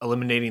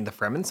eliminating the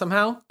Fremen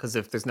somehow? Because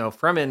if there's no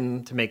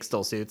Fremen to make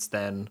stillsuits,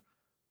 then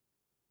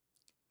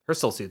her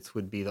stillsuits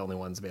would be the only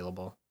ones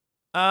available.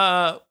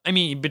 I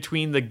mean,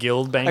 between the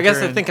Guild Banker, I guess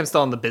I think I'm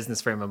still in the business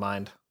frame of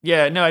mind.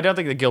 Yeah, no, I don't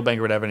think the Guild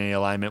Banker would have any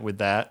alignment with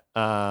that.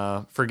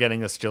 For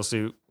getting a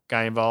stillsuit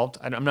guy involved,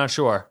 I'm not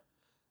sure.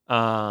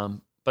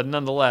 But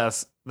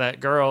nonetheless, that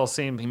girl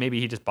seemed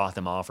maybe he just bought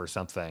them off or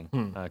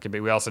something. Could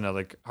be. We also know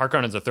like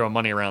Harkonnens are throwing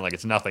money around like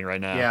it's nothing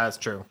right now. Yeah, that's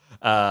true.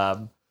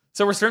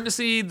 So we're starting to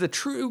see the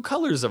true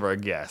colors of our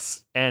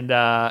guests. And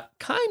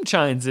Kime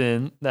chimes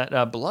in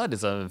that blood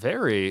is a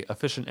very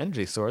efficient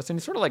energy source. And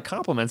he sort of like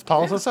compliments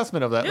Paul's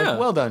assessment of that. Yeah. Like,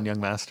 well done, young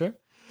master.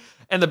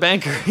 And the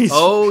banker, he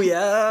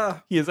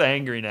is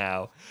angry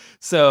now.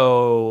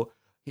 So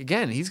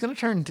again, he's going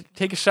to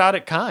take a shot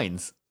at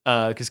Kynes.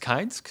 Because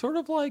Kynes sort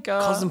of like...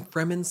 calls him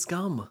Fremen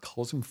scum.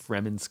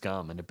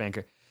 And the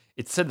banker,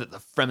 it said that the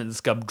Fremen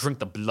scum drink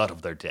the blood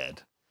of their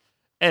dead.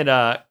 And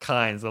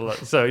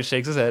Kynes, so he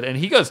shakes his head, and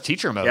he goes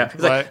teacher mode. Yeah,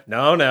 he's like,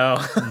 no,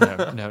 no,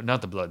 not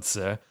the blood,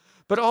 sir.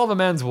 But all the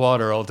man's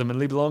water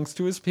ultimately belongs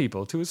to his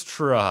people, to his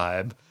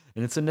tribe,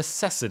 and it's a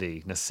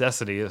necessity.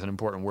 Necessity is an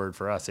important word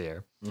for us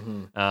here.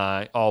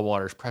 All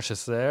water is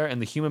precious there, and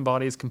the human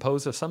body is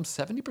composed of some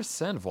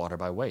 70% of water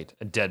by weight.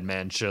 A dead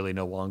man surely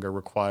no longer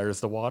requires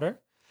the water.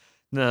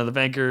 No, the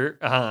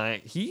banker,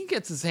 he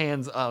gets his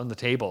hands on the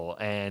table,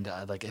 and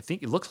I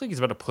think it looks like he's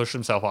about to push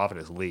himself off at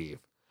his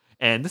leave.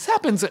 And this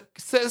happens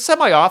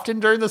semi-often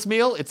during this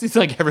meal. It seems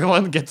like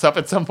everyone gets up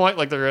at some point,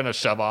 like they're going to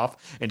shove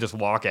off and just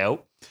walk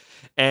out.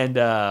 And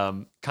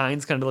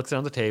Kynes kind of looks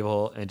down the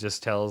table and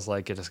just tells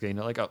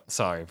Jessica, oh,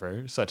 sorry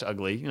for such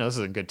ugly. This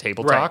isn't good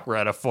table talk. We're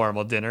at a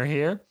formal dinner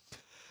here.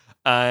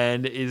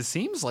 And it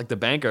seems like the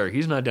banker,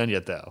 he's not done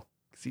yet, though.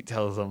 He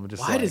tells them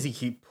just why does he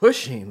keep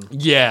pushing?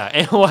 Yeah,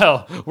 and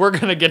well, we're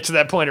gonna get to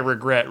that point of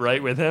regret,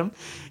 right, with him.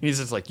 And he's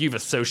just like, you've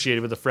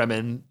associated with the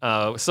Fremen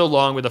so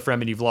long with the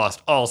Fremen, you've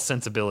lost all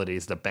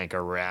sensibilities. The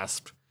banker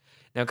rasped.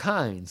 Now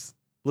Kynes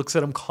looks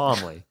at him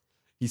calmly.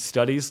 He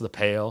studies the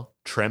pale,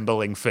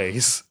 trembling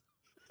face.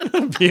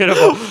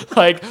 Beautiful.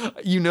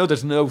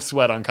 There's no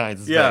sweat on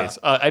Kynes' face.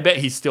 I bet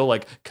he's still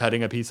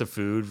cutting a piece of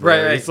food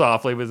very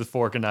softly with his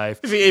fork and knife.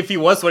 If he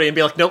was sweaty, he'd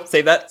be like, nope,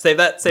 save that.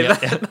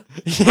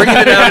 Yeah. Bring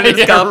it down in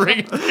his cup. Put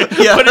it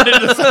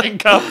in the second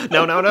cup.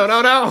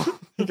 No.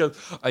 He goes,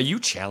 are you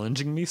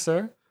challenging me,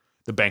 sir?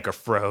 The banker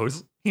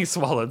froze. He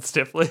swallowed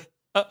stiffly.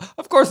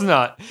 Of course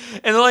not.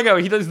 And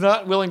he's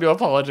not willing to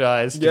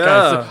apologize.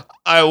 Yeah.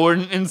 I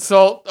wouldn't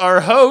insult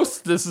our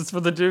host. This is for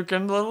the Duke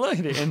and the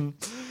lady. And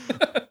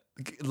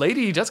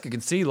Lady Jessica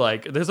can see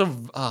there's a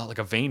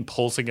vein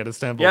pulsing at his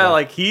temple.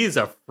 Yeah, he's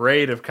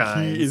afraid of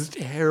Kynes. He is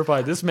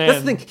terrified. This man.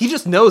 That's the thing. He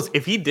just knows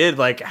if he did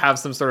have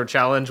some sort of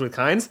challenge with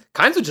Kynes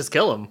would just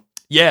kill him.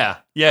 Yeah.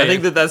 I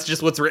think that's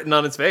just what's written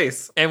on his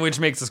face. And which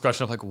makes this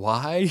question of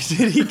why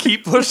did he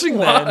keep pushing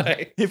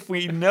then? If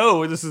we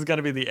know this is going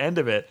to be the end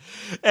of it.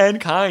 And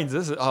Kynes,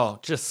 this is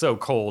just so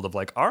cold of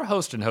our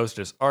host and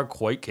hostess are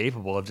quite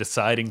capable of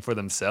deciding for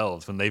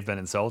themselves when they've been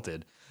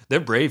insulted.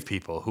 They're brave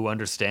people who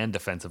understand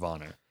defensive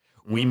honor.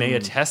 We may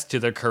attest to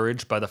their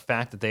courage by the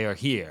fact that they are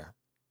here,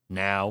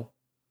 now,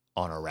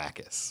 on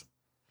Arrakis.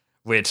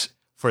 Which,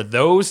 for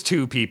those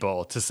two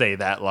people to say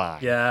that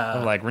line,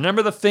 I'm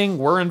remember the thing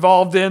we're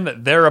involved in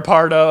that they're a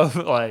part of?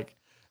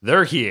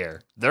 They're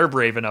here. They're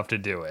brave enough to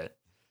do it.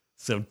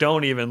 So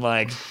don't even,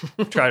 try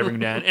to bring them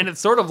down. And it's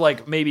sort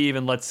of maybe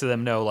even lets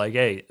them know,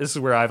 hey, this is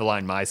where I've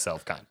aligned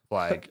myself, kind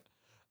of.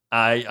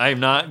 I'm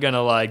not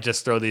gonna like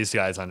just throw these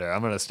guys under.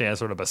 I'm gonna stand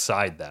sort of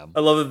beside them. I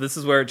love that this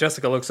is where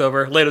Jessica looks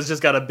over. Leto's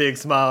just got a big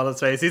smile on his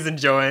face. He's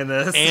enjoying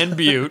this. And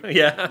Butte.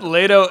 Yeah.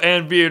 Leto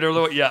and Butte are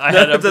I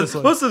had up this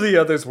one. Most of the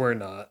others were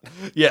not.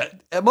 Yeah.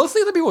 Most of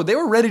the other people, they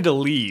were ready to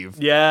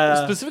leave.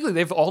 Yeah. Specifically,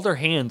 they have all their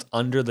hands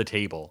under the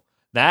table.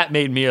 That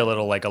made me a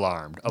little like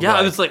alarmed. Yeah,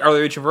 I was like, are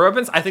they reaching for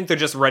weapons? I think they're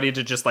just ready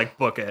to just like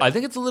book it. I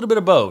think it's a little bit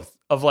of both.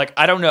 Of like,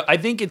 I don't know. I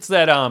think it's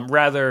that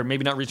rather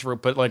maybe not reaching for,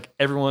 but like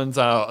everyone's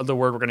the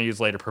word we're gonna use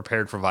later,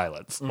 prepared for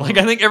violence. Mm-hmm. Like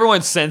I think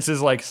everyone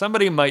senses like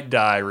somebody might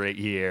die right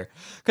here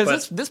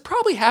because this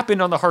probably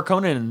happened on the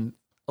Harkonnen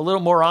a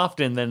little more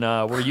often than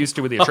we're used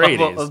to with the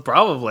Atreides.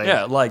 Probably.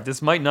 Yeah, like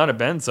this might not have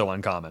been so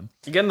uncommon.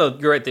 Again, though,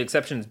 you're right. The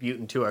exception is Butte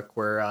and Tuek,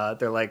 where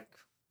they're like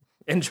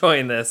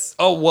enjoying this.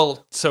 Oh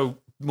well, so.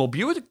 Well,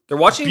 Butte, they're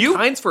watching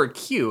Kynes for a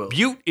cue.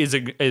 Butte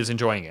is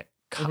enjoying it.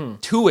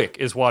 Tuek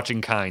is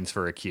watching Kynes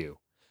for a cue.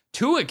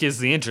 Tuek is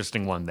the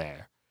interesting one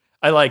there.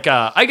 I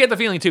get the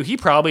feeling too. He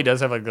probably does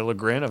have like a little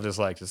grin of just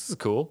like, this is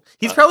cool.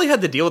 He's probably had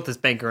to deal with this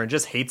banker and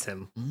just hates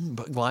him.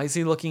 But why is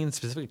he looking in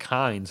specific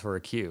Kynes for a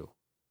cue?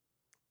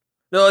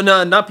 No,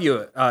 not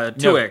Butte.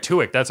 Tuek. No,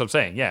 Tuek. That's what I'm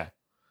saying. Yeah,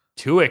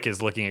 Tuek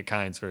is looking at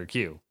Kynes for a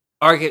cue.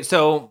 Okay,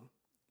 so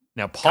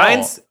now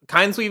Paul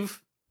Kynes,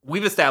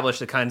 we've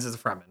established that Kynes is a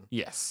Fremen.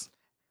 Yes.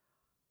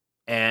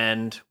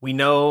 And we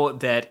know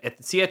that at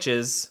the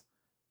Sietches,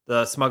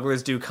 the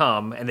smugglers do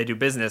come and they do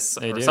business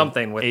or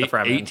something with the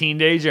Fremen.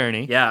 18-day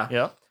journey. Yeah.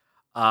 Yeah.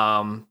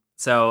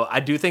 So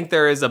I do think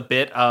there is a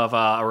bit of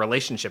a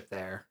relationship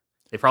there.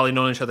 They've probably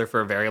known each other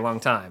for a very long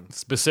time.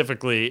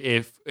 Specifically,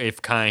 if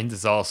Kynes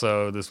is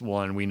also this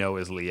one we know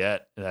is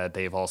Liet that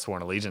they've all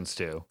sworn allegiance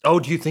to. Oh,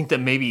 do you think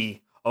that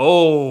maybe...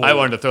 Oh. I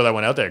wanted to throw that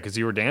one out there because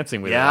you were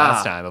dancing with it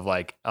last time of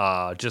like,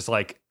 just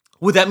like...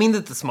 Would that mean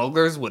that the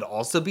smugglers would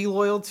also be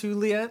loyal to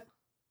Liet?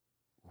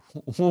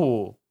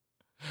 Ooh.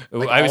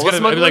 Like I was gonna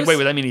be like, wait,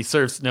 would that mean he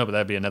serves? No, but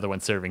that'd be another one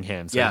serving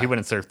him. So he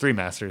wouldn't serve three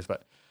masters,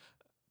 but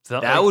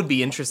that would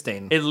be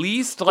interesting. At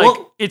least,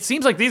 it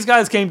seems like these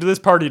guys came to this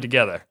party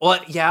together. Well,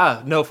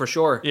 yeah, no, for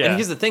sure. Yeah. And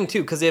here's the thing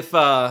too, because if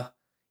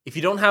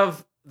you don't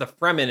have the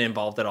Fremen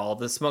involved at all,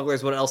 the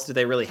smugglers, what else do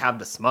they really have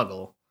to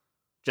smuggle?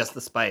 Just the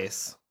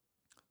spice.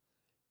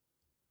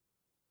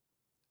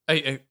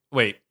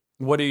 Wait,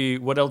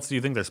 what else do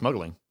you think they're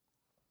smuggling?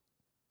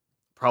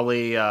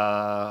 Probably.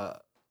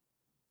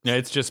 Yeah,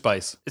 it's just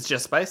spice. It's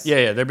just spice?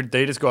 Yeah,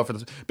 they just go out for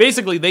this.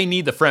 Basically, they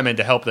need the Fremen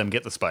to help them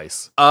get the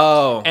spice.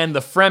 Oh. And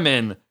the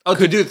Fremen...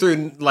 could do it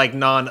through, like,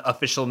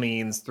 non-official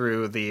means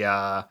through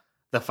the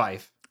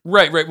fief.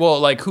 Right. Well,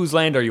 like, whose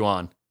land are you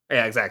on?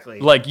 Yeah, exactly.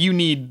 Like, you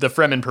need the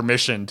Fremen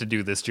permission to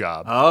do this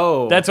job.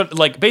 Oh. That's what,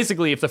 like,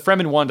 basically, if the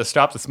Fremen wanted to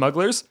stop the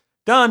smugglers,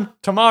 done,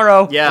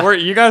 tomorrow. Yeah.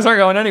 You guys aren't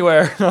going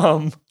anywhere.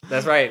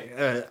 That's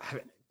right.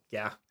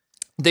 Yeah.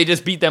 They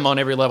just beat them on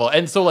every level.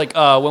 And so, like,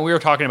 when we were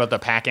talking about the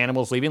pack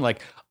animals leaving,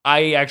 like,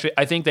 I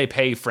think they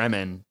pay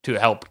Fremen to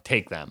help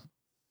take them.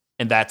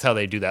 And that's how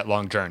they do that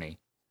long journey.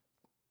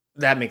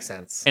 That makes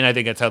sense. And I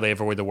think that's how they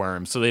avoid the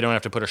worms. So they don't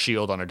have to put a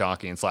shield on a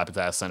donkey and slap its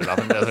ass, send it off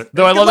in the desert.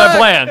 Though I love that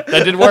plan.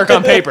 That did work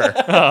on paper.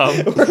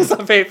 It works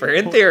on paper,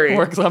 in theory.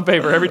 Works on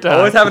paper every time.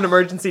 Always have an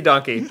emergency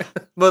donkey.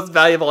 Most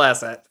valuable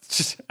asset.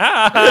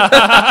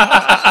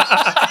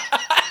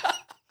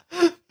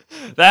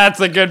 That's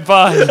a good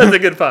pun. That's a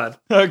good pun.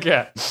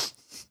 Okay.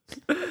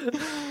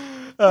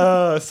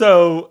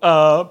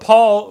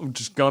 Paul,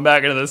 just going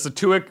back into this, so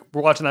Tuek,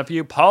 we're watching that for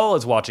you. Paul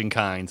is watching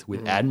Kynes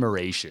with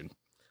admiration,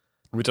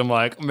 which I'm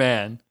like,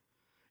 man.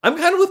 I'm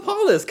kind of with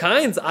Paul this.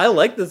 Kynes, I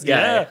like this guy.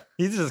 Yeah,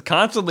 he's just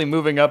constantly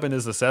moving up in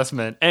his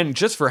assessment. And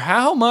just for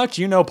how much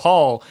you know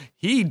Paul,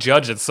 he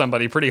judges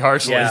somebody pretty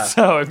harshly. Yeah.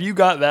 So if you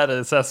got that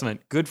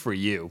assessment, good for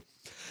you.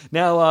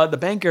 Now, the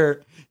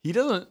banker, he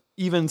doesn't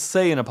even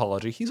say an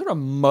apology. He sort of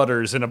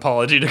mutters an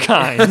apology to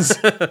Kynes.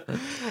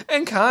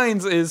 And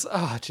Kynes is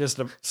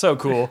so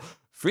cool.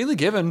 Freely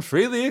given,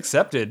 freely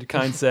accepted,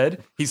 Kynes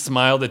said. He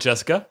smiled at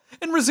Jessica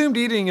and resumed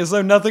eating as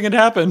though nothing had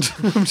happened.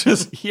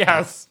 Just,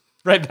 yes,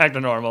 right back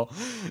to normal.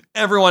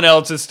 Everyone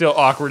else is still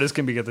awkward as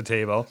can be at the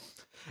table.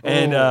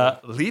 And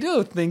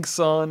Leto thinks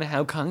on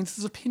how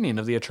Kynes' opinion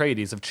of the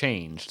Atreides have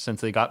changed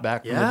since they got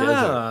back from the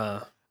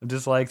desert. I'm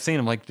just like seeing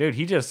him like, dude,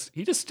 he just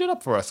stood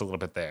up for us a little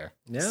bit there.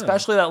 Yeah.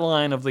 Especially that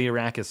line of the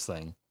Arrakis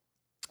thing.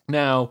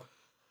 Now,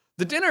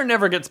 the dinner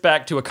never gets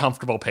back to a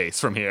comfortable pace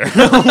from here.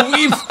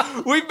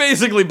 we've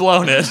basically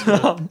blown it.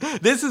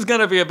 This is going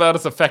to be about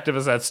as effective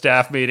as that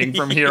staff meeting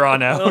from here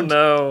on out. Oh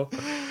no.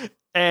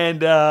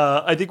 And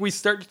I think we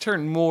start to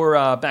turn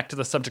more back to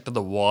the subject of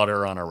the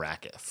water on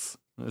Arrakis.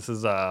 This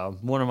is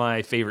one of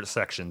my favorite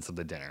sections of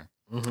the dinner.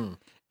 Mm-hmm.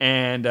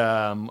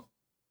 And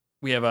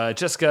we have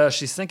Jessica.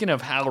 She's thinking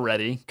of how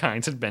ready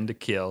Kynes had been to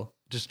kill.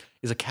 Just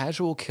is a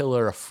casual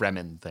killer a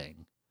Fremen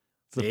thing?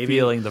 It's the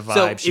feeling, the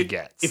vibe she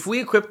gets. If we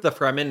equip the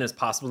Fremen as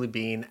possibly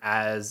being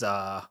as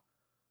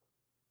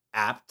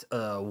apt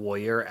a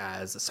warrior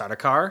as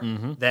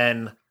Sardaukar,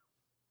 then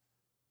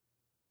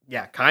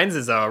Kynes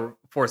is a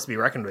force to be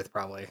reckoned with,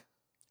 probably.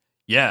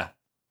 Yeah.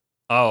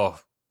 Oh,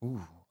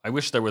 ooh. I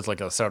wish there was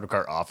like a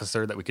Sardaukar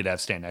officer that we could have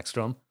stand next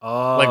to him.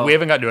 Oh, Like we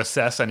haven't got to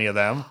assess any of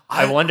them.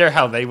 I wonder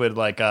how they would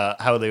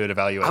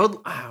evaluate.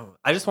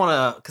 I just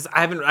want to, because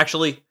I haven't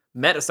actually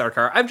met a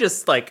Sardaukar. I've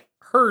just like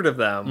heard of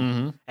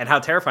them and how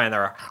terrifying they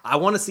are. I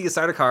want to see a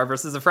Sardaukar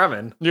versus a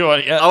Fremen.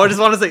 I just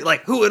want to see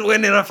like who would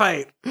win in a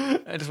fight.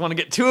 I just want to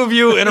get two of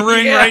you in a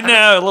ring right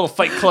now. A little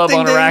fight club Ding,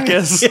 on ding.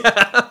 Arrakis.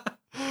 Yeah.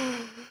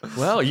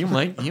 Well, you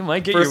might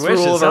get First your wish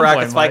rule at of some Arrakis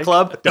point, Fight Mike.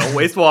 Club: don't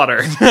waste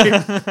water.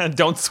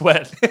 Don't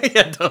sweat.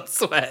 Yeah, don't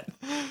sweat.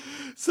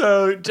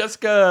 So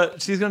Jessica,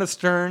 she's going to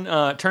turn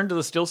to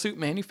the stillsuit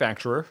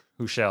manufacturer,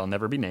 who shall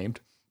never be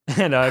named,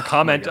 and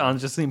comment on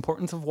just the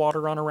importance of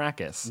water on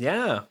Arrakis.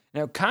 Yeah.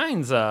 Now,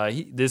 Kynes,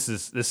 this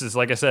is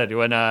like I said,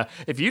 when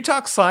if you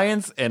talk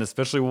science and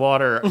especially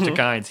water to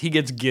Kynes, he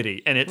gets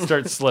giddy and it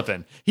starts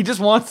slipping. He just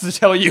wants to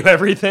tell you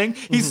everything.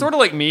 He's sort of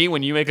like me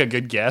when you make a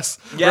good guess.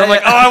 Yeah, I'm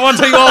like, oh, I want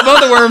to tell you all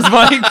about the worms,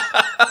 Mike.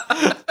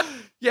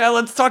 Yeah,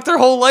 let's talk their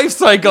whole life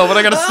cycle, but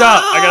I gotta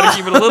stop. I gotta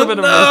keep it a little bit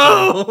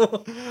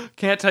of mystery.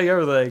 Can't tell you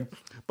everything.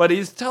 But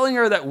he's telling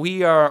her that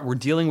we're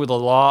dealing with a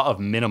law of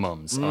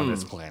minimums on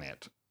this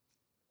planet.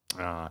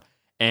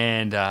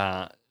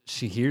 And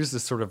she hears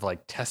this sort of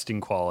like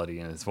testing quality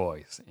in his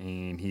voice.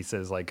 And he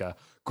says like,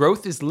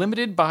 growth is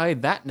limited by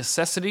that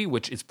necessity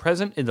which is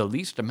present in the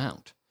least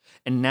amount.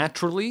 And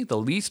naturally, the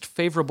least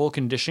favorable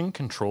condition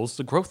controls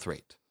the growth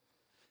rate.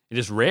 It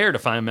is rare to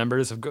find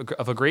members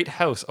of a great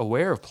house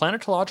aware of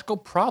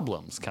planetological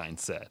problems, Kynes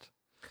said.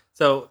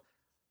 So,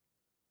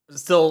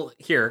 still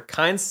here,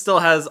 Kynes still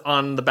has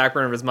on the back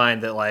burner of his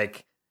mind that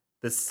like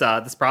this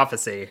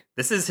prophecy.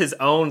 This is his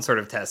own sort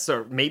of test.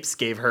 So Mapes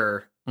gave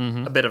her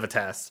a bit of a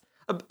test.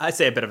 I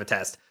say a bit of a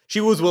test. She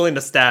was willing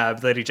to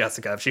stab Lady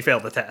Jessica if she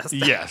failed the test.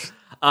 Yes.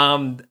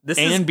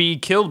 Be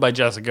killed by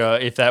Jessica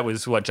if that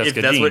was what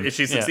Jessica deemed. If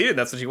she succeeded,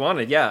 that's what she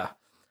wanted. Yeah.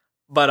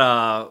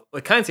 But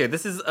with Kynes here,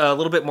 this is a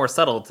little bit more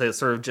subtle to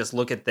sort of just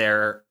look at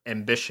their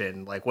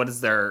ambition. Like, what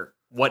is their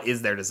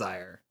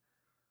desire?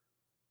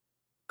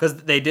 Because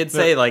they did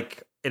say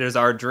like it is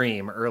our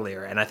dream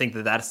earlier, and I think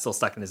that's still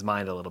stuck in his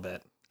mind a little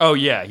bit. Oh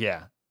yeah.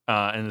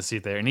 In the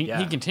seat there, and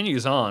he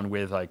continues on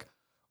with like,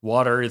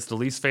 water is the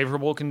least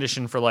favorable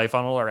condition for life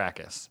on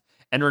Arrakis,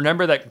 and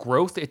remember that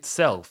growth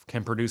itself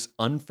can produce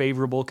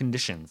unfavorable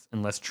conditions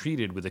unless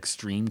treated with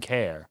extreme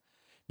care.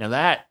 Now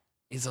that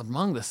is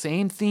among the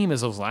same theme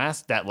as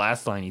that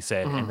last line he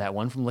said, and that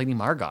one from Lady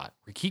Margot.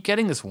 We keep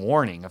getting this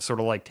warning of sort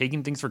of like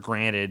taking things for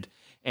granted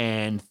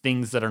and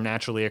things that are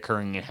naturally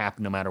occurring and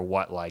happen no matter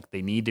what. Like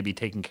they need to be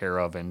taken care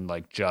of and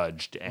like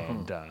judged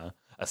and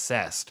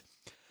assessed.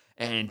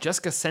 And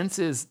Jessica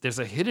senses there's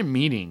a hidden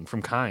meaning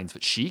from Kynes,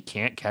 but she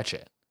can't catch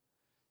it.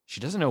 She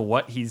doesn't know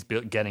what he's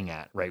getting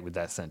at right with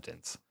that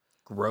sentence.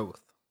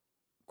 Growth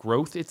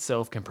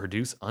itself can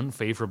produce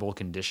unfavorable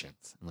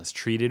conditions unless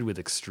treated with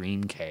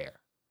extreme care.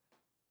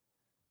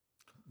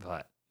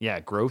 But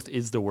yeah, growth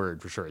is the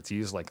word for sure. It's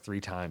used like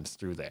 3 times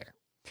through there.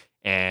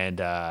 And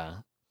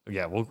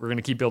we're going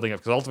to keep building up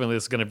because ultimately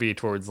it's going to be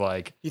towards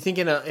like, you think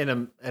in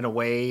a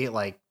way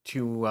like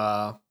too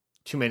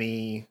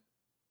many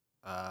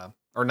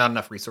or not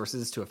enough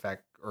resources to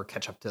affect or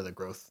catch up to the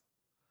growth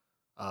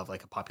of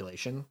like a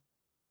population?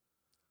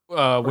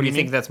 What do you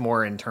think that's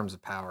more in terms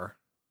of power?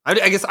 I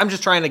guess I'm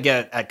just trying to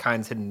get at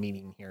Kynes' hidden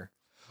meaning here.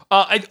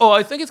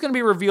 I think it's going to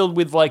be revealed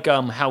with like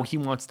how he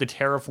wants to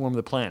terraform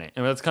the planet,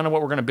 and that's kind of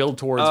what we're going to build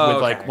towards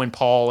like when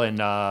Paul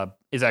and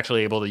is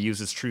actually able to use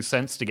his true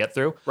sense to get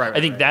through. Right.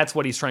 I think that's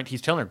what he's trying.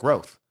 He's telling her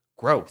growth,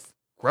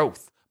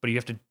 but you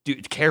have to do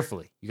it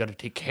carefully. You got to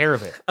take care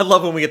of it. I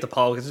love when we get to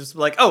Paul because it's just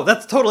like, oh,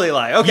 that's totally a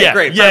lie. Okay,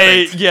 great,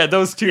 yeah.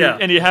 Those two,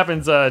 and it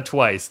happens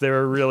twice. They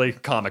were really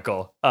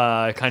comical,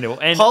 kind of.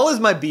 And Paul is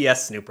my BS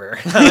snooper.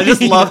 I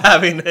just love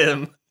having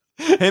him.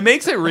 It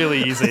makes it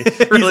really easy.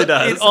 It really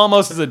does. It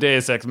almost is a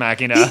Deus Ex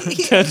Machina.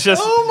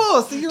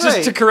 Almost. You're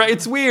right. To correct.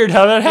 It's weird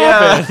how that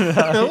happened.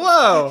 Yeah.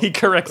 Whoa. He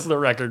corrects the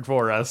record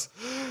for us.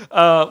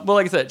 Well,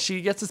 like I said,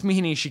 she gets this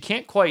meaning. She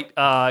can't quite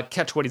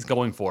catch what he's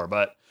going for,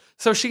 but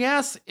so she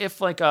asks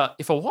if a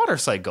water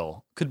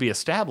cycle could be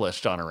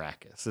established on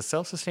Arrakis, a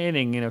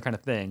self-sustaining, kind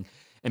of thing.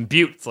 And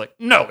Butte's like,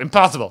 no,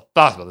 impossible.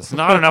 There's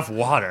not enough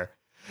water.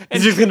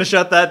 And she's gonna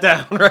shut that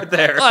down right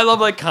there. I love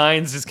like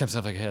Kynes just comes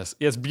up like,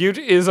 yes, Butte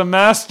is a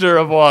master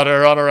of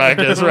water on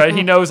Arrakis, right?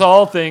 He knows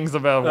all things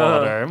about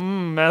water.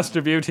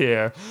 Master Butte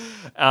here.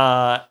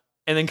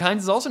 And then Kynes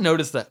has also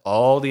noticed that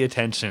all the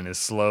attention is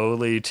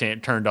slowly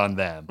turned on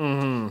them.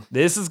 Mm-hmm.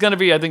 This is going to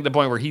be, I think, the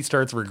point where he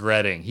starts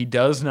regretting. He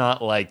does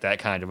not like that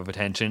kind of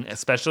attention,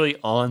 especially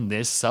on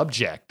this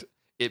subject.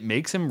 It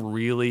makes him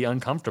really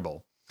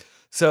uncomfortable.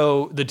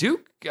 So the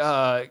Duke,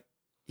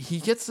 he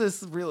gets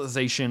this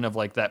realization of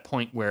like that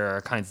point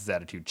where Kynes'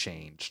 attitude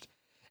changed.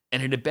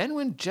 And it had been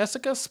when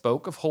Jessica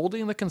spoke of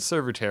holding the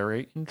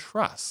conservatory in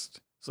trust.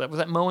 So that was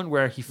that moment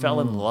where he fell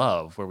in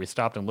love, where we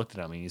stopped and looked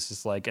at him, and he's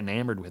just like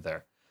enamored with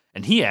her.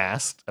 And he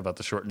asked about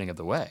the shortening of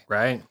the way.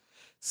 Right.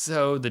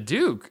 So the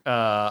Duke,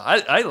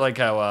 I like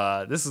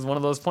how this is one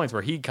of those points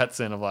where he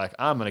cuts in of like,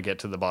 I'm gonna get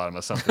to the bottom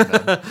of something.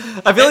 Then.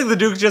 I feel like the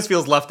Duke just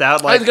feels left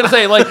out. I was gonna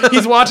say, like,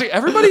 he's watching.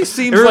 Everybody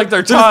seems like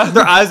they're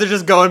their eyes are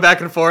just going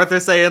back and forth. They're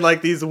saying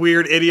like these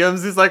weird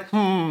idioms. He's like,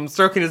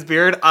 stroking his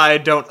beard. I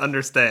don't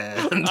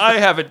understand. I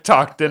haven't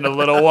talked in a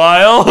little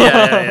while.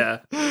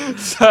 yeah.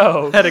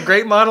 So had a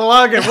great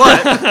monologue and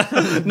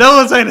what? No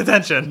one's paying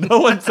attention. No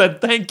one said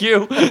thank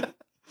you.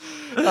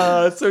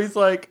 So he's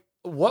like,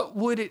 what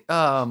would it?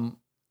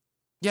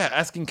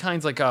 Asking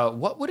Kynes like,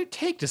 what would it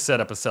take to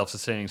set up a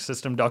self-sustaining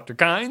system, Dr.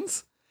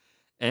 Kynes?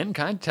 And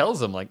Kynes tells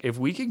him, like, if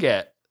we could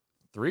get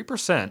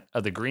 3%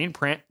 of the green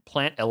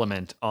plant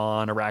element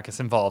on Arrakis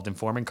involved in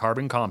forming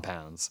carbon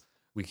compounds,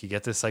 we could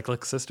get this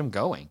cyclic system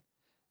going.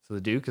 So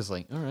the Duke is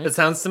like, all right. It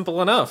sounds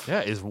simple enough.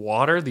 Yeah, is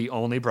water the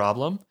only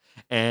problem?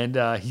 And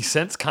he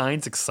sensed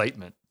Kynes'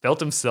 excitement, felt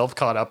himself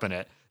caught up in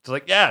it. It's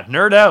like, yeah,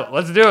 nerd out.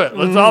 Let's do it.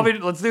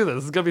 Let's do this.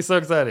 This is going to be so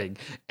exciting.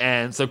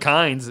 And so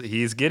Kynes,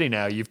 he's giddy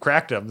now. You've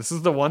cracked him. This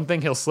is the one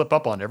thing he'll slip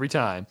up on every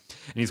time.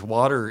 And his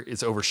water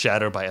is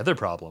overshadowed by other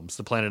problems.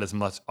 The planet has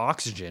much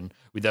oxygen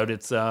without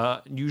its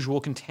usual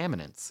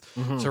contaminants.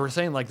 So we're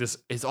saying like this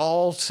is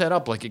all set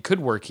up like it could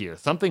work here.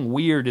 Something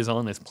weird is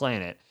on this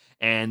planet.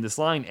 And this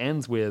line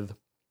ends with,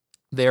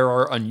 there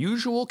are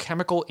unusual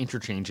chemical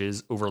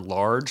interchanges over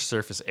large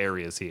surface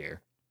areas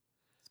here.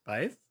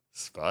 Spice?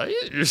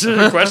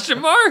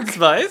 Question mark?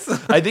 Spice?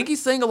 I think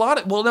he's saying a lot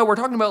of, well, no, we're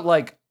talking about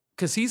like,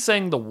 because he's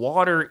saying the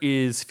water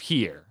is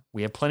here.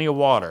 We have plenty of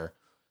water.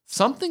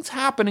 Something's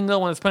happening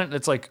though on this planet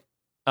that's like,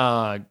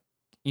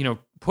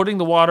 putting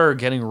the water or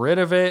getting rid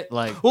of it.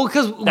 Like, well,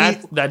 because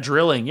that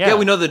drilling, yeah,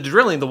 we know the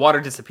drilling, the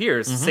water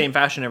disappears, same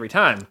fashion every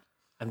time.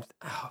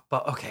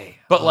 But okay.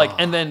 But like,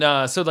 and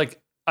then, so like,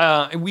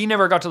 we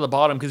never got to the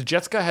bottom because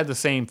Jetska had the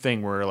same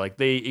thing where like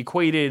they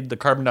equated the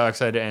carbon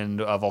dioxide and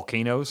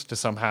volcanoes to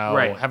somehow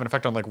have an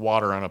effect on like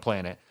water on a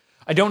planet.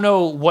 I don't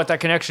know what that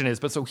connection is,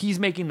 but so he's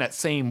making that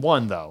same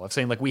one though of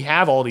saying like we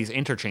have all these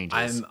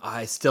interchanges.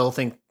 I still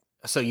think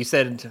so. You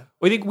said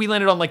I think we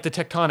landed on like the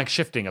tectonic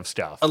shifting of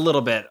stuff a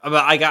little bit,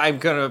 but I'm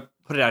gonna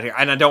put it out here,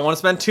 and I don't want to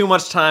spend too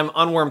much time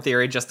on worm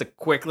theory. Just a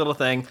quick little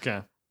thing.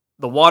 Okay,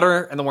 the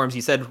water and the worms.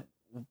 You said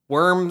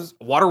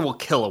water will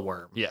kill a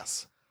worm.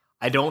 Yes.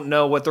 I don't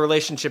know what the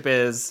relationship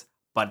is,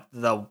 but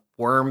the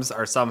worms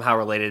are somehow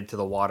related to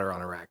the water on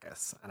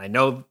Arrakis. And I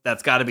know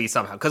that's got to be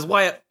somehow. Because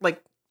why,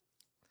 like,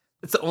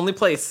 it's the only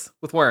place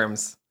with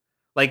worms.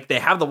 Like, they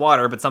have the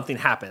water, but something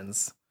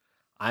happens.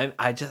 I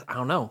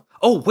don't know.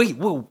 Oh, wait,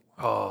 whoa.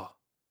 Oh.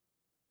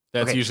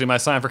 That's usually my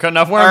sign for cutting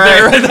off worms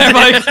right there,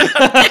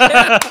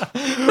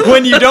 Mike.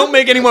 When you don't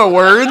make any more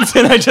words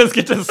and I just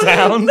get to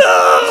sound.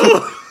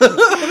 No!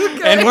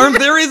 Okay. And worm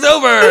theory's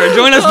over.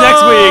 Join us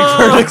next week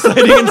for an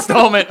exciting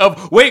installment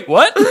of Wait,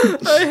 What?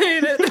 I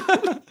hate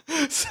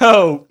it.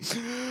 So,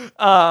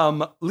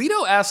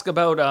 Leto asks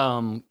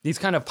about these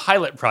kind of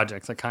pilot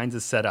projects that Kynes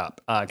has set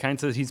up. Kynes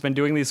says he's been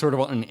doing these sort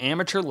of on an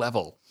amateur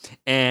level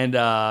and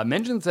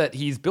mentions that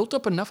he's built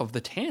up enough of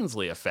the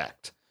Tansley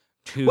effect.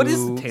 What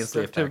is the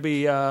Tansley effect? To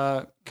be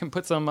can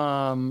put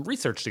some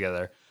research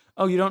together.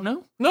 Oh, you don't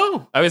know?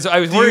 No. I was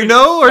worried. Do you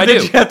know, or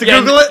did you have to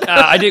Google it?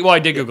 I did. Well, I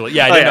did Google it.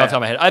 Yeah, I didn't know off the top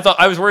of my head.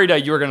 I was worried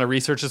you were going to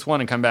research this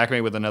one and come back to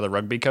me with another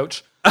rugby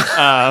coach. But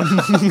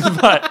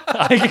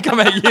I could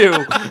come at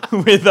you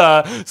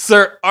with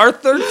Sir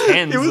Arthur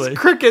Tansley. It was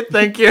cricket.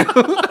 Thank you.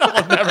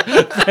 I'll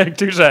never.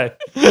 Touche.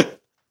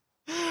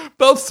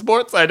 Both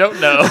sports I don't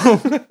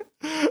know.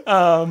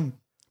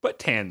 But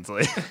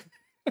Tansley.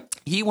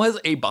 He was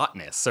a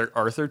botanist, Sir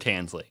Arthur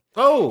Tansley.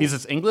 Oh. He's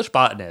this English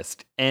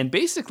botanist. And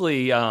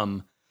basically,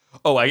 I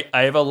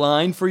have a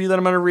line for you that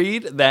I'm going to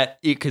read that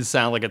it could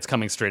sound like it's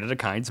coming straight out of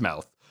Kynes'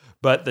 mouth.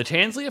 But the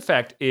Tansley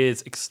effect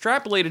is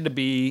extrapolated to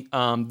be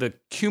the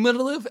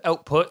cumulative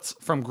outputs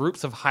from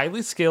groups of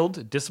highly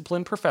skilled,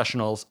 disciplined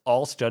professionals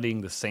all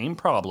studying the same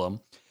problem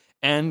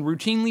and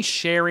routinely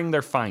sharing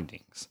their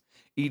findings.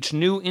 Each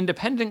new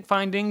independent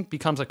finding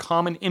becomes a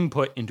common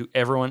input into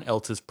everyone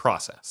else's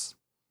process.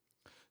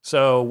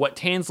 So what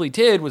Tansley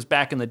did was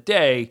back in the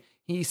day,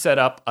 he set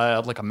up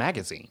like a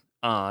magazine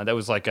that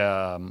was like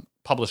a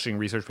publishing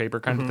research paper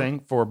kind of thing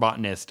for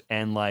botanists.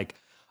 And like,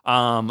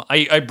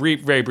 I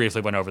very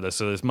briefly went over this,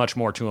 so there's much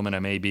more to him, and I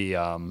may be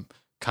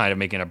kind of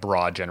making a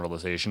broad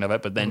generalization of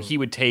it. But then he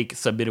would take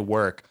submitted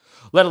work,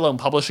 let alone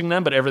publishing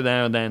them, but every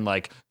now and then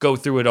like go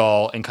through it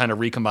all and kind of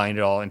recombine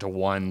it all into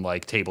one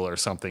like table or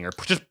something, or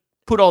just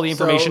put all the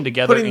information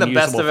together. Putting the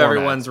best of format.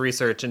 everyone's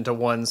research into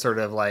one sort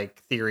of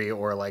like theory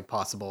or like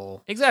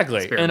possible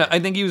experiment. And I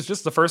think he was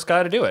just the first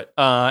guy to do it.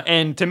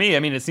 And to me, I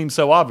mean, it seems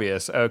so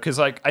obvious because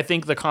like I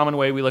think the common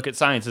way we look at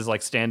science is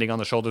like standing on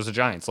the shoulders of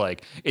giants.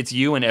 Like it's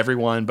you and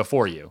everyone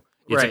before you.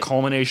 It's a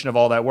culmination of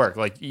all that work.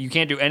 Like you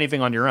can't do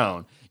anything on your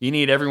own. You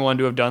need everyone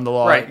to have done the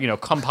law,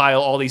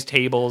 compile all these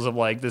tables of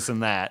like this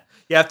and that.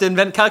 You have to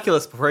invent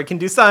calculus before you can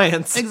do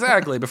science.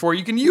 Exactly, before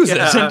you can use it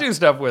and do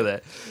stuff with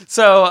it.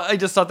 So I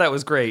just thought that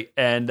was great.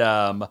 And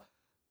the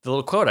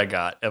little quote I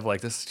got of like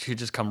this should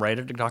just come right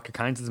out of Dr.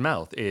 Kynes'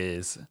 mouth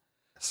is,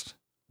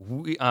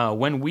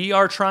 when we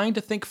are trying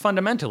to think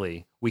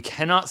fundamentally, we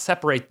cannot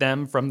separate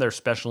them from their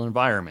special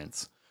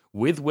environments,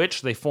 with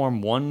which they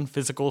form one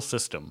physical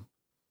system.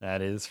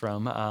 That is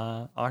from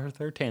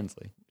Arthur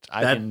Tansley.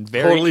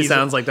 Totally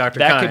sounds like Dr.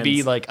 That Kynes. could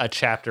be like a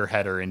chapter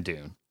header in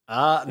Dune.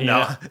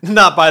 No,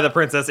 not by the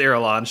Princess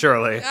Irulan,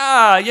 surely.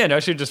 No,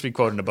 should just be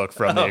quoting a book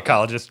from the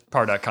ecologist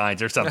Pardot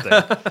Kynes or something.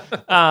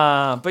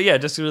 But yeah,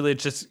 just really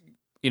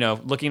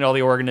looking at all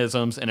the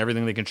organisms and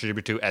everything they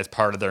contribute to as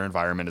part of their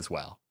environment as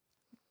well.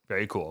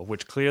 Very cool,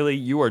 which clearly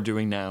you are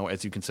doing now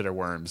as you consider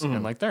worms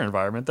and like their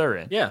environment they're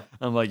in. Yeah.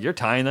 I'm like, you're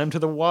tying them to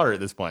the water at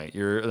this point.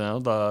 You're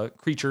the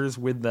creatures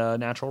with the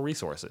natural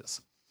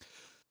resources.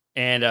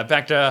 And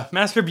back to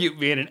Master Butte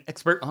being an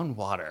expert on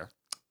water.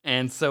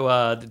 And so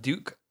the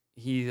Duke,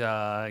 he's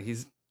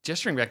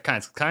gesturing back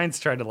Kynes. Kynes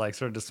tried to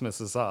sort of dismiss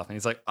this off. And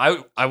he's like,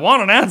 I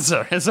want an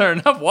answer. Is there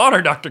enough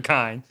water, Dr.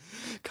 Kynes?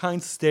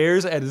 Kynes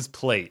stares at his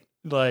plate.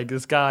 Like,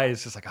 this guy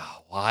is just like,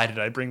 oh, why did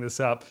I bring this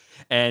up?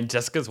 And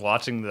Jessica's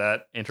watching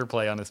that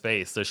interplay on his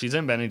face. So she's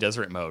in Bene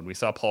Gesserit mode. We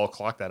saw Paul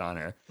clock that on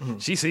her. Mm-hmm.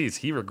 She sees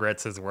he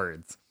regrets his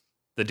words.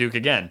 The Duke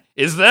again,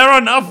 is there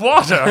enough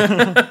water?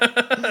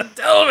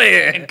 Tell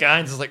me. And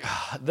Kynes is like,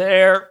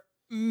 there,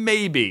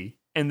 maybe.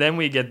 And then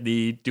we get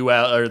the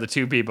the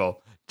two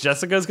people.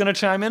 Jessica's going to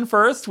chime in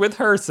first with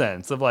her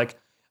sense of like,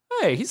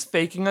 hey, he's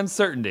faking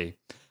uncertainty.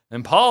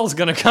 And Paul's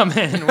going to come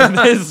in with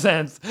his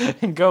sense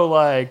and go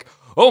like,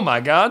 oh my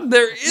God,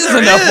 there is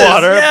enough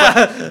water.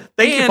 Yeah.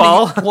 Thank you,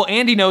 Paul.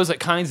 Andy knows that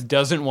Kynes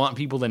doesn't want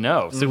people to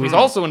know. So he's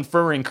also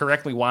inferring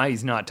correctly why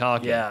he's not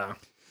talking. Yeah.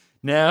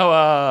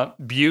 Now,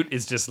 Butte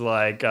is just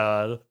like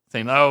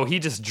saying, oh, he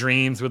just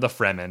dreams with a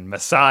Fremen.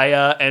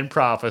 Messiah and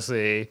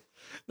prophecy.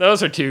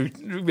 Those are two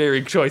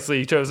very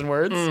choicely chosen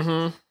words.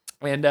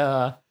 Mm-hmm. And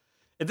at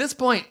this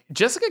point,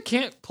 Jessica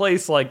can't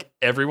place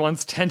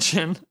everyone's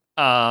tension.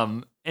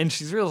 And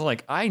she's really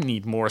like, I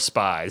need more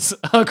spies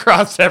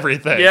across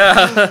everything. Yeah.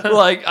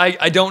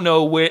 I don't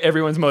know where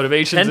everyone's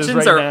motivations is right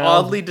now. Tensions are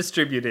oddly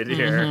distributed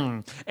here. Mm-hmm.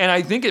 And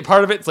I think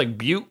part of it's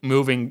Butte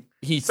moving.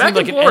 He Back seems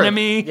like an forth.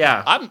 enemy.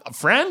 Yeah. I'm a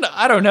friend.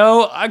 I don't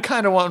know. I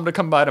kind of want him to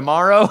come by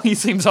tomorrow. He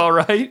seems all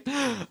right.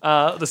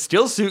 The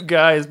still suit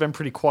guy has been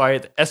pretty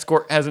quiet. The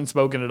escort hasn't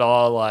spoken at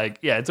all.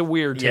 It's a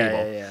weird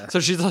table. Yeah. So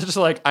she's just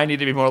like, I need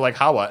to be more like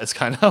Hawa. It's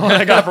kind of what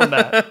I got from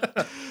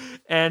that.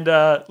 And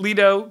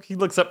Leto, he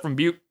looks up from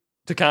Butte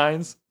to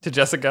Kynes, to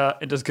Jessica,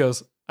 and just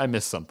goes, I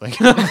missed something.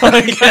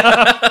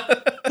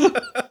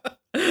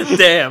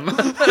 Damn.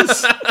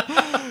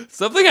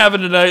 Something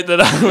happened tonight that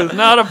I was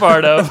not a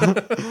part of.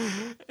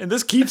 And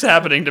this keeps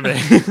happening to me.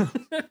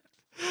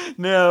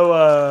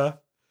 Now,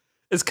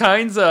 is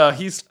Kynes,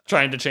 he's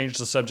trying to change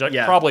the subject,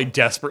 probably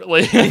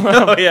desperately.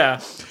 Oh,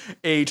 yeah.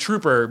 A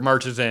trooper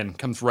marches in,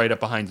 comes right up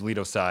behind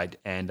Leto's side,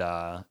 and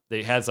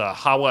it has a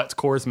Hawat's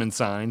Korsman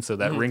sign, so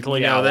that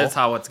wrinkling owl. Yeah, that's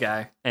Hawat's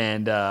guy.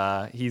 And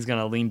he's going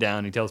to lean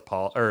down. He tells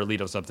Paul, or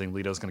Leto something.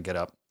 Leto's going to get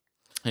up.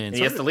 And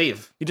he has to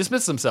leave. He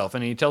dismisses himself,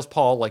 and he tells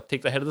Paul,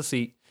 take the head of the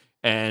seat.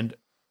 And,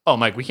 oh,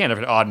 Mike, we can't have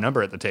an odd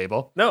number at the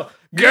table. No.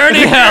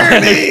 Gurney!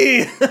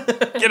 Gurney!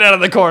 Get out of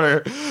the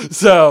corner.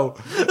 So.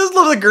 I just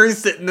love the Gurney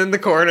sitting in the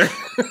corner.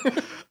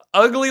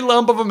 Ugly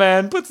lump of a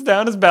man puts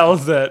down his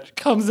balisette,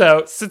 comes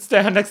out, sits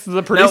down next to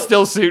the pretty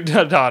still suit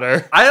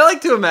daughter. I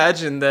like to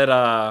imagine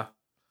that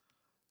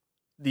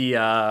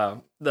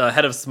the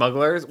head of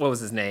smugglers, what was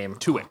his name?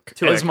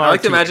 Tuick. I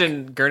like to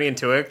imagine Gurney and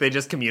Tuick, they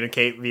just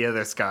communicate via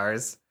their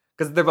scars.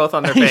 Because they're both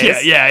on their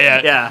face.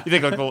 Yeah. You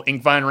think a little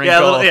ink vine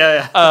wrinkle?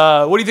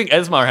 Yeah. What do you think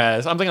Esmar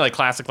has? I'm thinking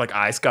classic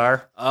eye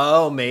scar.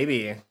 Oh,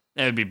 maybe.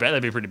 That'd be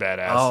pretty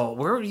badass. Oh,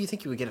 where do you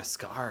think you would get a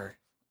scar?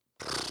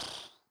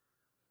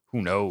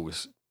 Who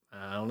knows?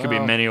 I don't know. Could be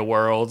many a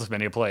world,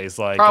 many a place.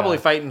 Probably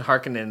fighting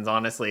Harkonnens,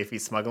 honestly, if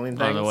he's smuggling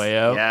things. On the way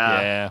out?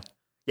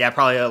 Yeah,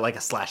 probably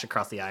a slash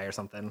across the eye or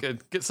something.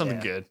 Good. Get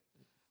something good.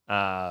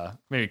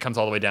 Maybe it comes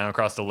all the way down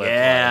across the lip.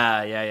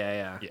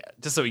 Yeah.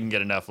 Just so you can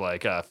get enough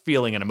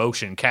feeling and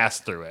emotion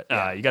cast through it.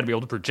 You got to be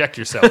able to project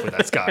yourself with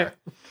that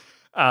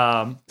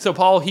scar. So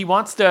Paul, he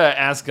wants to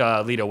ask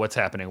Leto what's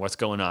happening, what's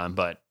going on,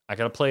 but I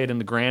got to play it in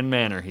the grand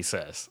manner, he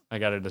says. I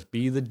got to just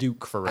be the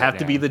Duke for right now. I have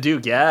to be the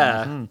Duke,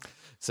 yeah. Mm-hmm.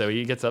 So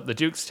he gets up. The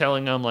Duke's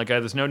telling him,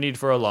 there's no need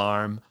for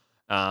alarm,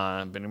 but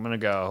I'm going to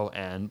go.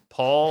 And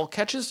Paul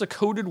catches the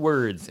coded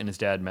words in his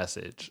dad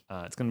message.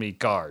 It's going to be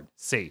guard,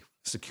 safe,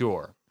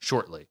 secure,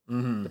 shortly.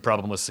 Mm-hmm. The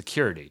problem was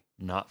security,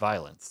 not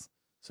violence.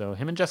 So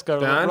him and Jessica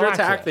are under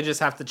attack. They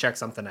just have to check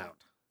something out.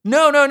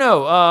 No.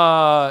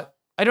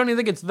 I don't even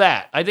think it's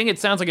that. I think it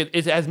sounds like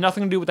it has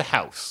nothing to do with the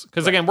house.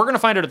 Because, again, we're going to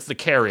find out it's the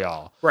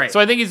carry-all. Right. So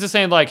I think he's just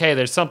saying, hey,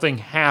 there's something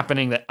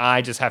happening that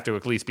I just have to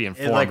at least be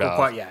informed of.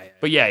 But,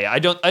 I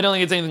don't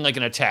think it's anything like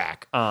an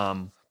attack.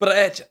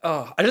 But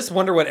I just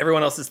wonder what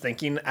everyone else is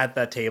thinking at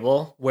that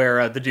table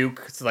where the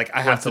Duke's like,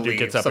 I have to leave.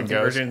 Gets up Something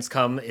and goes. urgent's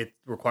come. It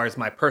requires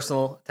my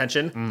personal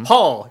attention.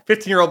 Paul,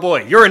 15-year-old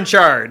boy, you're in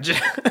charge.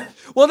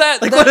 Well,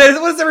 what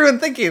is everyone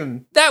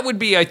thinking? That would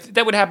be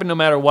that would happen no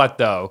matter what,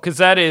 though, because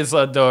that is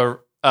the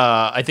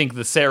I think,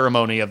 the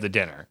ceremony of the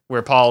dinner,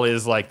 where Paul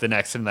is like the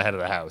next in the head of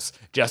the house.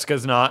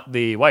 Jessica's not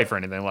the wife or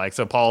anything, like,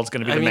 so Paul's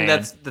going to be the man.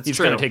 That's He's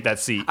true. going to take that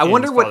seat. I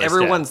wonder what father's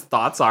everyone's stead.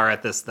 thoughts are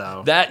at this,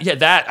 though.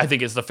 That I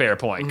think is the fair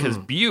point, because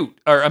Butte,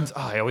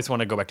 I always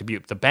want to go back to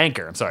Butte, the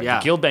banker. I'm sorry, Yeah.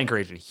 the guild banker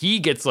agent. He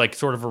gets like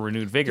sort of a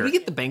renewed vigor. Did we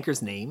get the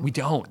banker's name? We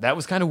don't. That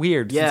was kind of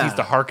weird. Yeah. Since he's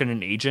the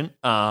Harkonnen agent.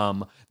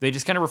 They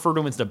just kind of refer to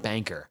him as the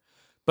banker.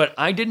 But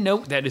I did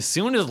note that as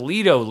soon as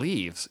Leto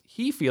leaves,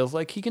 he feels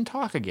like he can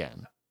talk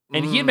again.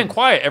 And he had been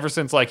quiet ever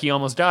since, like, he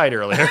almost died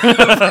earlier.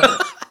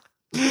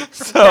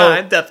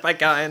 So Death by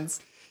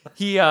Kinds.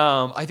 he,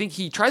 I think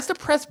he tries to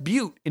press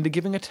Butte into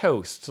giving a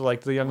toast to,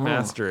 like, the young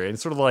master, and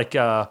sort of like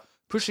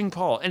pushing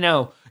Paul. And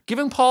now,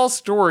 giving Paul's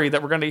story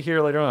that we're going to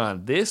hear later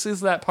on, this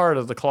is that part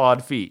of the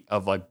clawed feet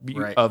of like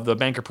of the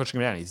banker pushing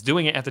him down. He's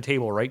doing it at the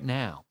table right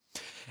now.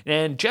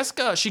 And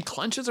Jessica, she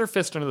clenches her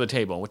fist under the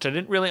table, which I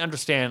didn't really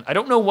understand. I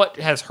don't know what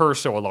has her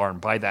so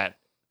alarmed by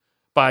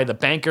the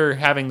banker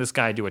having this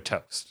guy do a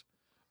toast.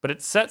 But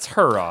it sets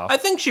her off. I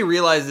think she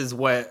realizes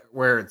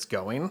where it's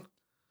going.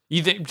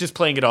 You think just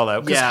playing it all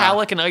out? Because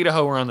Halleck and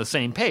Idaho are on the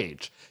same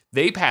page.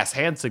 They pass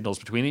hand signals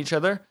between each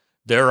other.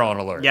 They're on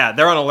alert. Yeah,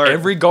 they're on alert.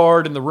 Every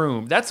guard in the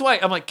room. That's why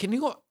I'm like,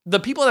 the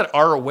people that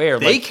are aware,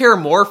 They like, care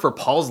more for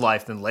Paul's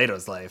life than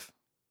Leto's life.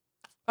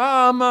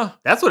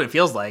 That's what it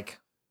feels like.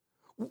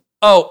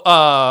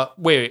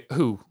 Wait,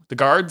 who? The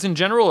guards in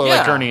general, or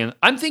like Gurney? And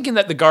I'm thinking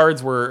that the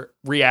guards were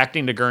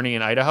reacting to Gurney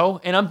and Idaho,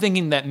 and I'm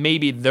thinking that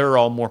maybe they're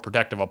all more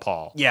protective of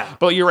Paul. Yeah.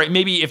 But you're right.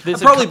 Maybe if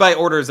this probably by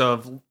orders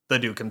of the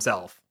Duke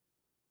himself.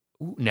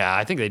 Nah,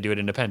 I think they do it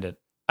independent.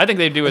 I think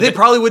they do it. They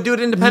probably would do it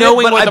independent,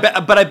 knowing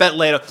but I bet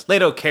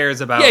Leto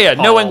cares about Yeah,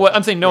 Paul. knowing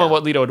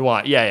what Leto would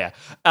want. Yeah.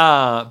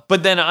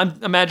 But then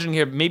I'm imagining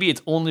here, maybe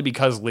it's only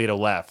because Leto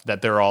left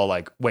that they're all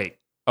like, wait,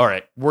 all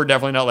right, we're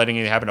definitely not letting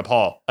anything happen to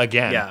Paul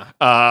again.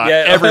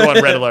 Yeah.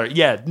 Everyone red alert.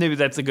 Yeah, maybe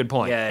that's a good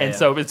point. Yeah.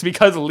 So it's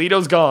because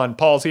Leto's gone,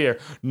 Paul's here.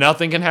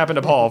 Nothing can happen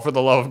to Paul for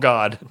the love of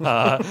God.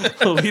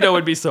 Leto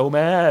would be so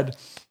mad.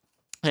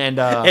 And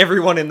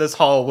everyone in this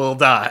hall will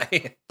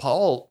die.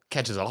 Paul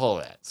catches all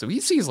of that. So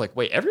he sees like,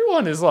 wait,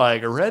 everyone is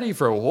like ready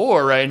for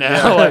war right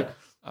now. Like,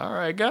 all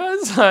right,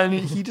 guys. And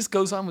he just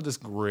goes on with this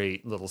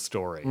great little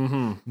story.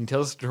 He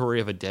tells the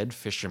story of a dead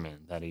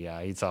fisherman that he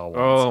saw once.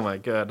 Oh my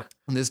god.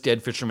 And this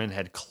dead fisherman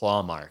had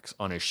claw marks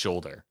on his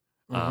shoulder.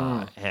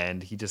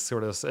 And he just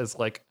sort of says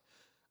like,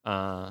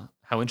 how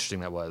interesting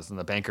that was. And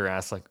the banker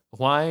asks like,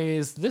 why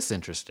is this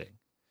interesting?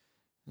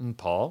 And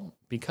Paul,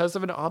 because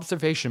of an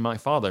observation my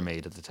father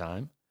made at the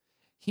time,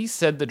 he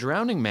said the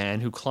drowning man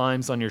who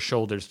climbs on your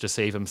shoulders to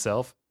save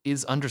himself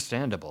is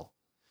understandable,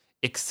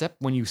 except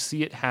when you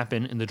see it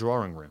happen in the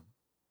drawing room.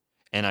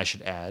 And I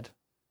should add,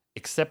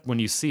 except when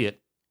you see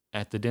it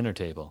at the dinner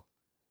table.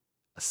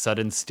 A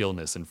sudden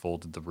stillness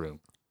enfolded the room.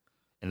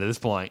 And at this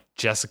point,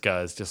 Jessica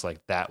is just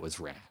like, that was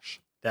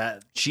rash.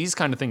 She's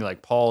kind of thinking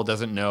like Paul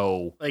doesn't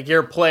know. Like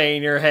you're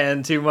playing your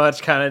hand too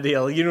much kind of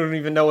deal. You don't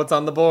even know what's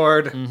on the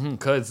board.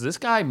 Because this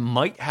guy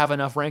might have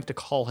enough rank to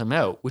call him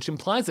out, which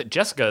implies that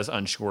Jessica is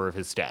unsure of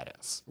his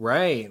status.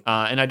 Right.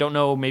 And I don't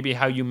know maybe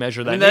how you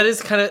measure that. I mean, that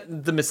is kind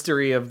of the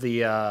mystery of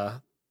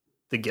the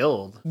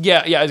guild.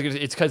 Yeah.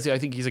 It's because I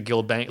think he's a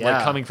guild bank,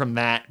 like coming from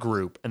that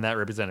group and that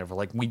representative.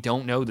 Like, we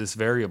don't know this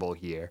variable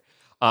here.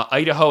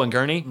 Idaho and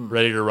Gurney,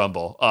 ready to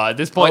rumble. At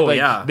this point,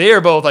 they are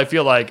both, I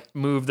feel like,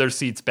 move their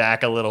seats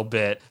back a little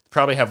bit.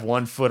 Probably have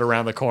 1 foot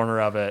around the corner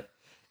of it.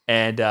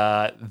 And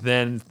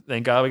then,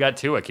 thank God we got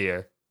Tuak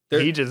here.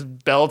 He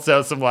just belts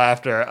out some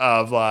laughter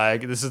of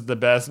like, this is the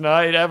best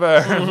night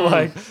ever.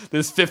 Like,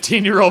 this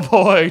 15-year-old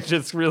boy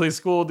just really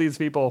schooled these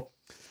people.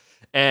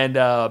 And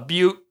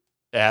Butte,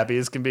 happy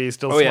as can be,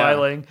 still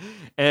smiling. Yeah.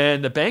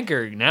 And the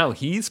banker, now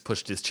he's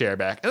pushed his chair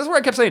back. And that's where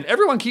I kept saying,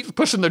 everyone keeps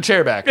pushing their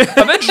chair back.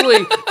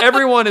 Eventually,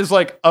 everyone is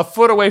like a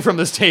foot away from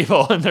this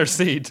table in their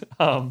seat.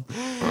 And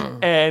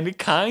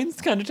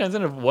Kynes kind of turns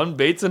into one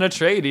Bates and a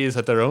Atreides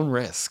at their own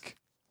risk.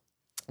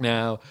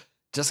 Now,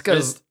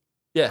 Jessica's...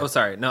 Yeah. Oh,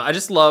 sorry. No, I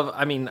just love...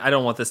 I mean, I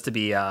don't want this to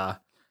be to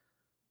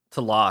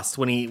lost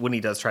when he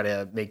does try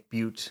to make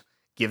Butte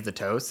give the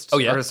toast. Oh,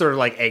 yeah. Or sort of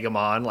like egg him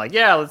on. Like,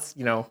 yeah, let's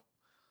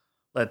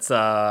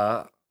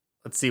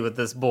see what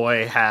this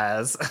boy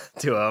has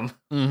to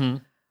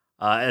him.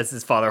 As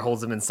his father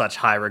holds him in such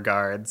high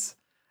regards.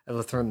 I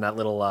was throwing that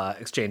little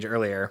exchange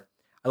earlier.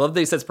 I love that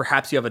he says,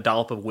 perhaps you have a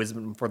dollop of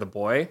wisdom for the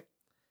boy,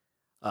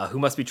 who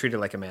must be treated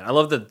like a man. I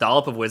love the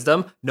dollop of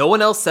wisdom. No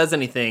one else says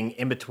anything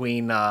in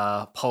between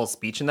Paul's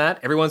speech and that.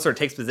 Everyone sort of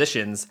takes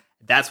positions.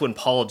 That's when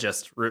Paul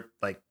just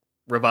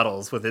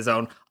rebuttals with his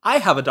own, I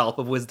have a dollop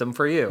of wisdom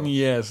for you.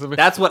 Yes.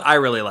 That's what I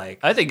really like.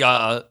 I think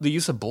the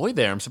use of boy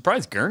there, I'm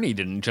surprised Gurney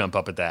didn't jump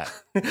up at that.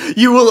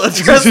 You will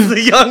address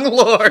the young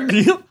lord.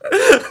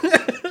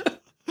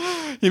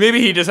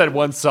 Maybe he just had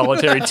one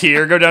solitary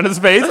tear go down his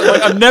face.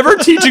 I'm never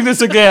teaching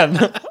this again.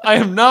 I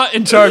am not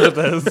in charge of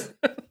this.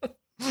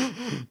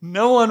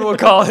 No one will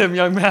call him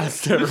young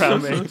master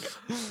around me.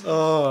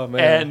 Oh,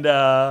 man.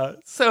 And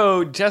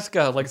so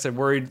Jessica, like I said,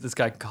 worried this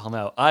guy can call him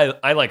out.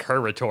 I like her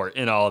retort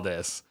in all of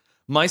this.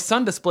 My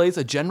son displays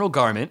a general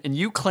garment, and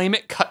you claim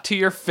it cut to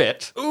your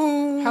fit.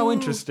 Ooh. How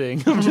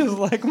interesting. I'm just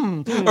like,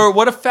 Or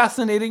what a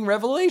fascinating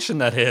revelation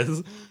that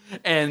is.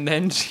 And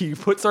then she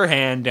puts her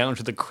hand down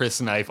to the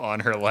crysknife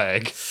on her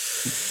leg.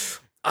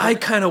 I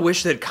kind of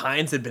wish that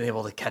Kynes had been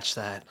able to catch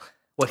that.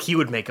 What he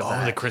would make of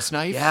that. The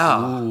crysknife?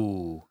 Yeah.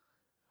 Ooh.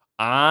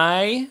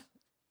 I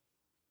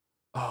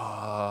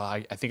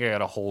think I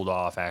gotta hold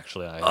off,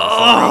 actually. On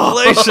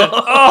revelation.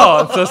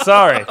 Oh, I'm so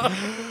sorry.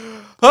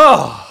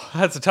 Oh,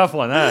 that's a tough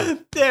one.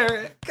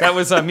 Derek. That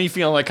was me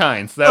feeling like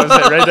Kynes. That was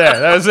it right there.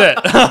 That was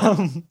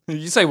it.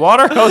 Did you say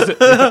water? How was it?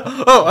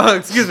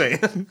 Excuse me.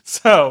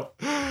 So,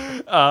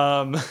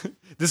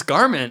 this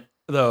garment,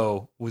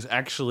 though, was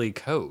actually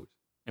code.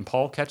 And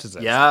Paul catches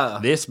it. Yeah.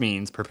 This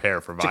means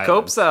prepare for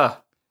violence. Jacobsa.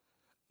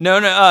 No,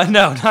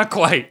 not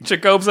quite.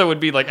 Jacobsa would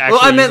be like actually.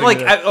 Well, I meant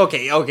using like,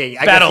 okay.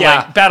 battle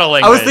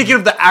language. I was thinking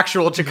of the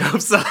actual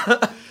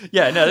Jacobsa.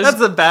 Yeah, no, that's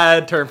a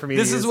bad term for me.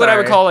 This is what I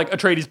would call like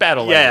Atreides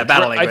battle language. Yeah,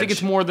 battle language. I think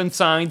it's more than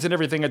signs and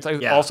everything. It's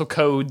also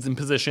codes and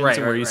positions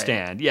and where you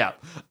stand. Yeah,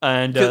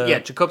 and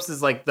Jacobsa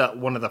is like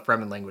one of the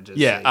Fremen languages.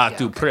 Yeah,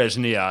 Atu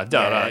Prejnia.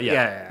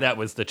 Yeah. That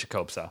was the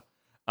Jacobsa.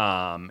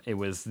 It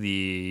was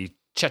the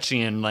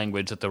Chechen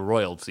language that the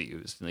royalty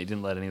used, and they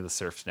didn't let any of the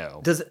serfs know.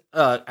 Does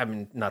I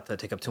mean, not to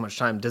take up too much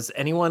time, does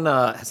anyone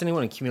has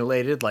anyone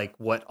accumulated like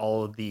what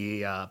all of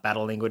the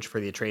battle language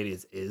for the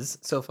Atreides is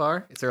so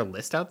far? Is there a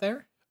list out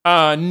there?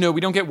 No,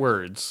 we don't get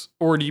words.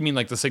 Or do you mean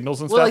like the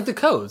signals and stuff? Well, like the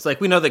codes. Like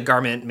we know that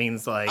garment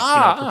means like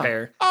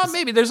prepare.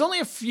 Maybe there's only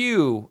a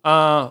few.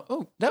 That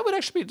would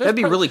actually be that'd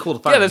be really cool to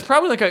find. Yeah, there's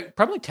probably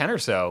probably 10 or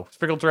so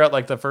sprinkled throughout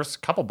like the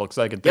first couple books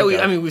I could think of.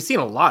 I mean, we've seen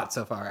a lot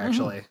so far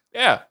actually.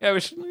 Yeah, we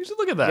should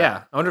look at that.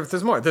 Yeah, I wonder if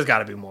there's more. There's got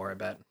to be more, I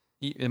bet.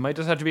 It might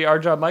just have to be our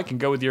job, Mike, and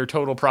go with your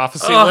total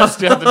prophecy list.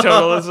 You have the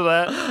total list of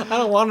that. I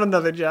don't want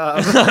another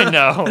job. I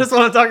know. I just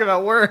want to talk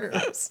about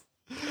worms.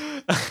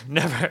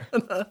 Never.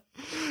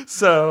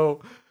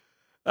 So,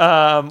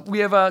 we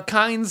have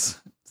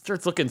Kynes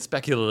starts looking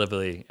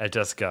speculatively at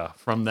Jessica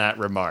from that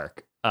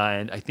remark.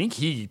 And I think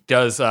he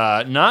does,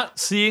 not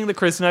seeing the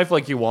crysknife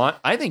like you want.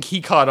 I think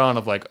he caught on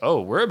of like, oh,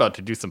 we're about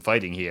to do some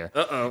fighting here.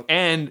 Uh-oh.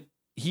 And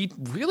he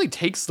really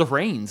takes the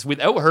reins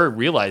without her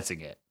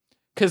realizing it.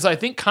 Because I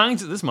think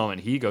Kynes at this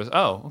moment, he goes,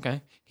 oh,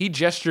 okay. He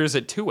gestures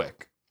at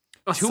Tuik.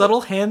 A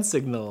subtle hand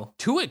signal.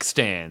 Tuik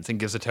stands and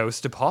gives a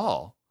toast to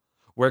Paul.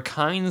 Where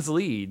Kynes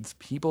leads,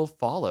 people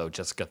follow,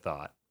 Jessica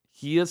thought.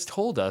 He has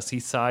told us he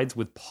sides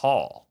with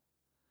Paul.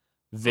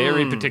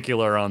 Very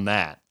particular on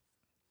that.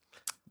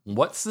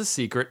 What's the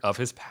secret of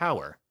his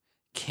power?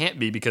 Can't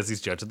be because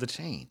he's judge of the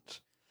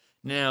change.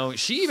 Now,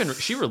 she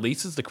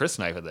releases the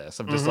crysknife of this.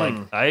 I'm just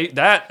like,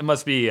 that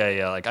must be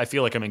I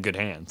feel like I'm in good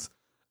hands.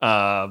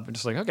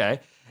 Just like, okay.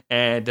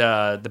 And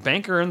the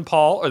banker and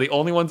Paul are the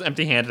only ones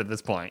empty-handed at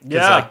this point.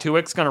 Yeah. Like,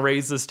 Tuik's going to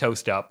raise this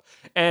toast up.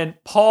 And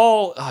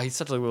Paul, he's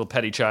such a little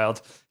petty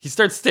child. He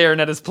starts staring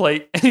at his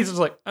plate, and he's just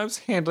like, I was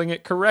handling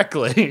it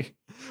correctly.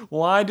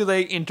 Why do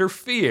they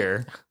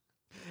interfere?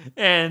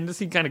 And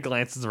he kind of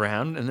glances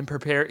around, and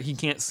then he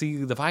can't see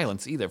the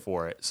violence either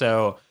for it.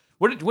 So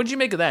what did you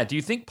make of that? Do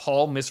you think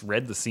Paul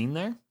misread the scene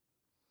there?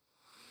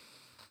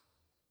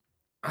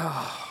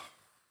 Oh.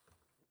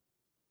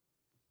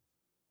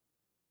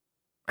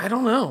 I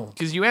don't know.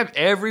 Because you have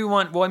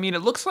everyone... Well, I mean,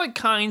 it looks like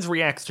Kynes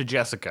reacts to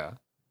Jessica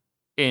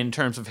in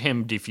terms of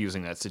him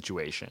defusing that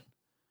situation.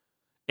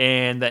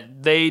 And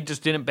that they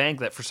just didn't bank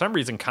that. For some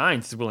reason,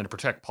 Kynes is willing to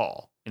protect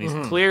Paul. And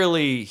he's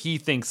clearly... He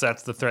thinks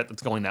that's the threat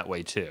that's going that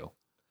way, too.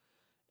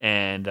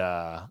 And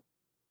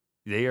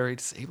they are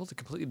able to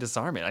completely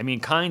disarm it. I mean,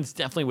 Kynes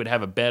definitely would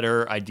have a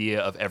better idea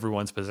of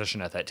everyone's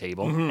position at that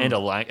table. And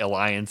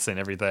alliance and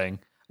everything.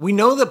 We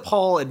know that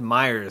Paul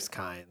admires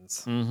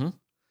Kynes. Mm-hmm.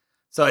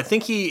 So I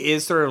think he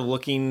is sort of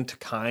looking to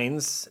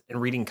Kynes and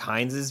reading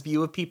Kynes'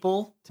 view of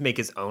people to make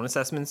his own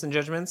assessments and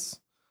judgments.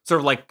 Sort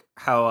of like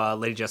how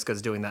Lady Jessica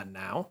is doing that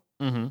now.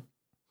 Mm-hmm.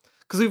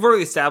 Because we've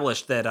already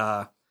established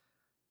that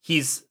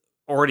he's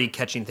already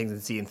catching things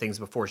and seeing things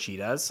before she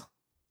does.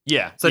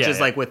 Yeah. Such as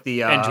like with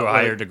the... and to a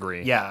higher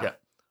degree. Yeah.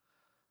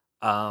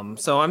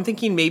 So I'm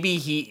thinking maybe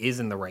he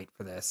is in the right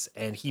for this.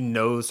 And he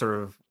knows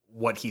sort of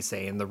what he's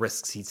saying, the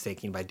risks he's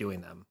taking by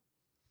doing them.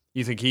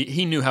 You think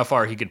he knew how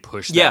far he could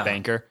push that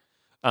banker?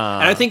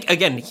 And I think,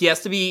 again, he has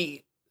to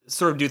be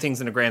sort of do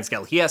things in a grand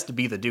scale. He has to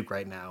be the Duke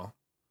right now.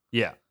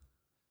 Yeah.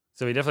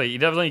 So he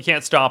definitely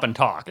can't stop and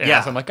talk. And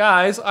I'm like,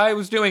 guys, I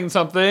was doing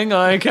something.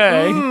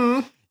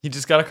 Okay. He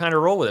just got to kind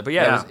of roll with it.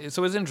 But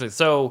so it's interesting.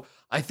 So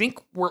I think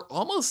we're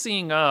almost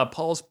seeing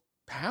Paul's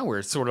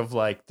powers sort of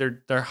like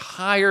they're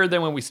higher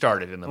than when we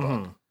started in the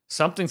book.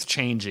 Something's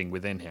changing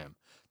within him,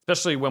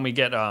 especially when we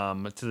get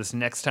to this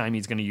next time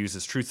he's going to use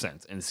his truth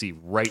sense and see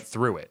right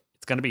through it.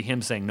 It's going to be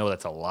him saying, no,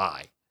 that's a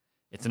lie.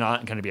 It's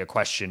not going to be a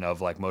question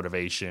of like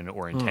motivation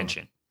or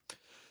intention.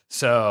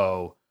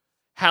 So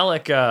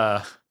Halleck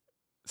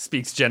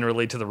speaks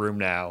generally to the room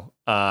now,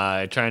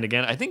 trying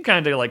again. I think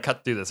kind of like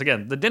cut through this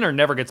again. The dinner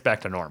never gets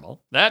back to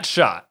normal. That's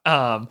shot.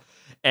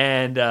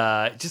 And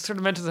just sort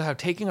of mentions how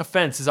taking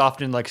offense is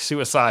often like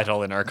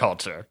suicidal in our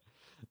culture.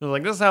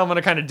 Like, this is how I'm going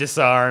to kind of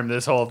disarm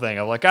this whole thing.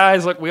 I'm like,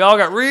 guys, look, we all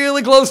got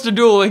really close to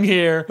dueling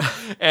here.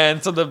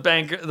 And so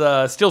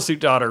the still suit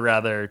daughter,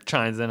 rather,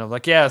 chimes in. I'm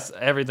like, yes,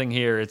 everything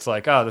here, it's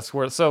like, oh, this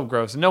world's so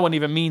gross. No one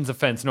even means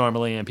offense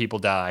normally, and people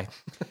die.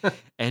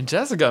 And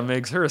Jessica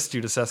makes her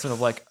astute assessment of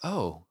like,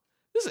 oh,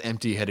 this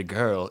empty-headed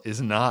girl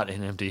is not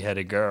an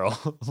empty-headed girl.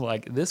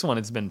 Like, this one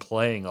has been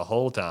playing the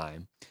whole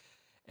time.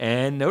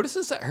 And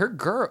notices that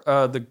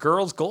the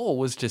girl's goal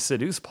was to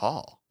seduce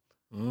Paul.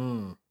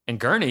 And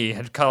Gurney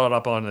had caught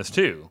up on this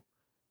too.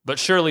 But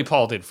surely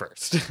Paul did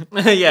first.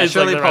 Yeah,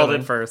 surely Paul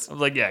did first. I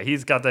was like, yeah,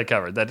 he's got that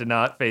covered. That did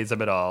not faze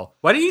him at all.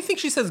 Why do you think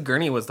she says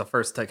Gurney was the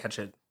first to catch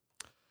it?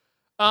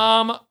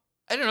 I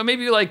don't know.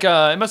 Maybe like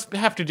it must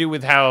have to do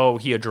with how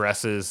he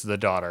addresses the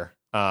daughter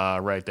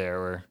right there.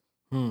 Or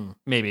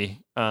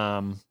maybe.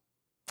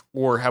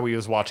 Or how he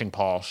was watching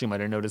Paul. She might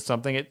have noticed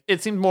something.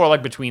 It seemed more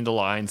like between the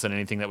lines than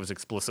anything that was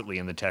explicitly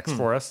in the text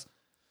for us.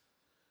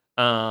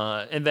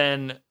 And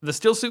then the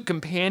still suit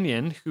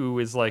companion, who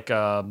is like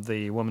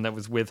the woman that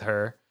was with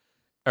her,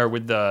 or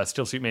with the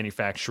still suit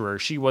manufacturer,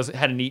 she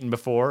hadn't eaten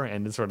before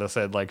and sort of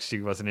said like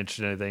she wasn't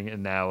interested in anything,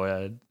 and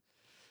now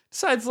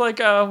decides like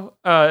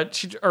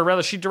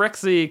she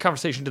directs the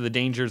conversation to the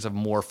dangers of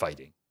more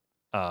fighting.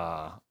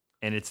 And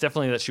it's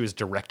definitely that she was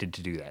directed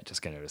to do that.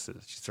 Jessica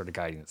notices she's sort of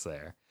guiding us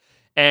there,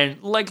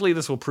 and likely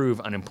this will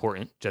prove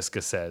unimportant.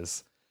 Jessica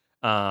says.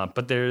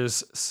 But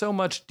there's so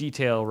much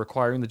detail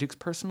requiring the Duke's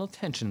personal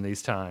attention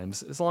these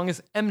times. As long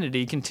as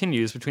enmity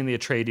continues between the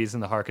Atreides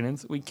and the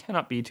Harkonnens, we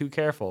cannot be too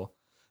careful.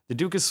 The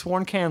Duke has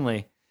sworn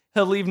cannily.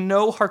 He'll leave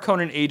no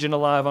Harkonnen agent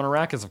alive on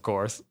Arrakis, of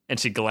course. And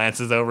she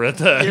glances over at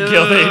the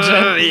guild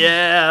agent.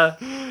 Yeah.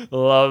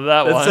 Love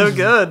that one. That's so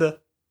good.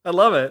 I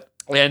love it.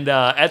 And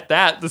at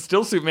that, the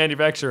still suit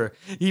manufacturer,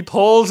 he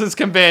pulls his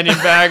companion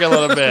back a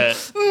little bit.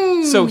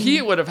 So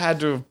he would have had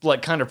to have,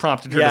 like, kind of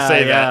prompted her to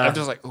say that. I'm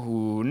just like,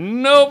 ooh,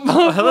 nope.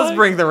 Let's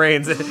bring the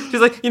reins in.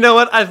 She's like, you know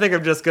what? I think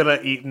I'm just going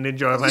to eat and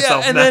enjoy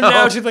myself and now. then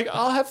now she's like,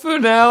 I'll have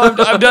food now.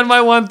 I've done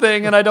my one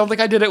thing, and I don't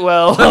think I did it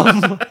well.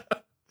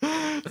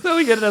 So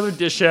we get another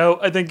dish out.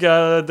 I think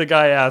the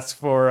guy asks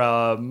for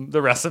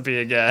the recipe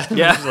again.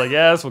 Yeah. She's like,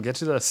 yes, we'll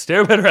get you the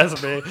stupid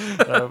recipe.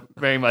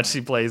 Very much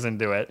she plays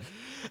into it.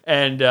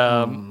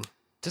 And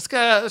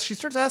Jessica, she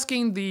starts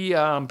asking the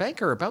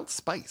banker about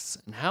spice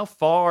and how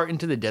far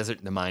into the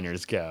desert the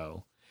miners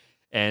go.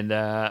 And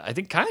I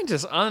think kind of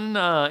just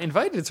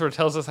uninvited sort of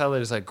tells us how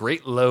there's a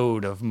great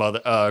mother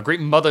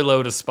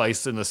load of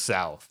spice in the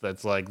south.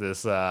 That's like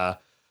this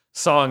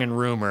song and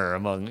rumor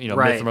among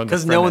right,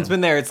 because no one's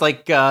been there. It's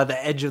like the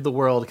edge of the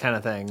world kind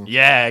of thing.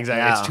 Yeah,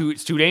 exactly. Yeah.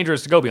 It's too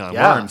dangerous to go beyond.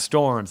 Yeah. Worms,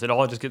 storms, it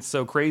all just gets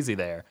so crazy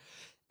there.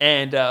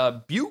 And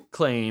Butte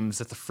claims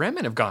that the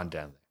Fremen have gone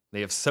down there. They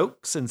have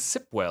soaks and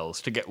sip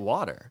wells to get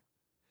water.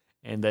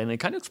 And then they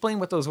kind of explain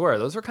what those were.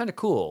 Those are kind of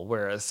cool,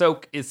 where a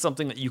soak is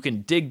something that you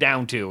can dig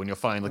down to and you'll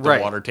find like the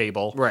water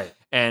table. Right.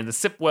 And the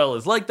sip well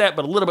is like that,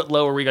 but a little bit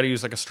lower where you got to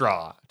use like a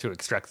straw to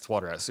extract this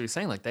water out. So he's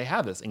saying like they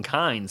have this in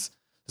kinds.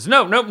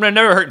 Nope,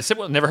 never heard sip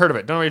well, never heard of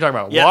it. Don't know what you're talking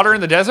about. Yeah. Water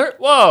in the desert?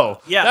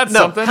 Whoa. Yeah, that's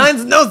something.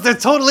 Heinz knows there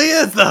totally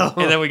is though.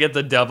 And then we get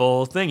the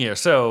double thing here.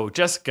 So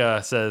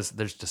Jessica says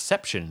there's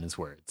deception in his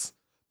words.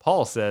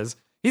 Paul says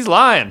he's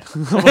lying.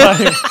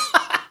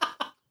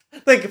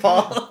 Thank you,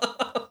 Paul.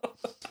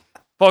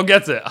 Paul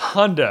gets it.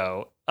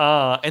 Hundo.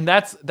 And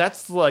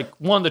that's like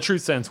one of the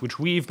truth sense, which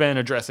we've been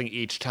addressing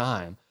each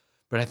time.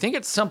 But I think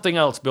it's something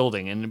else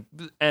building.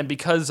 And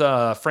because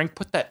Frank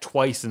put that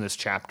twice in this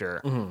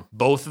chapter,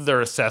 both of their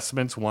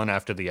assessments, one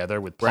after the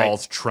other, with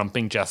Paul's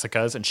trumping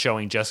Jessica's and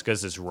showing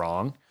Jessica's is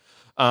wrong,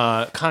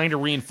 kind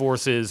of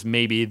reinforces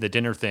maybe the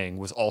dinner thing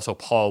was also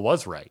Paul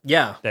was right.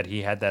 Yeah. That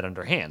he had that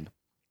underhand.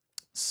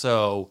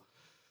 So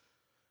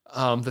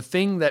the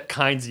thing that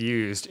Kynes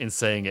used in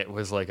saying it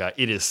was like,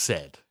 it is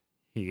said.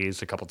 He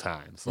used a couple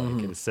times,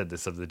 like, it is said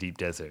this of the deep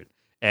desert.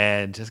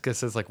 And Jessica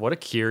says, like, what a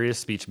curious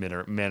speech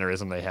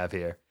mannerism they have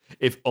here.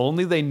 If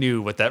only they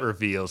knew what that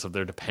reveals of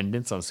their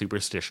dependence on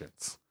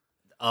superstitions.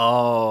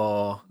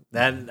 Oh,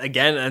 that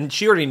again, and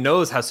she already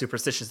knows how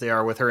superstitious they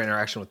are with her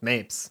interaction with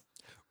Mapes.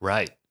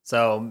 Right.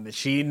 So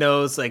she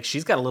knows, like,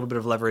 she's got a little bit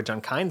of leverage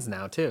on Kynes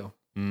now, too.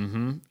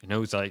 Mm-hmm. You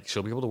know, it's like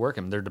she'll be able to work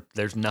him.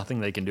 There's nothing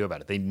they can do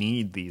about it. They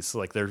need these,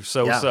 like, they're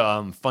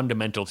so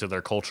fundamental to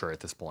their culture at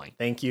this point.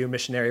 Thank you,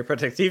 Missionary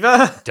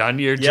Protectiva. Done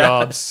your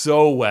job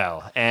so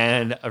well.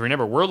 And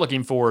remember, we're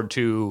looking forward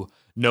to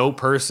no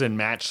person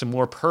matched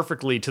more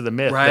perfectly to the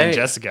myth than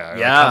Jessica.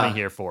 Coming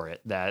here for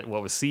it. That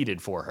what was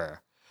seeded for her.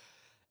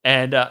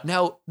 And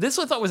now this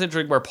I thought was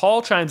interesting, where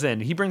Paul chimes in.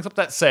 He brings up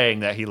that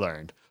saying that he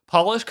learned: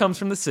 "Polish comes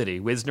from the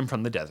city, wisdom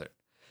from the desert."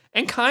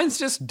 And Kynes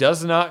just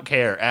does not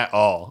care at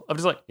all. I'm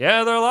just like,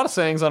 yeah, there are a lot of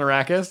sayings on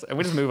Arrakis, and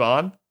we just move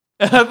on.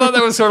 I thought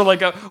that was sort of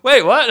like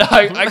wait, what?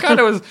 I kind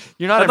of was,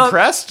 you're not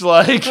impressed?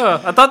 Like,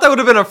 I thought that would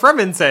have been a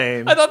Fremen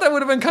saying. I thought that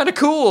would have been kind of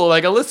cool,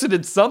 like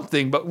elicited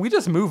something, but we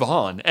just move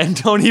on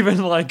and don't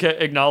even like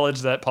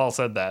acknowledge that Paul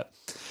said that.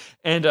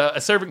 And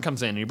a servant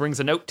comes in, and he brings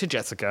a note to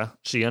Jessica.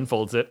 She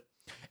unfolds it,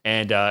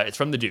 and it's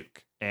from the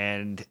Duke.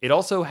 And it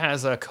also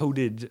has a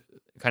coded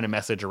kind of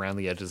message around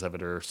the edges of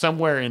it or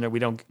somewhere in it. We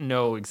don't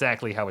know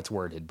exactly how it's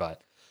worded,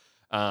 but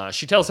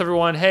she tells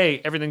everyone,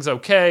 hey, everything's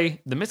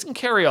okay. The missing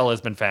carryall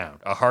has been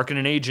found. A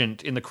Harkonnen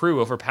agent in the crew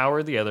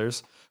overpowered the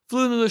others,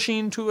 flew the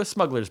machine to a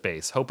smuggler's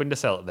base, hoping to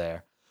sell it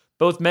there.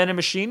 Both men and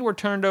machine were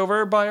turned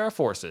over by our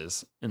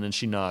forces. And then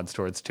she nods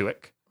towards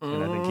Tuick.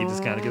 And I think he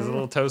just kind of gives a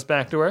little toast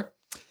back to her.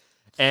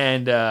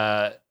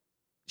 And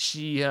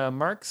she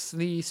marks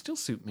the steel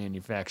suit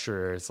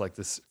manufacturer as like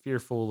this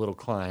fearful little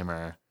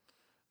climber.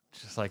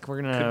 Just like,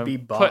 we're going to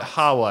put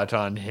Hawat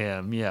on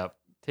him. Yep.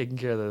 Taking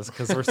care of this.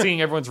 Because we're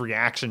seeing everyone's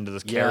reaction to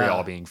this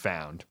carryall being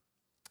found.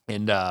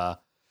 And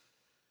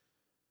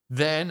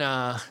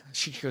then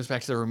she goes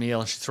back to the meal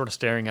and she's sort of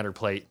staring at her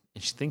plate.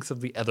 And she thinks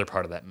of the other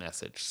part of that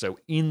message. So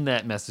in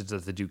that message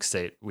that the Duke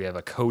state, we have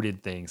a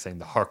coded thing saying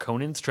the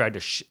Harkonnens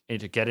tried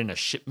to get in a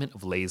shipment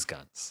of laser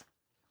guns.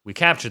 We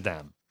captured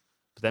them,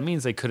 but that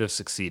means they could have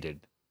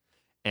succeeded.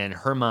 And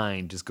her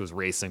mind just goes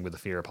racing with the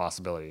fear of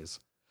possibilities.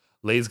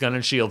 Laser gun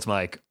and shields,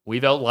 Mike.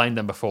 We've outlined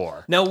them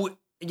before. Now,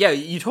 yeah,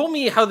 you told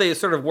me how they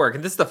sort of work,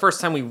 and this is the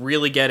first time we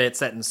really get it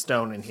set in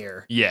stone in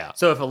here. Yeah.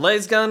 So if a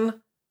laser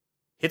gun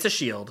hits a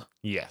shield,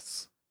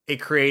 yes,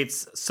 it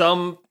creates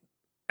some,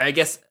 I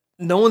guess,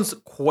 no one's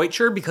quite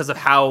sure because of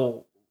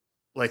how,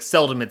 like,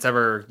 seldom it's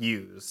ever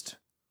used.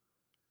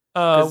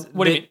 What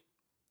do you mean?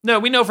 No,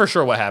 we know for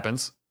sure what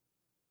happens.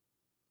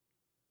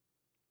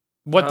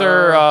 What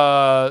they're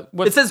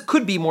it says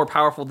could be more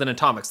powerful than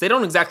atomics. They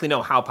don't exactly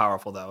know how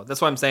powerful though. That's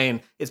why I'm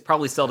saying it's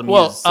probably seldom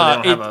used.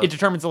 So it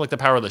determines like the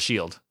power of the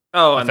shield.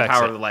 Oh, and the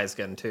power of the laser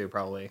gun too,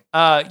 probably.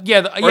 Or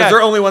is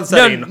there only one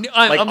setting?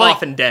 I'm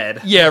off and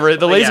dead. Yeah, right.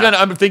 The laser gun.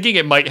 I'm thinking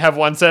it might have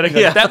one setting.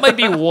 Like, that might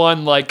be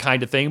one like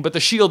kind of thing. But the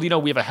shield, we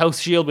have a house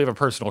shield, we have a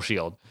personal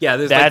shield. Yeah,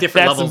 there's like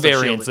different levels of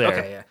variance there.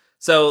 Okay,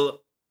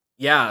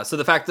 yeah. So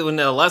the fact that when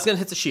a laser gun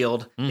hits a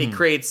shield, it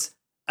creates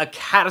a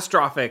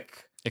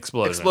catastrophic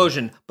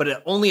explosion, but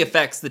it only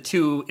affects the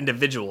two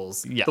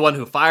individuals, the one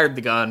who fired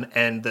the gun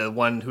and the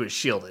one who is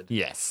shielded.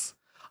 Yes.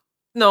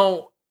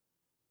 No,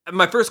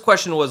 my first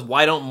question was,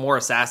 why don't more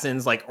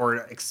assassins or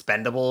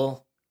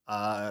expendable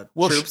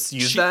troops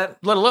use that?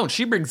 Let alone,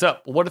 she brings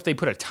up, what if they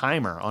put a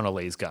timer on a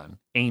laser gun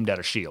aimed at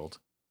a shield,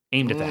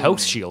 aimed at the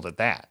house shield at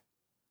that?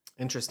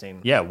 Interesting.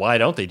 Yeah, why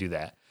don't they do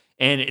that?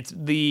 And it's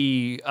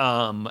the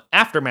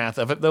aftermath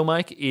of it, though,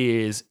 Mike,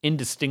 is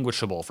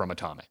indistinguishable from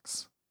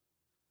atomics.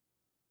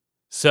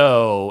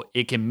 So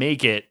it can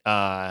make it,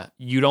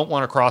 you don't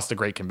want to cross the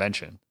Great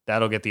Convention.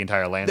 That'll get the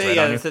entire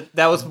Landsrad on you.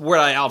 That was where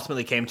I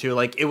ultimately came to.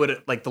 It would,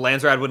 the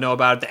Landsrad would know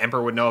about it, the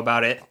Emperor would know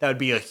about it. That would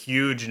be a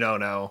huge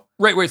no-no.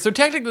 Right. So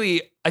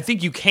technically, I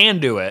think you can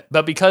do it,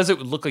 but because it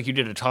would look like you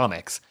did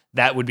atomics,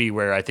 that would be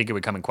where I think it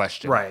would come in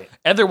question. Right.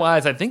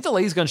 Otherwise, I think the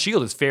laser gun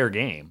shield is fair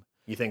game.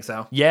 You think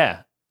so?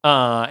 Yeah.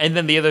 And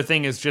then the other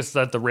thing is just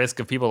that the risk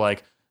of people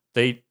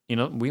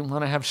we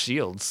want to have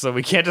shields, so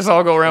we can't just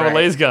all go around with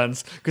laser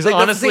guns. Because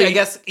honestly, I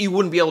guess you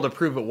wouldn't be able to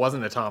prove it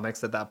wasn't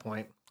atomics at that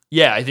point.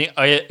 Yeah, I think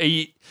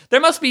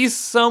there must be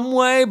some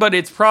way, but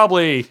it's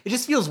probably... It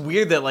just feels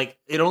weird that,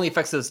 it only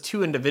affects those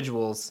two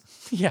individuals.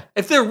 Yeah.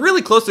 If they're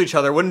really close to each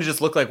other, wouldn't it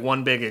just look like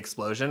one big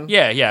explosion?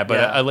 Yeah,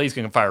 but a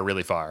laser can fire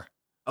really far.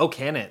 Oh,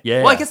 can it?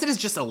 Yeah. Well, I guess it is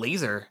just a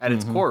laser at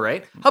its core,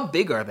 right? How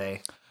big are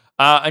they?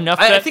 Enough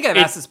that I think I've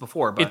asked this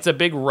before, but... It's a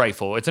big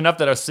rifle. It's enough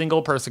that a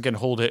single person can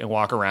hold it and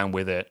walk around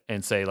with it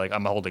and say,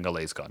 I'm holding a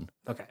laser gun.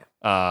 Okay.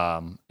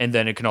 And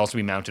then it can also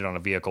be mounted on a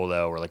vehicle,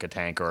 though, or a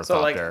tank or a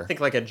copter. I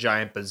think a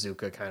giant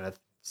bazooka kind of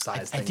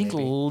size thing, I think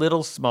maybe. a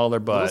little smaller,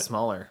 but... A little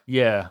smaller.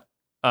 Yeah.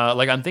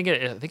 I think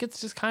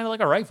it's just kind of like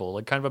a rifle,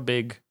 kind of a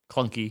big,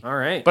 clunky. All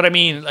right. But I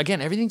mean,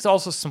 again, everything's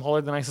also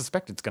smaller than I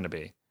suspect it's going to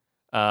be.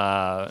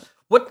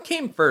 What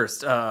came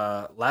first,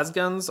 las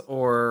guns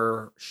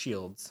or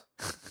shields?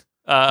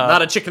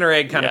 Not a chicken or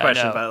egg kind of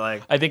question,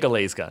 but I think a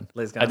laser gun.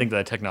 Laser gun. I think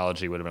the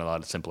technology would have been a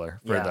lot simpler.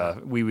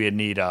 We would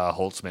need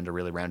Holtzman to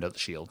really round out the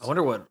shields. I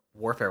wonder what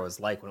warfare was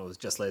like when it was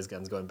just laser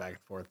guns going back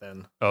and forth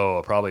then.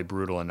 Oh, probably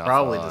brutal enough.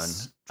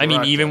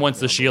 Even once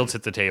the shields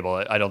hit the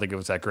table, I don't think it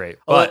was that great.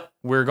 But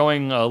we're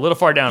going a little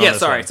far down on this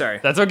sorry.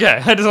 That's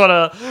okay. I just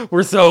want to...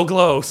 We're so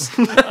close.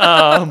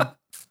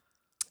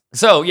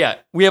 So, yeah,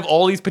 we have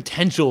all these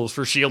potentials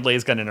for shield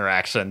laser gun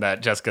interaction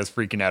that Jessica's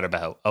freaking out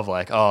about. Of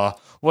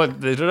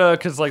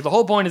because the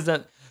whole point is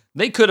that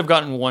they could have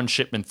gotten one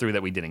shipment through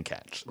that we didn't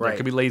catch. There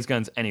could be laser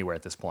guns anywhere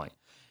at this point.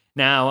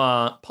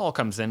 Now, Paul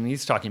comes in and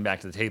he's talking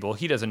back to the table.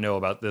 He doesn't know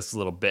about this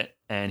little bit,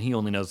 and he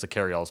only knows the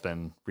carryall's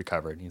been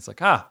recovered. And he's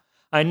like,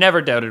 I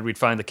never doubted we'd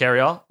find the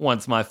carryall.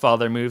 Once my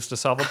father moves to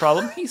solve a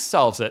problem, he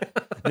solves it.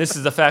 This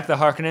is the fact the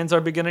Harkonnens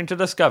are beginning to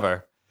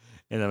discover.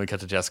 And then we cut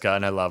to Jessica,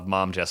 and I love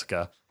Mom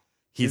Jessica.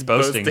 He's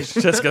boasting.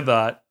 Jessica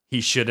thought,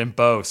 he shouldn't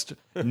boast.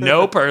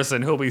 No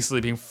person who'll be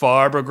sleeping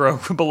far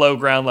below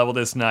ground level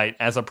this night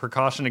as a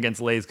precaution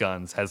against laser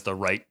guns has the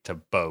right to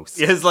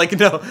boast. It's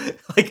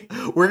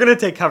we're going to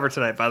take cover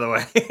tonight, by the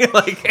way.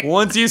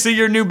 Once you see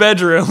your new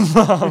bedroom,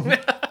 Mom.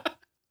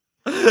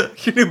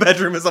 Your new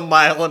bedroom is a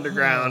mile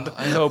underground.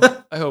 I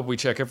hope we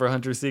check it for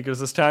Hunter Seekers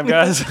this time,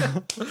 guys.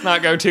 Let's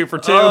not go 2 for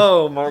 2.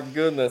 Oh my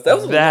goodness, that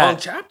was a long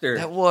chapter.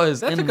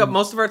 That took up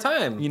most of our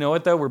time. You know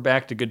what though? We're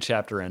back to good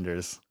chapter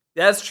enders.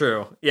 That's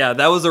true. Yeah,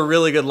 that was a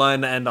really good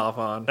line to end off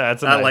on.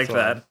 That's a I nice like one.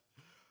 that.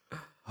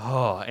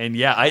 Oh, and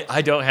yeah,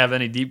 I don't have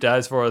any deep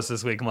dives for us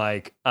this week,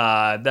 Mike.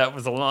 That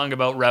was a long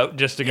about route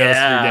just to go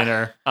through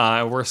dinner.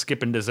 We're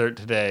skipping dessert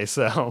today,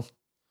 so.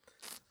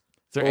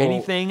 Is there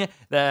anything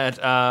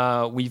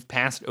that we've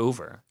passed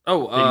over that you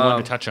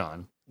wanted to touch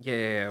on?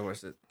 Yeah,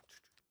 where's it?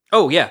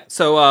 Oh, yeah.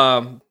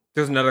 So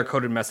there's another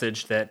coded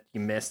message that you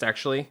missed,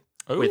 actually,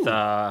 with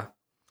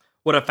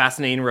what a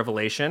fascinating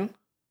revelation.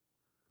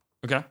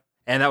 Okay.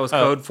 And that was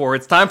code for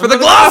it's time for the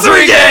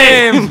glossary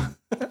game!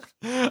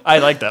 I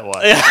like that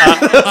one. Yeah,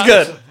 that's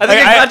good. I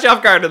think I caught you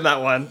off guard in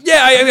that one.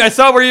 Yeah, I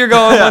saw where you're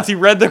going once you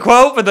read the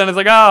quote, but then it's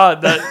like,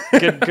 that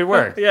good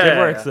work. Good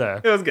work there.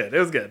 It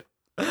was good.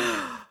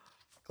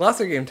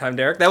 Glossary game time,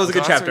 Derek. That was a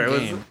good chapter.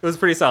 It was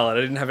pretty solid.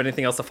 I didn't have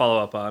anything else to follow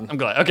up on. I'm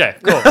glad. Okay,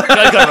 cool. Would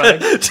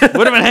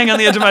have been hanging on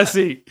the edge of my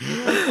seat.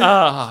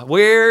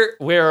 Where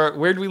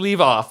do we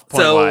leave off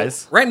point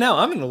wise? Right now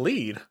I'm in the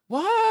lead.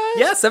 What?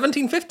 Yeah,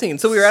 17-15.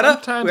 So we were at a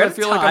Sometimes I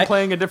feel like I'm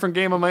playing a different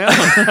game on my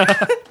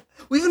own.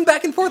 We've been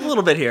back and forth a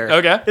little bit here.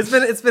 Okay.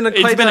 It's been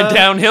a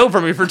downhill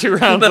for me for 2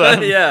 rounds.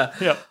 Yeah.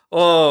 Yep.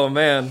 Oh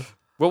man.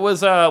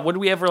 What did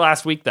we have for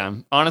last week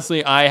then?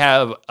 Honestly, I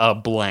have a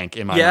blank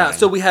in my mind. Yeah,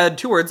 so we had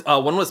 2 words.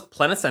 One was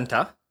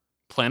Planacenta.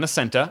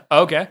 Planacenta.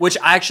 Okay. Which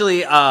I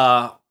actually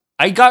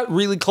I got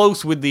really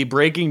close with the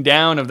breaking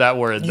down of that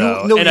word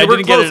though. I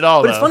didn't get it at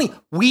all. But it's funny.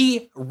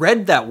 We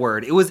read that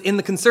word. It was in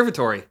the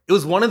conservatory. It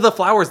was one of the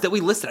flowers that we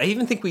listed. I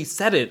even think we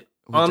said it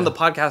on the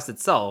podcast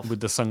itself.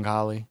 With the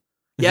Sungali.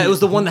 Yeah, it was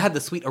the one that had the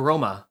sweet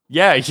aroma.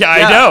 Yeah,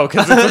 I know,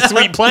 because it's a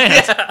sweet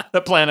plant.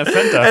 The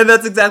Planacenta. And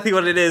that's exactly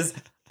what it is.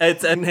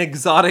 It's an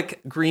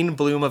exotic green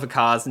bloom of a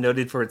cause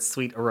noted for its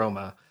sweet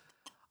aroma.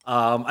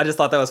 I just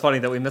thought that was funny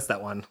that we missed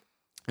that one.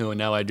 Oh,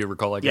 now I do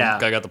recall. I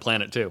got the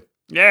planet too.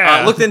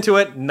 Yeah. Looked into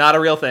it. Not a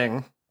real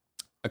thing.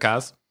 A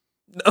cause?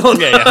 Oh,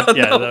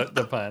 no.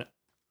 The planet.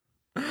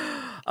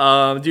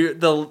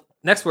 The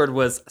next word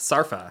was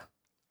Sarfa.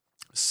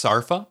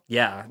 Sarfa?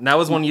 Yeah. And that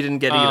was one you didn't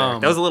get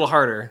either. That was a little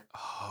harder.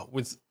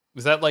 Was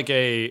that like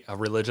a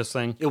religious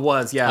thing? It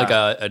was, yeah. Like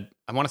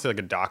I want to say like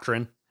a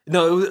doctrine.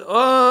 No, it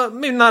was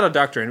maybe not a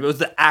doctrine. It was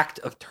the act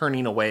of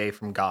turning away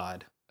from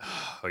God.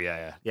 Oh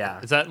yeah. Yeah.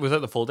 Was that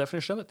the full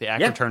definition of it? The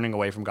act of turning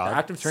away from God. The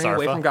act of turning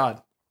away from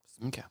God.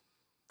 Okay.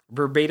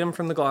 Verbatim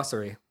from the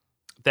glossary.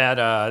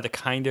 That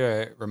kind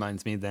of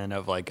reminds me then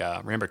of like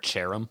remember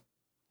cherem?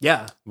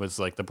 Yeah. Was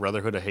like the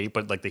brotherhood of hate,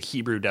 but like the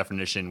Hebrew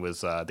definition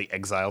was the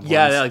exiled ones.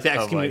 Yeah, like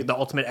the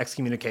ultimate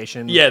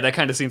excommunication. Yeah, that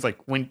kind of seems like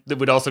when it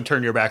would also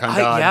turn your back on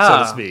God,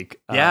 so to speak.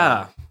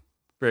 Yeah.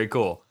 Very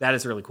cool. That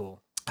is really cool.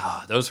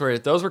 Those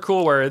were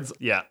cool words.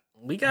 Yeah.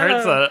 We got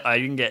hurts that I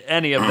didn't get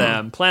any of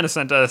them.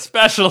 Planacenta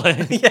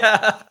especially.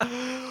 Yeah.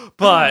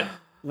 But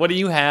what do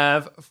you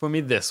have for me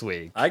this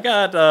week? I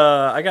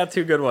got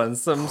 2 good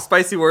ones. Some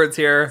spicy words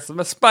here.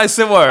 Some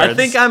spicy words. I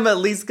think I'm at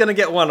least gonna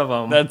get one of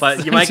them,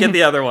 but you might get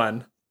the other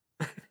one.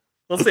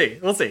 We'll see.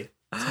 What's your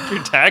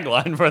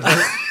tagline for this?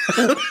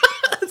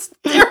 It's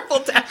a terrible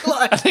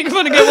tagline. I think I'm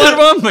gonna get one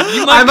of them,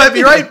 but I might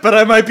be right, but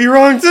I might be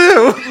wrong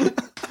too.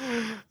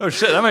 Oh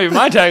shit, that might be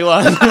my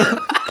tagline.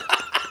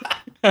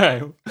 All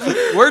right.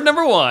 Word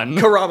number 1.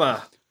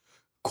 Karama.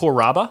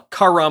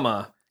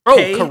 Karama? Oh,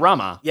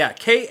 Karama. Yeah,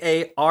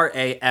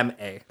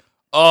 Karama.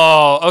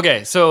 Oh,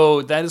 okay.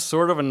 So that is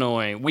sort of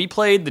annoying. We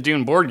played the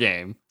Dune board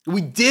game.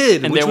 We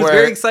did, and which was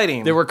very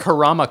exciting. There were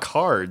Karama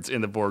cards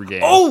in the board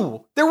game.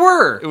 Oh, there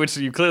were. Which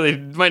you clearly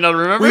might not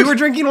remember. We were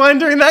drinking wine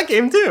during that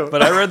game, too.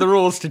 But I read the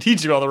rules to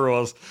teach you all the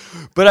rules.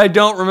 But I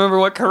don't remember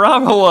what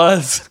Karama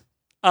was.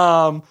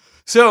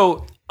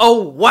 Oh,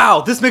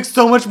 wow. This makes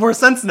so much more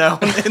sense now.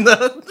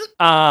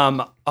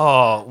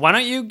 Why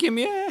don't you give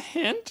me a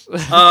hint?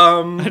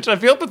 Which I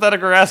feel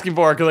pathetic for asking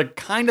for, because I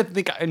kind of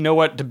think I know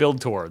what to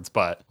build towards,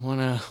 but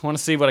want to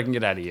see what I can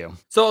get out of you.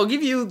 So I'll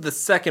give you the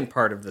second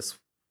part of this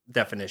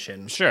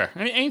definition. Sure.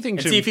 Anything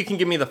and see if you can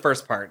give me the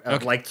first part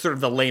of like sort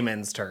of the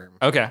layman's term.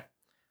 Okay.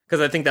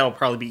 Because I think that'll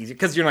probably be easy,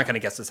 because you're not going to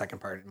guess the second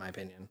part, in my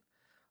opinion.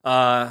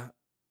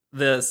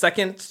 The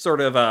second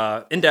sort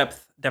of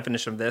in-depth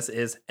definition of this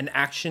is an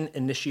action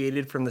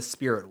initiated from the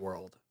spirit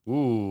world.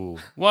 Ooh.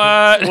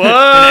 What? An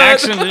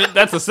action?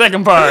 That's the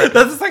second part.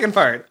 That's the second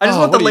part. I just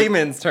want the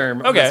layman's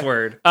term of this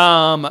word.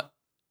 I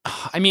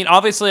mean,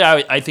 obviously,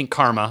 I think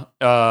karma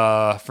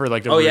for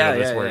like the root of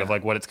this word of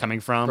like what it's coming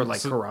from. For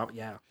like karma,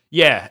 yeah.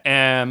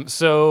 Yeah.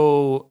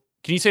 So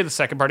can you say the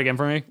second part again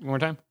for me one more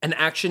time? An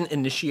action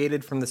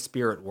initiated from the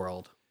spirit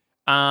world.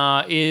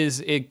 Is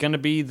it going to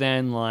be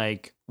then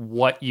like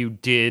what you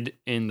did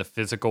in the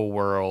physical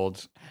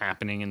world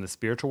happening in the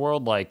spiritual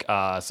world? Like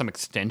some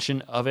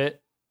extension of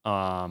it?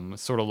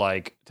 Sort of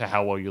like to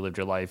how well you lived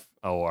your life,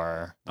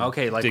 or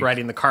like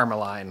writing the karma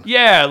line.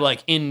 Yeah,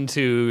 like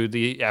into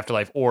the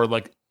afterlife, or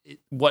like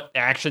what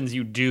actions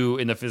you do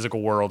in the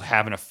physical world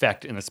have an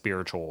effect in the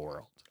spiritual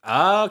world.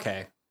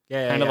 Okay.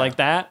 Yeah, kind of like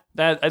that.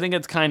 That I think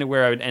it's kind of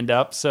where I would end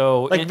up.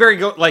 So like very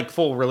like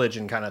full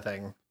religion kind of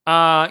thing.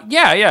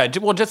 Yeah.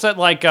 Well, just that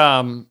like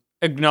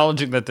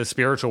acknowledging that the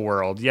spiritual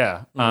world,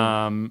 yeah.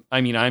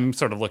 I mean, I'm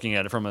sort of looking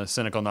at it from a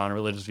cynical,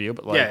 non-religious view,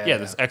 but like,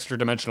 this extra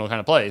dimensional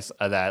kind of place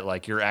that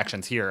like your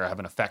actions here have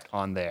an effect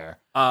on there.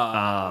 All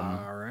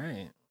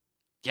right.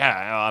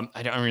 Yeah,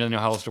 I don't really know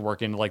how else to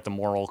work into like the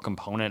moral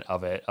component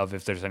of it, of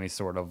if there's any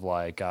sort of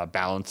like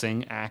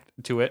balancing act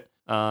to it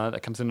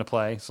that comes into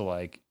play. So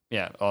like,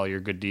 yeah, all your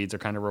good deeds are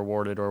kind of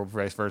rewarded, or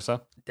vice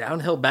versa.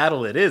 Downhill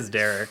battle it is,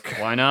 Derek.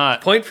 Why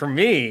not? Point for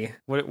me.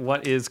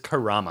 What is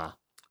karama?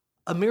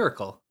 A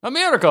miracle. A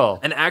miracle.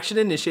 An action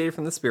initiated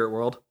from the spirit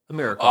world. A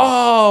miracle.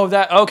 Oh,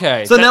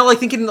 okay. So now, like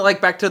thinking like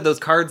back to those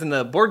cards in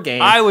the board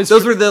game,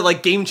 those were the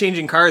like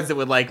game-changing cards that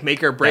would like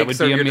make or break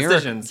some of your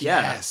decisions.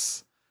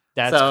 Yes,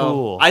 that's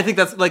cool. I think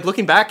that's like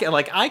looking back and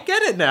like I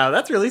get it now.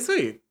 That's really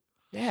sweet.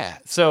 Yeah.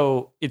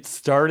 So it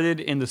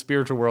started in the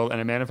spiritual world and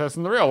it manifests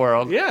in the real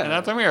world. Yeah, and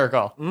that's a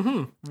miracle.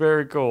 Mm-hmm.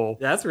 Very cool.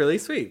 That's really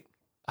sweet.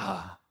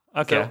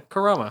 Okay. So,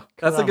 Karama.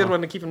 That's a good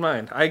one to keep in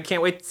mind. I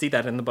can't wait to see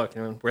that in the book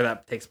and where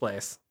that takes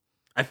place.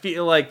 I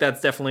feel like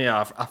that's definitely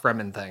a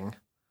Fremen thing.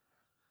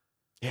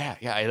 Yeah.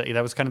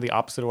 That was kind of the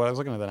opposite of what I was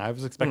looking at. Then I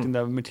was expecting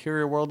the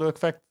material world to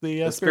affect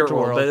the spiritual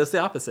world, but it's the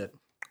opposite.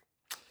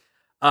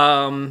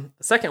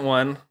 Second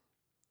one,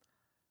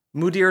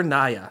 Mudir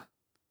Naya.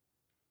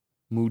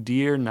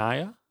 Mudir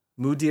Naya.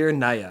 Mudir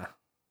Naya.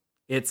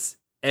 It's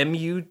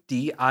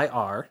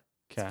Mudir.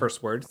 Okay.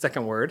 First word.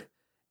 Second word,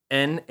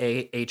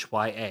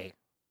 Nahya.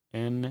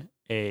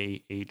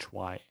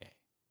 Nahya.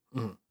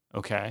 Mhm.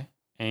 Okay.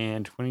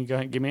 And when you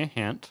go, give me a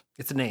hint.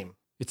 It's a name.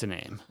 It's a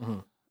name. Mm-hmm.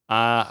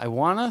 I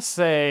want to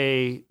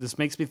say this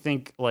makes me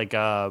think like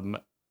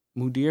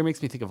Mudir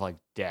makes me think of like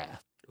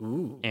death.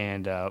 Ooh.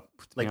 And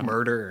like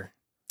murder.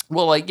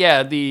 Well, like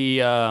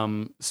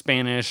the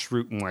Spanish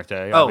root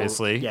muerte,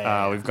 obviously.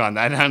 Yeah. We've gone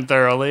that down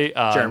thoroughly.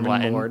 German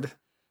Latin. mord.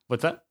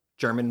 What's that?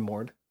 German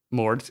mord.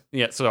 Mord.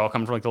 Yeah, so it all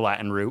comes from like the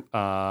Latin root.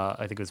 I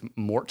think it was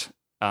mort.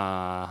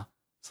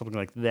 Something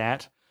like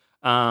that.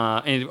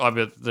 And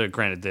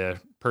granted,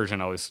 the Persian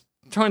always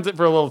turns it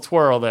for a little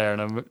twirl there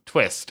and a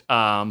twist.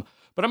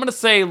 But I'm gonna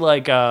say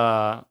like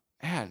I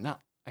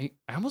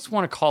almost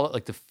want to call it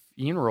like the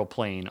funeral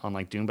plane on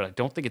like Dune, but I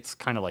don't think it's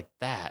kind of like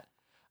that.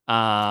 We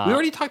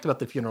already talked about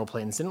the funeral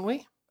planes, didn't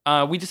we?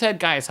 We just had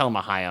Gaius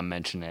Helmahayim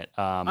mention it.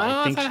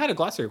 I think I had a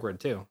glossary word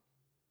too.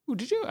 Ooh,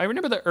 did you? I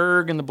remember the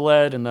erg and the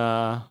bled and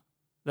that.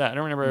 I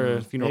don't remember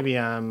the funeral. Maybe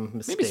I'm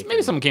mistaken.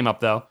 Maybe something came up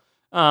though.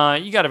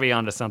 You got to be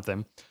onto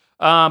something.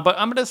 But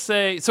I'm gonna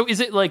say. So is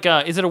it like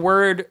is it a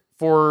word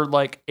for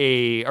like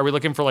are we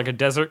looking for like a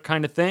desert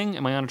kind of thing?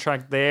 Am I on a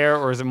track there,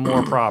 or is it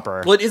more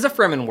proper? Well, it is a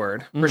Fremen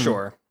word for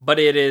sure, but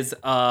it is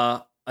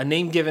a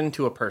name given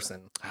to a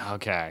person.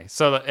 Okay,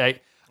 so I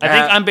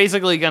think I'm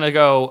basically gonna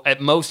go at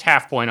most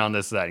half point on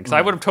this then, because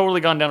I would have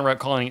totally gone down the route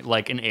calling it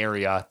like an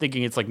area,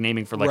 thinking it's like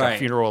naming for like a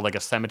funeral, like a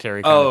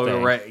cemetery kind of thing.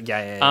 Oh, right,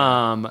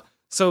 yeah.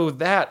 So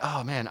that,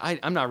 oh man,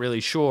 I'm not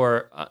really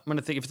sure. I'm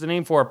gonna think if it's a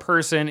name for a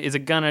person, is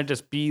it gonna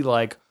just be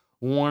like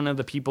one of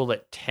the people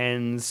that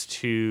tends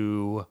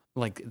to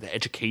like the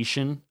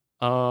education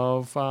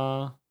of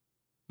I'm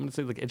gonna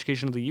say like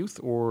education of the youth,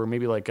 or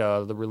maybe like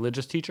the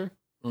religious teacher?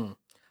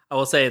 I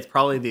will say it's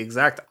probably the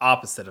exact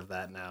opposite of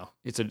that now.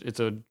 It's a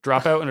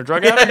dropout and a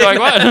drug addict? Like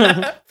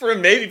what? For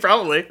maybe,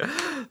 probably.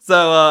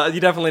 So you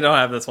definitely don't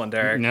have this one,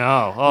 Derek.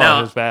 No. Oh, now,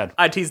 it was bad.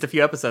 I teased a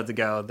few episodes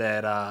ago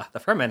that the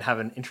Fremen have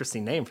an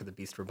interesting name for the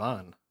Beast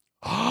Raban.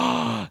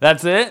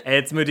 That's it?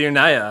 It's Mudir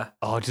Naya.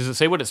 Oh, does it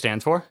say what it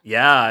stands for?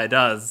 Yeah, it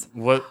does.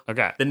 What?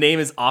 Okay. The name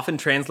is often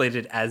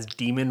translated as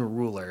Demon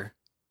Ruler.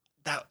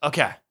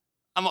 Okay.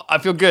 I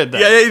feel good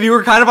then. Yeah, you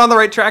were kind of on the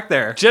right track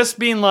there. Just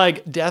being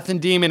like death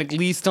and demon, at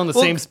least on the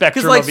same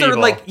spectrum like, of sort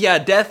evil. Of like, yeah,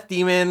 death,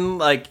 demon,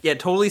 like, yeah,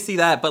 totally see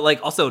that. But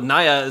like, also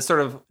Naya is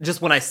sort of,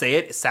 just when I say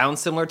it, it sounds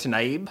similar to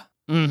Naib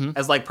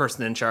as like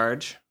person in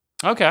charge.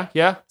 Okay,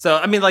 yeah. So,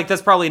 I mean, like,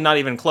 that's probably not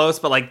even close,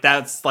 but like,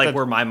 that's like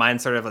where my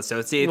mind sort of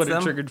associates what them.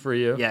 What it triggered for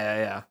you.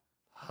 Yeah.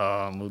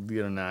 Oh,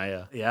 Mudir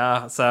Naya.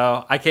 Yeah,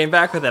 so I came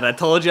back with it. I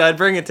told you I'd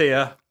bring it to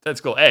you. That's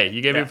cool. Hey,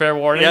 you gave me a fair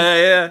warning.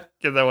 Yeah.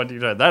 Give that one to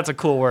you. That's a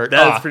cool word.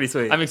 That's pretty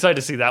sweet. I'm excited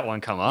to see that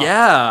one come up.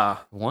 Yeah.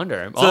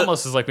 Wonder.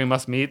 Almost as like we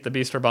must meet the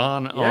Beast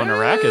Raban on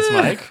Arrakis,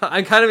 Mike.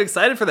 I'm kind of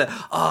excited for that.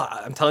 Oh,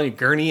 I'm telling you,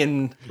 Gurney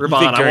and Raban.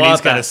 You think Gurney's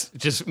got to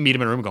just meet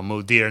him in a room and go,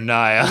 Mudir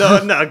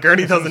Naya? No,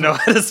 Gurney doesn't know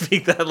how to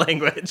speak that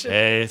language.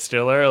 Hey, it's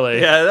still early.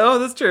 Yeah,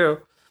 that's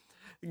true.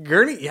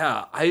 Gurney,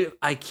 yeah.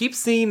 I keep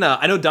seeing,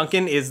 I know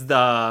Duncan is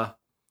the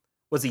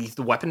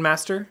weapon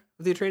master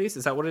of the Atreides?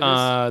 Is that what it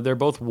is? They're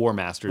both war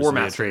masters of the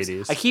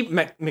Atreides. I keep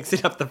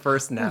mixing up the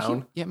first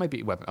noun. Yeah, it might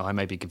be weapon. Oh, I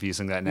might be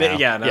confusing that now.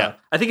 Yeah.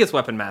 I think it's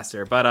weapon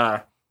master,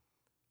 but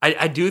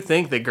I do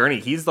think that Gurney,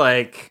 he's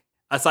like,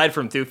 aside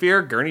from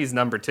Thufir, Gurney's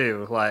number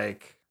 2.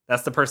 Like,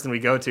 that's the person we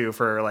go to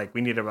for like, we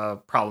need a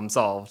problem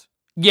solved.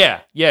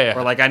 Yeah.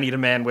 Or like, I need a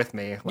man with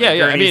me. Like, Yeah.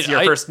 Gurney's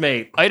your first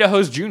mate.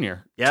 Idaho's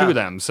junior. Yeah. Two of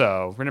them.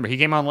 So remember, he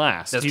came on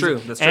last. That's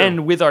true.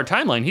 And with our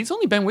timeline, he's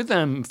only been with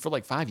them for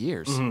like 5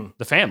 years.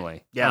 The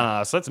family.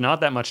 Yeah. So that's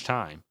not that much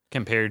time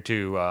compared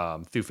to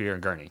Thufir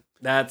and Gurney.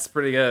 That's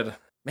pretty good.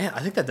 Man,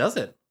 I think that does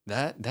it.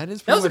 That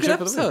is That was a pretty good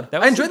much it for the week. episode.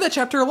 I enjoyed that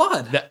chapter a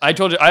lot. I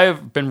told you, I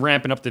have been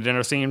ramping up the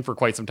dinner scene for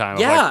quite some time.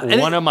 Yeah, Like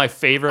one of my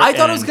favorite. I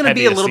thought it was going to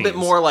be a little scenes. bit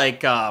more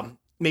like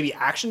maybe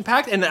action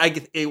packed, and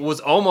it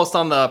was almost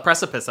on the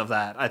precipice of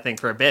that. I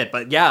think for a bit,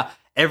 but yeah,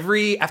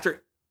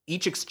 after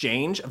each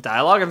exchange of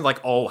dialogue, I'm like,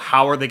 oh,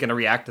 how are they going to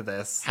react to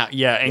this?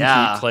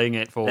 Keep playing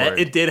it forward.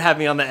 It did have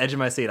me on the edge of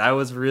my seat. I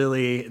was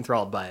really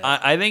enthralled by it.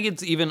 I think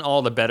it's even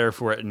all the better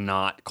for it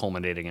not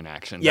culminating in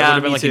action. Yeah, that would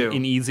have been me like too.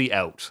 an easy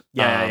out.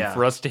 Yeah.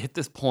 For us to hit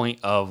this point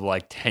of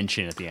like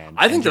tension at the end.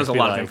 I think and there's just a be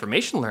lot of like,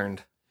 information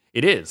learned.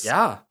 It is.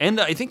 Yeah.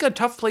 And I think a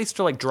tough place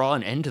to like draw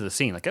an end to the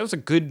scene. Like that was a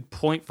good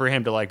point for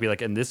him to like be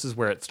like, and this is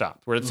where it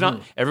stopped. Where it's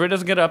not, everybody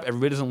doesn't get up,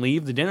 everybody doesn't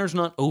leave, the dinner's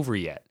not over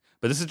yet.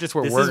 But this is just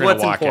where we're going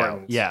to walk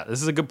out. Yeah,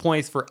 this is a good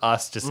place for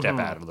us to step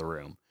out of the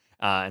room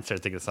and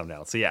start thinking of something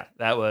else. So yeah,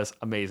 that was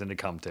amazing to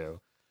come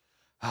to.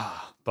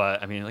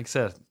 But I mean, like I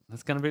said,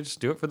 that's going to be just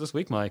do it for this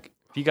week, Mike.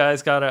 If you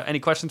guys got any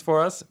questions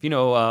for us, if you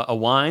know a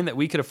wine that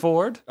we could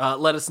afford,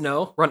 let us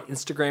know. We're on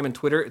Instagram and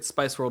Twitter. It's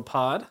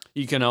SpiceWorldPod.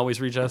 you can always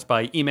reach us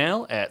by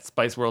email at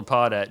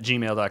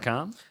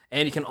spiceworldpod@gmail.com.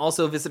 And you can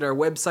also visit our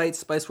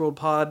website,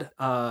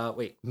 SpiceWorldPod.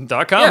 Wait.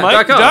 .com,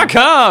 Mike.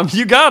 .com.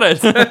 You got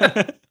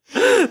it.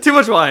 Too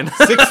much wine.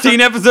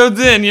 16 episodes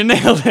in, you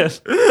nailed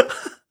it.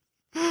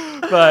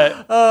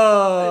 But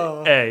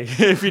hey,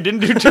 if you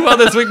didn't do too well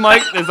this week,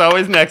 Mike, there's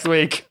always next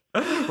week.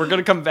 We're going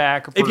to come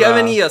back. If you have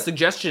any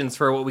suggestions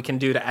for what we can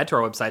do to add to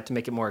our website to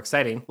make it more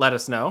exciting, let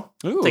us know.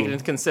 Ooh. Take it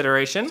into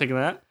consideration. Taking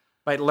that?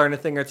 Might learn a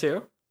thing or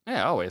two.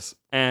 Yeah, always.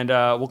 And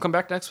we'll come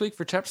back next week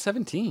for chapter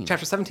 17.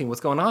 Chapter 17, what's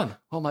going on?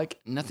 Well,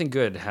 Mike, nothing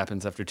good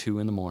happens after 2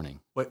 a.m.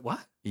 Wait, what?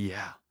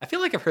 Yeah. I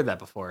feel like I've heard that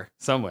before.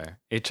 Somewhere.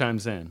 It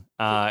chimes in.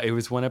 It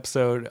was one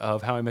episode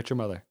of How I Met Your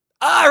Mother.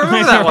 I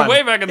remember that one.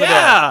 Way back in the day.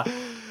 Yeah.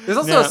 There's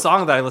also a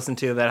song that I listen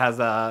to that has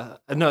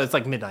no, it's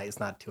like midnight. It's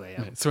not 2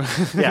 a.m.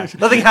 Yeah.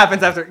 Nothing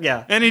happens after,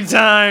 yeah.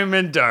 Anytime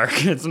in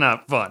dark, it's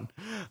not fun.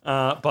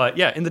 But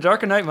yeah, in the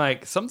dark of night,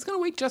 Mike, something's going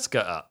to wake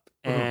Jessica up.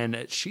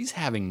 And she's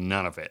having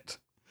none of it.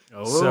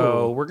 Oh.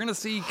 So we're going to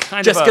see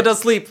Jessica does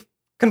sleep.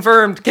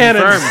 Confirmed.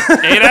 Canon.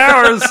 8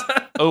 hours.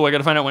 Oh, I got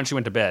to find out when she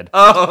went to bed.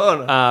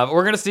 Oh, no.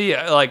 We're going to see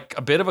like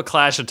a bit of a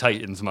clash of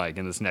titans, Mike,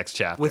 in this next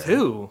chapter. With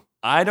who?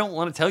 I don't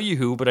want to tell you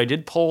who, but I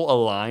did pull a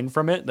line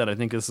from it that I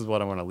think this is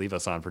what I want to leave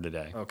us on for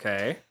today.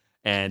 Okay.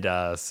 And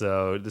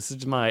so this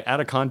is my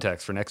out of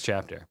context for next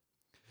chapter.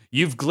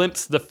 You've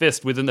glimpsed the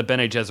fist within the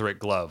Bene Gesserit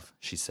glove,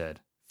 she said.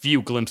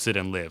 Few glimpse it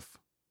and live.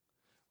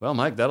 Well,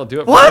 Mike, that'll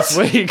do it for this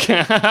week.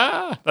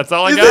 That's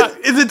all I got.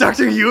 Is it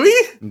Dr. Huey?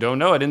 Don't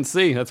know. I didn't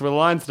see. That's where the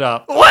line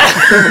stopped. What?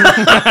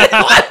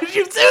 Why did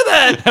you do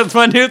that? That's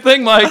my new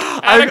thing, Mike.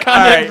 Out of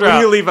context drop.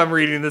 When you leave, I'm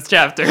reading this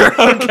chapter.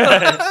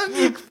 Okay.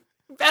 You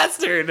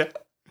bastard.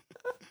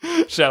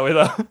 Shall we,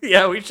 though?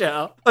 Yeah, we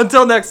shall.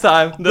 Until next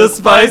time, The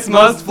spice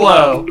must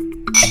flow.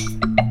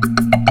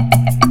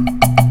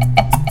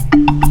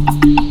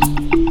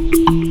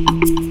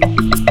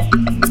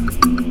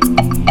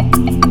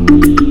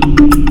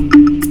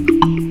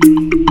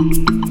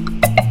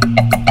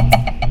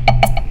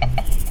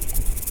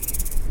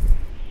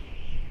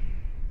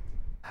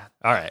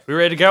 All right, we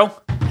ready to go?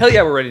 Hell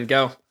yeah, we're ready to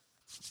go.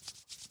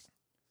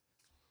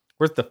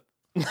 Where's the...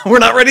 We're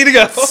not ready to go.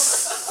 I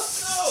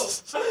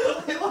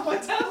left my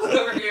tablet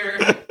over here.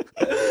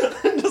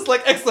 I'm just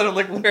like, excellent. I'm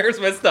like, where's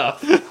my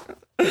stuff?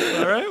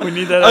 All right, we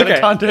need that out of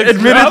context.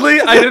 Admittedly,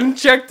 drop. I didn't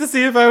check to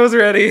see if I was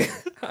ready.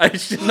 I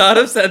should not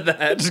have said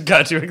that. Just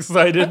got you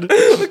excited.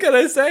 What can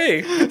I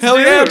say? Hell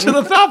yeah, to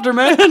the Thopter,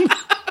 man.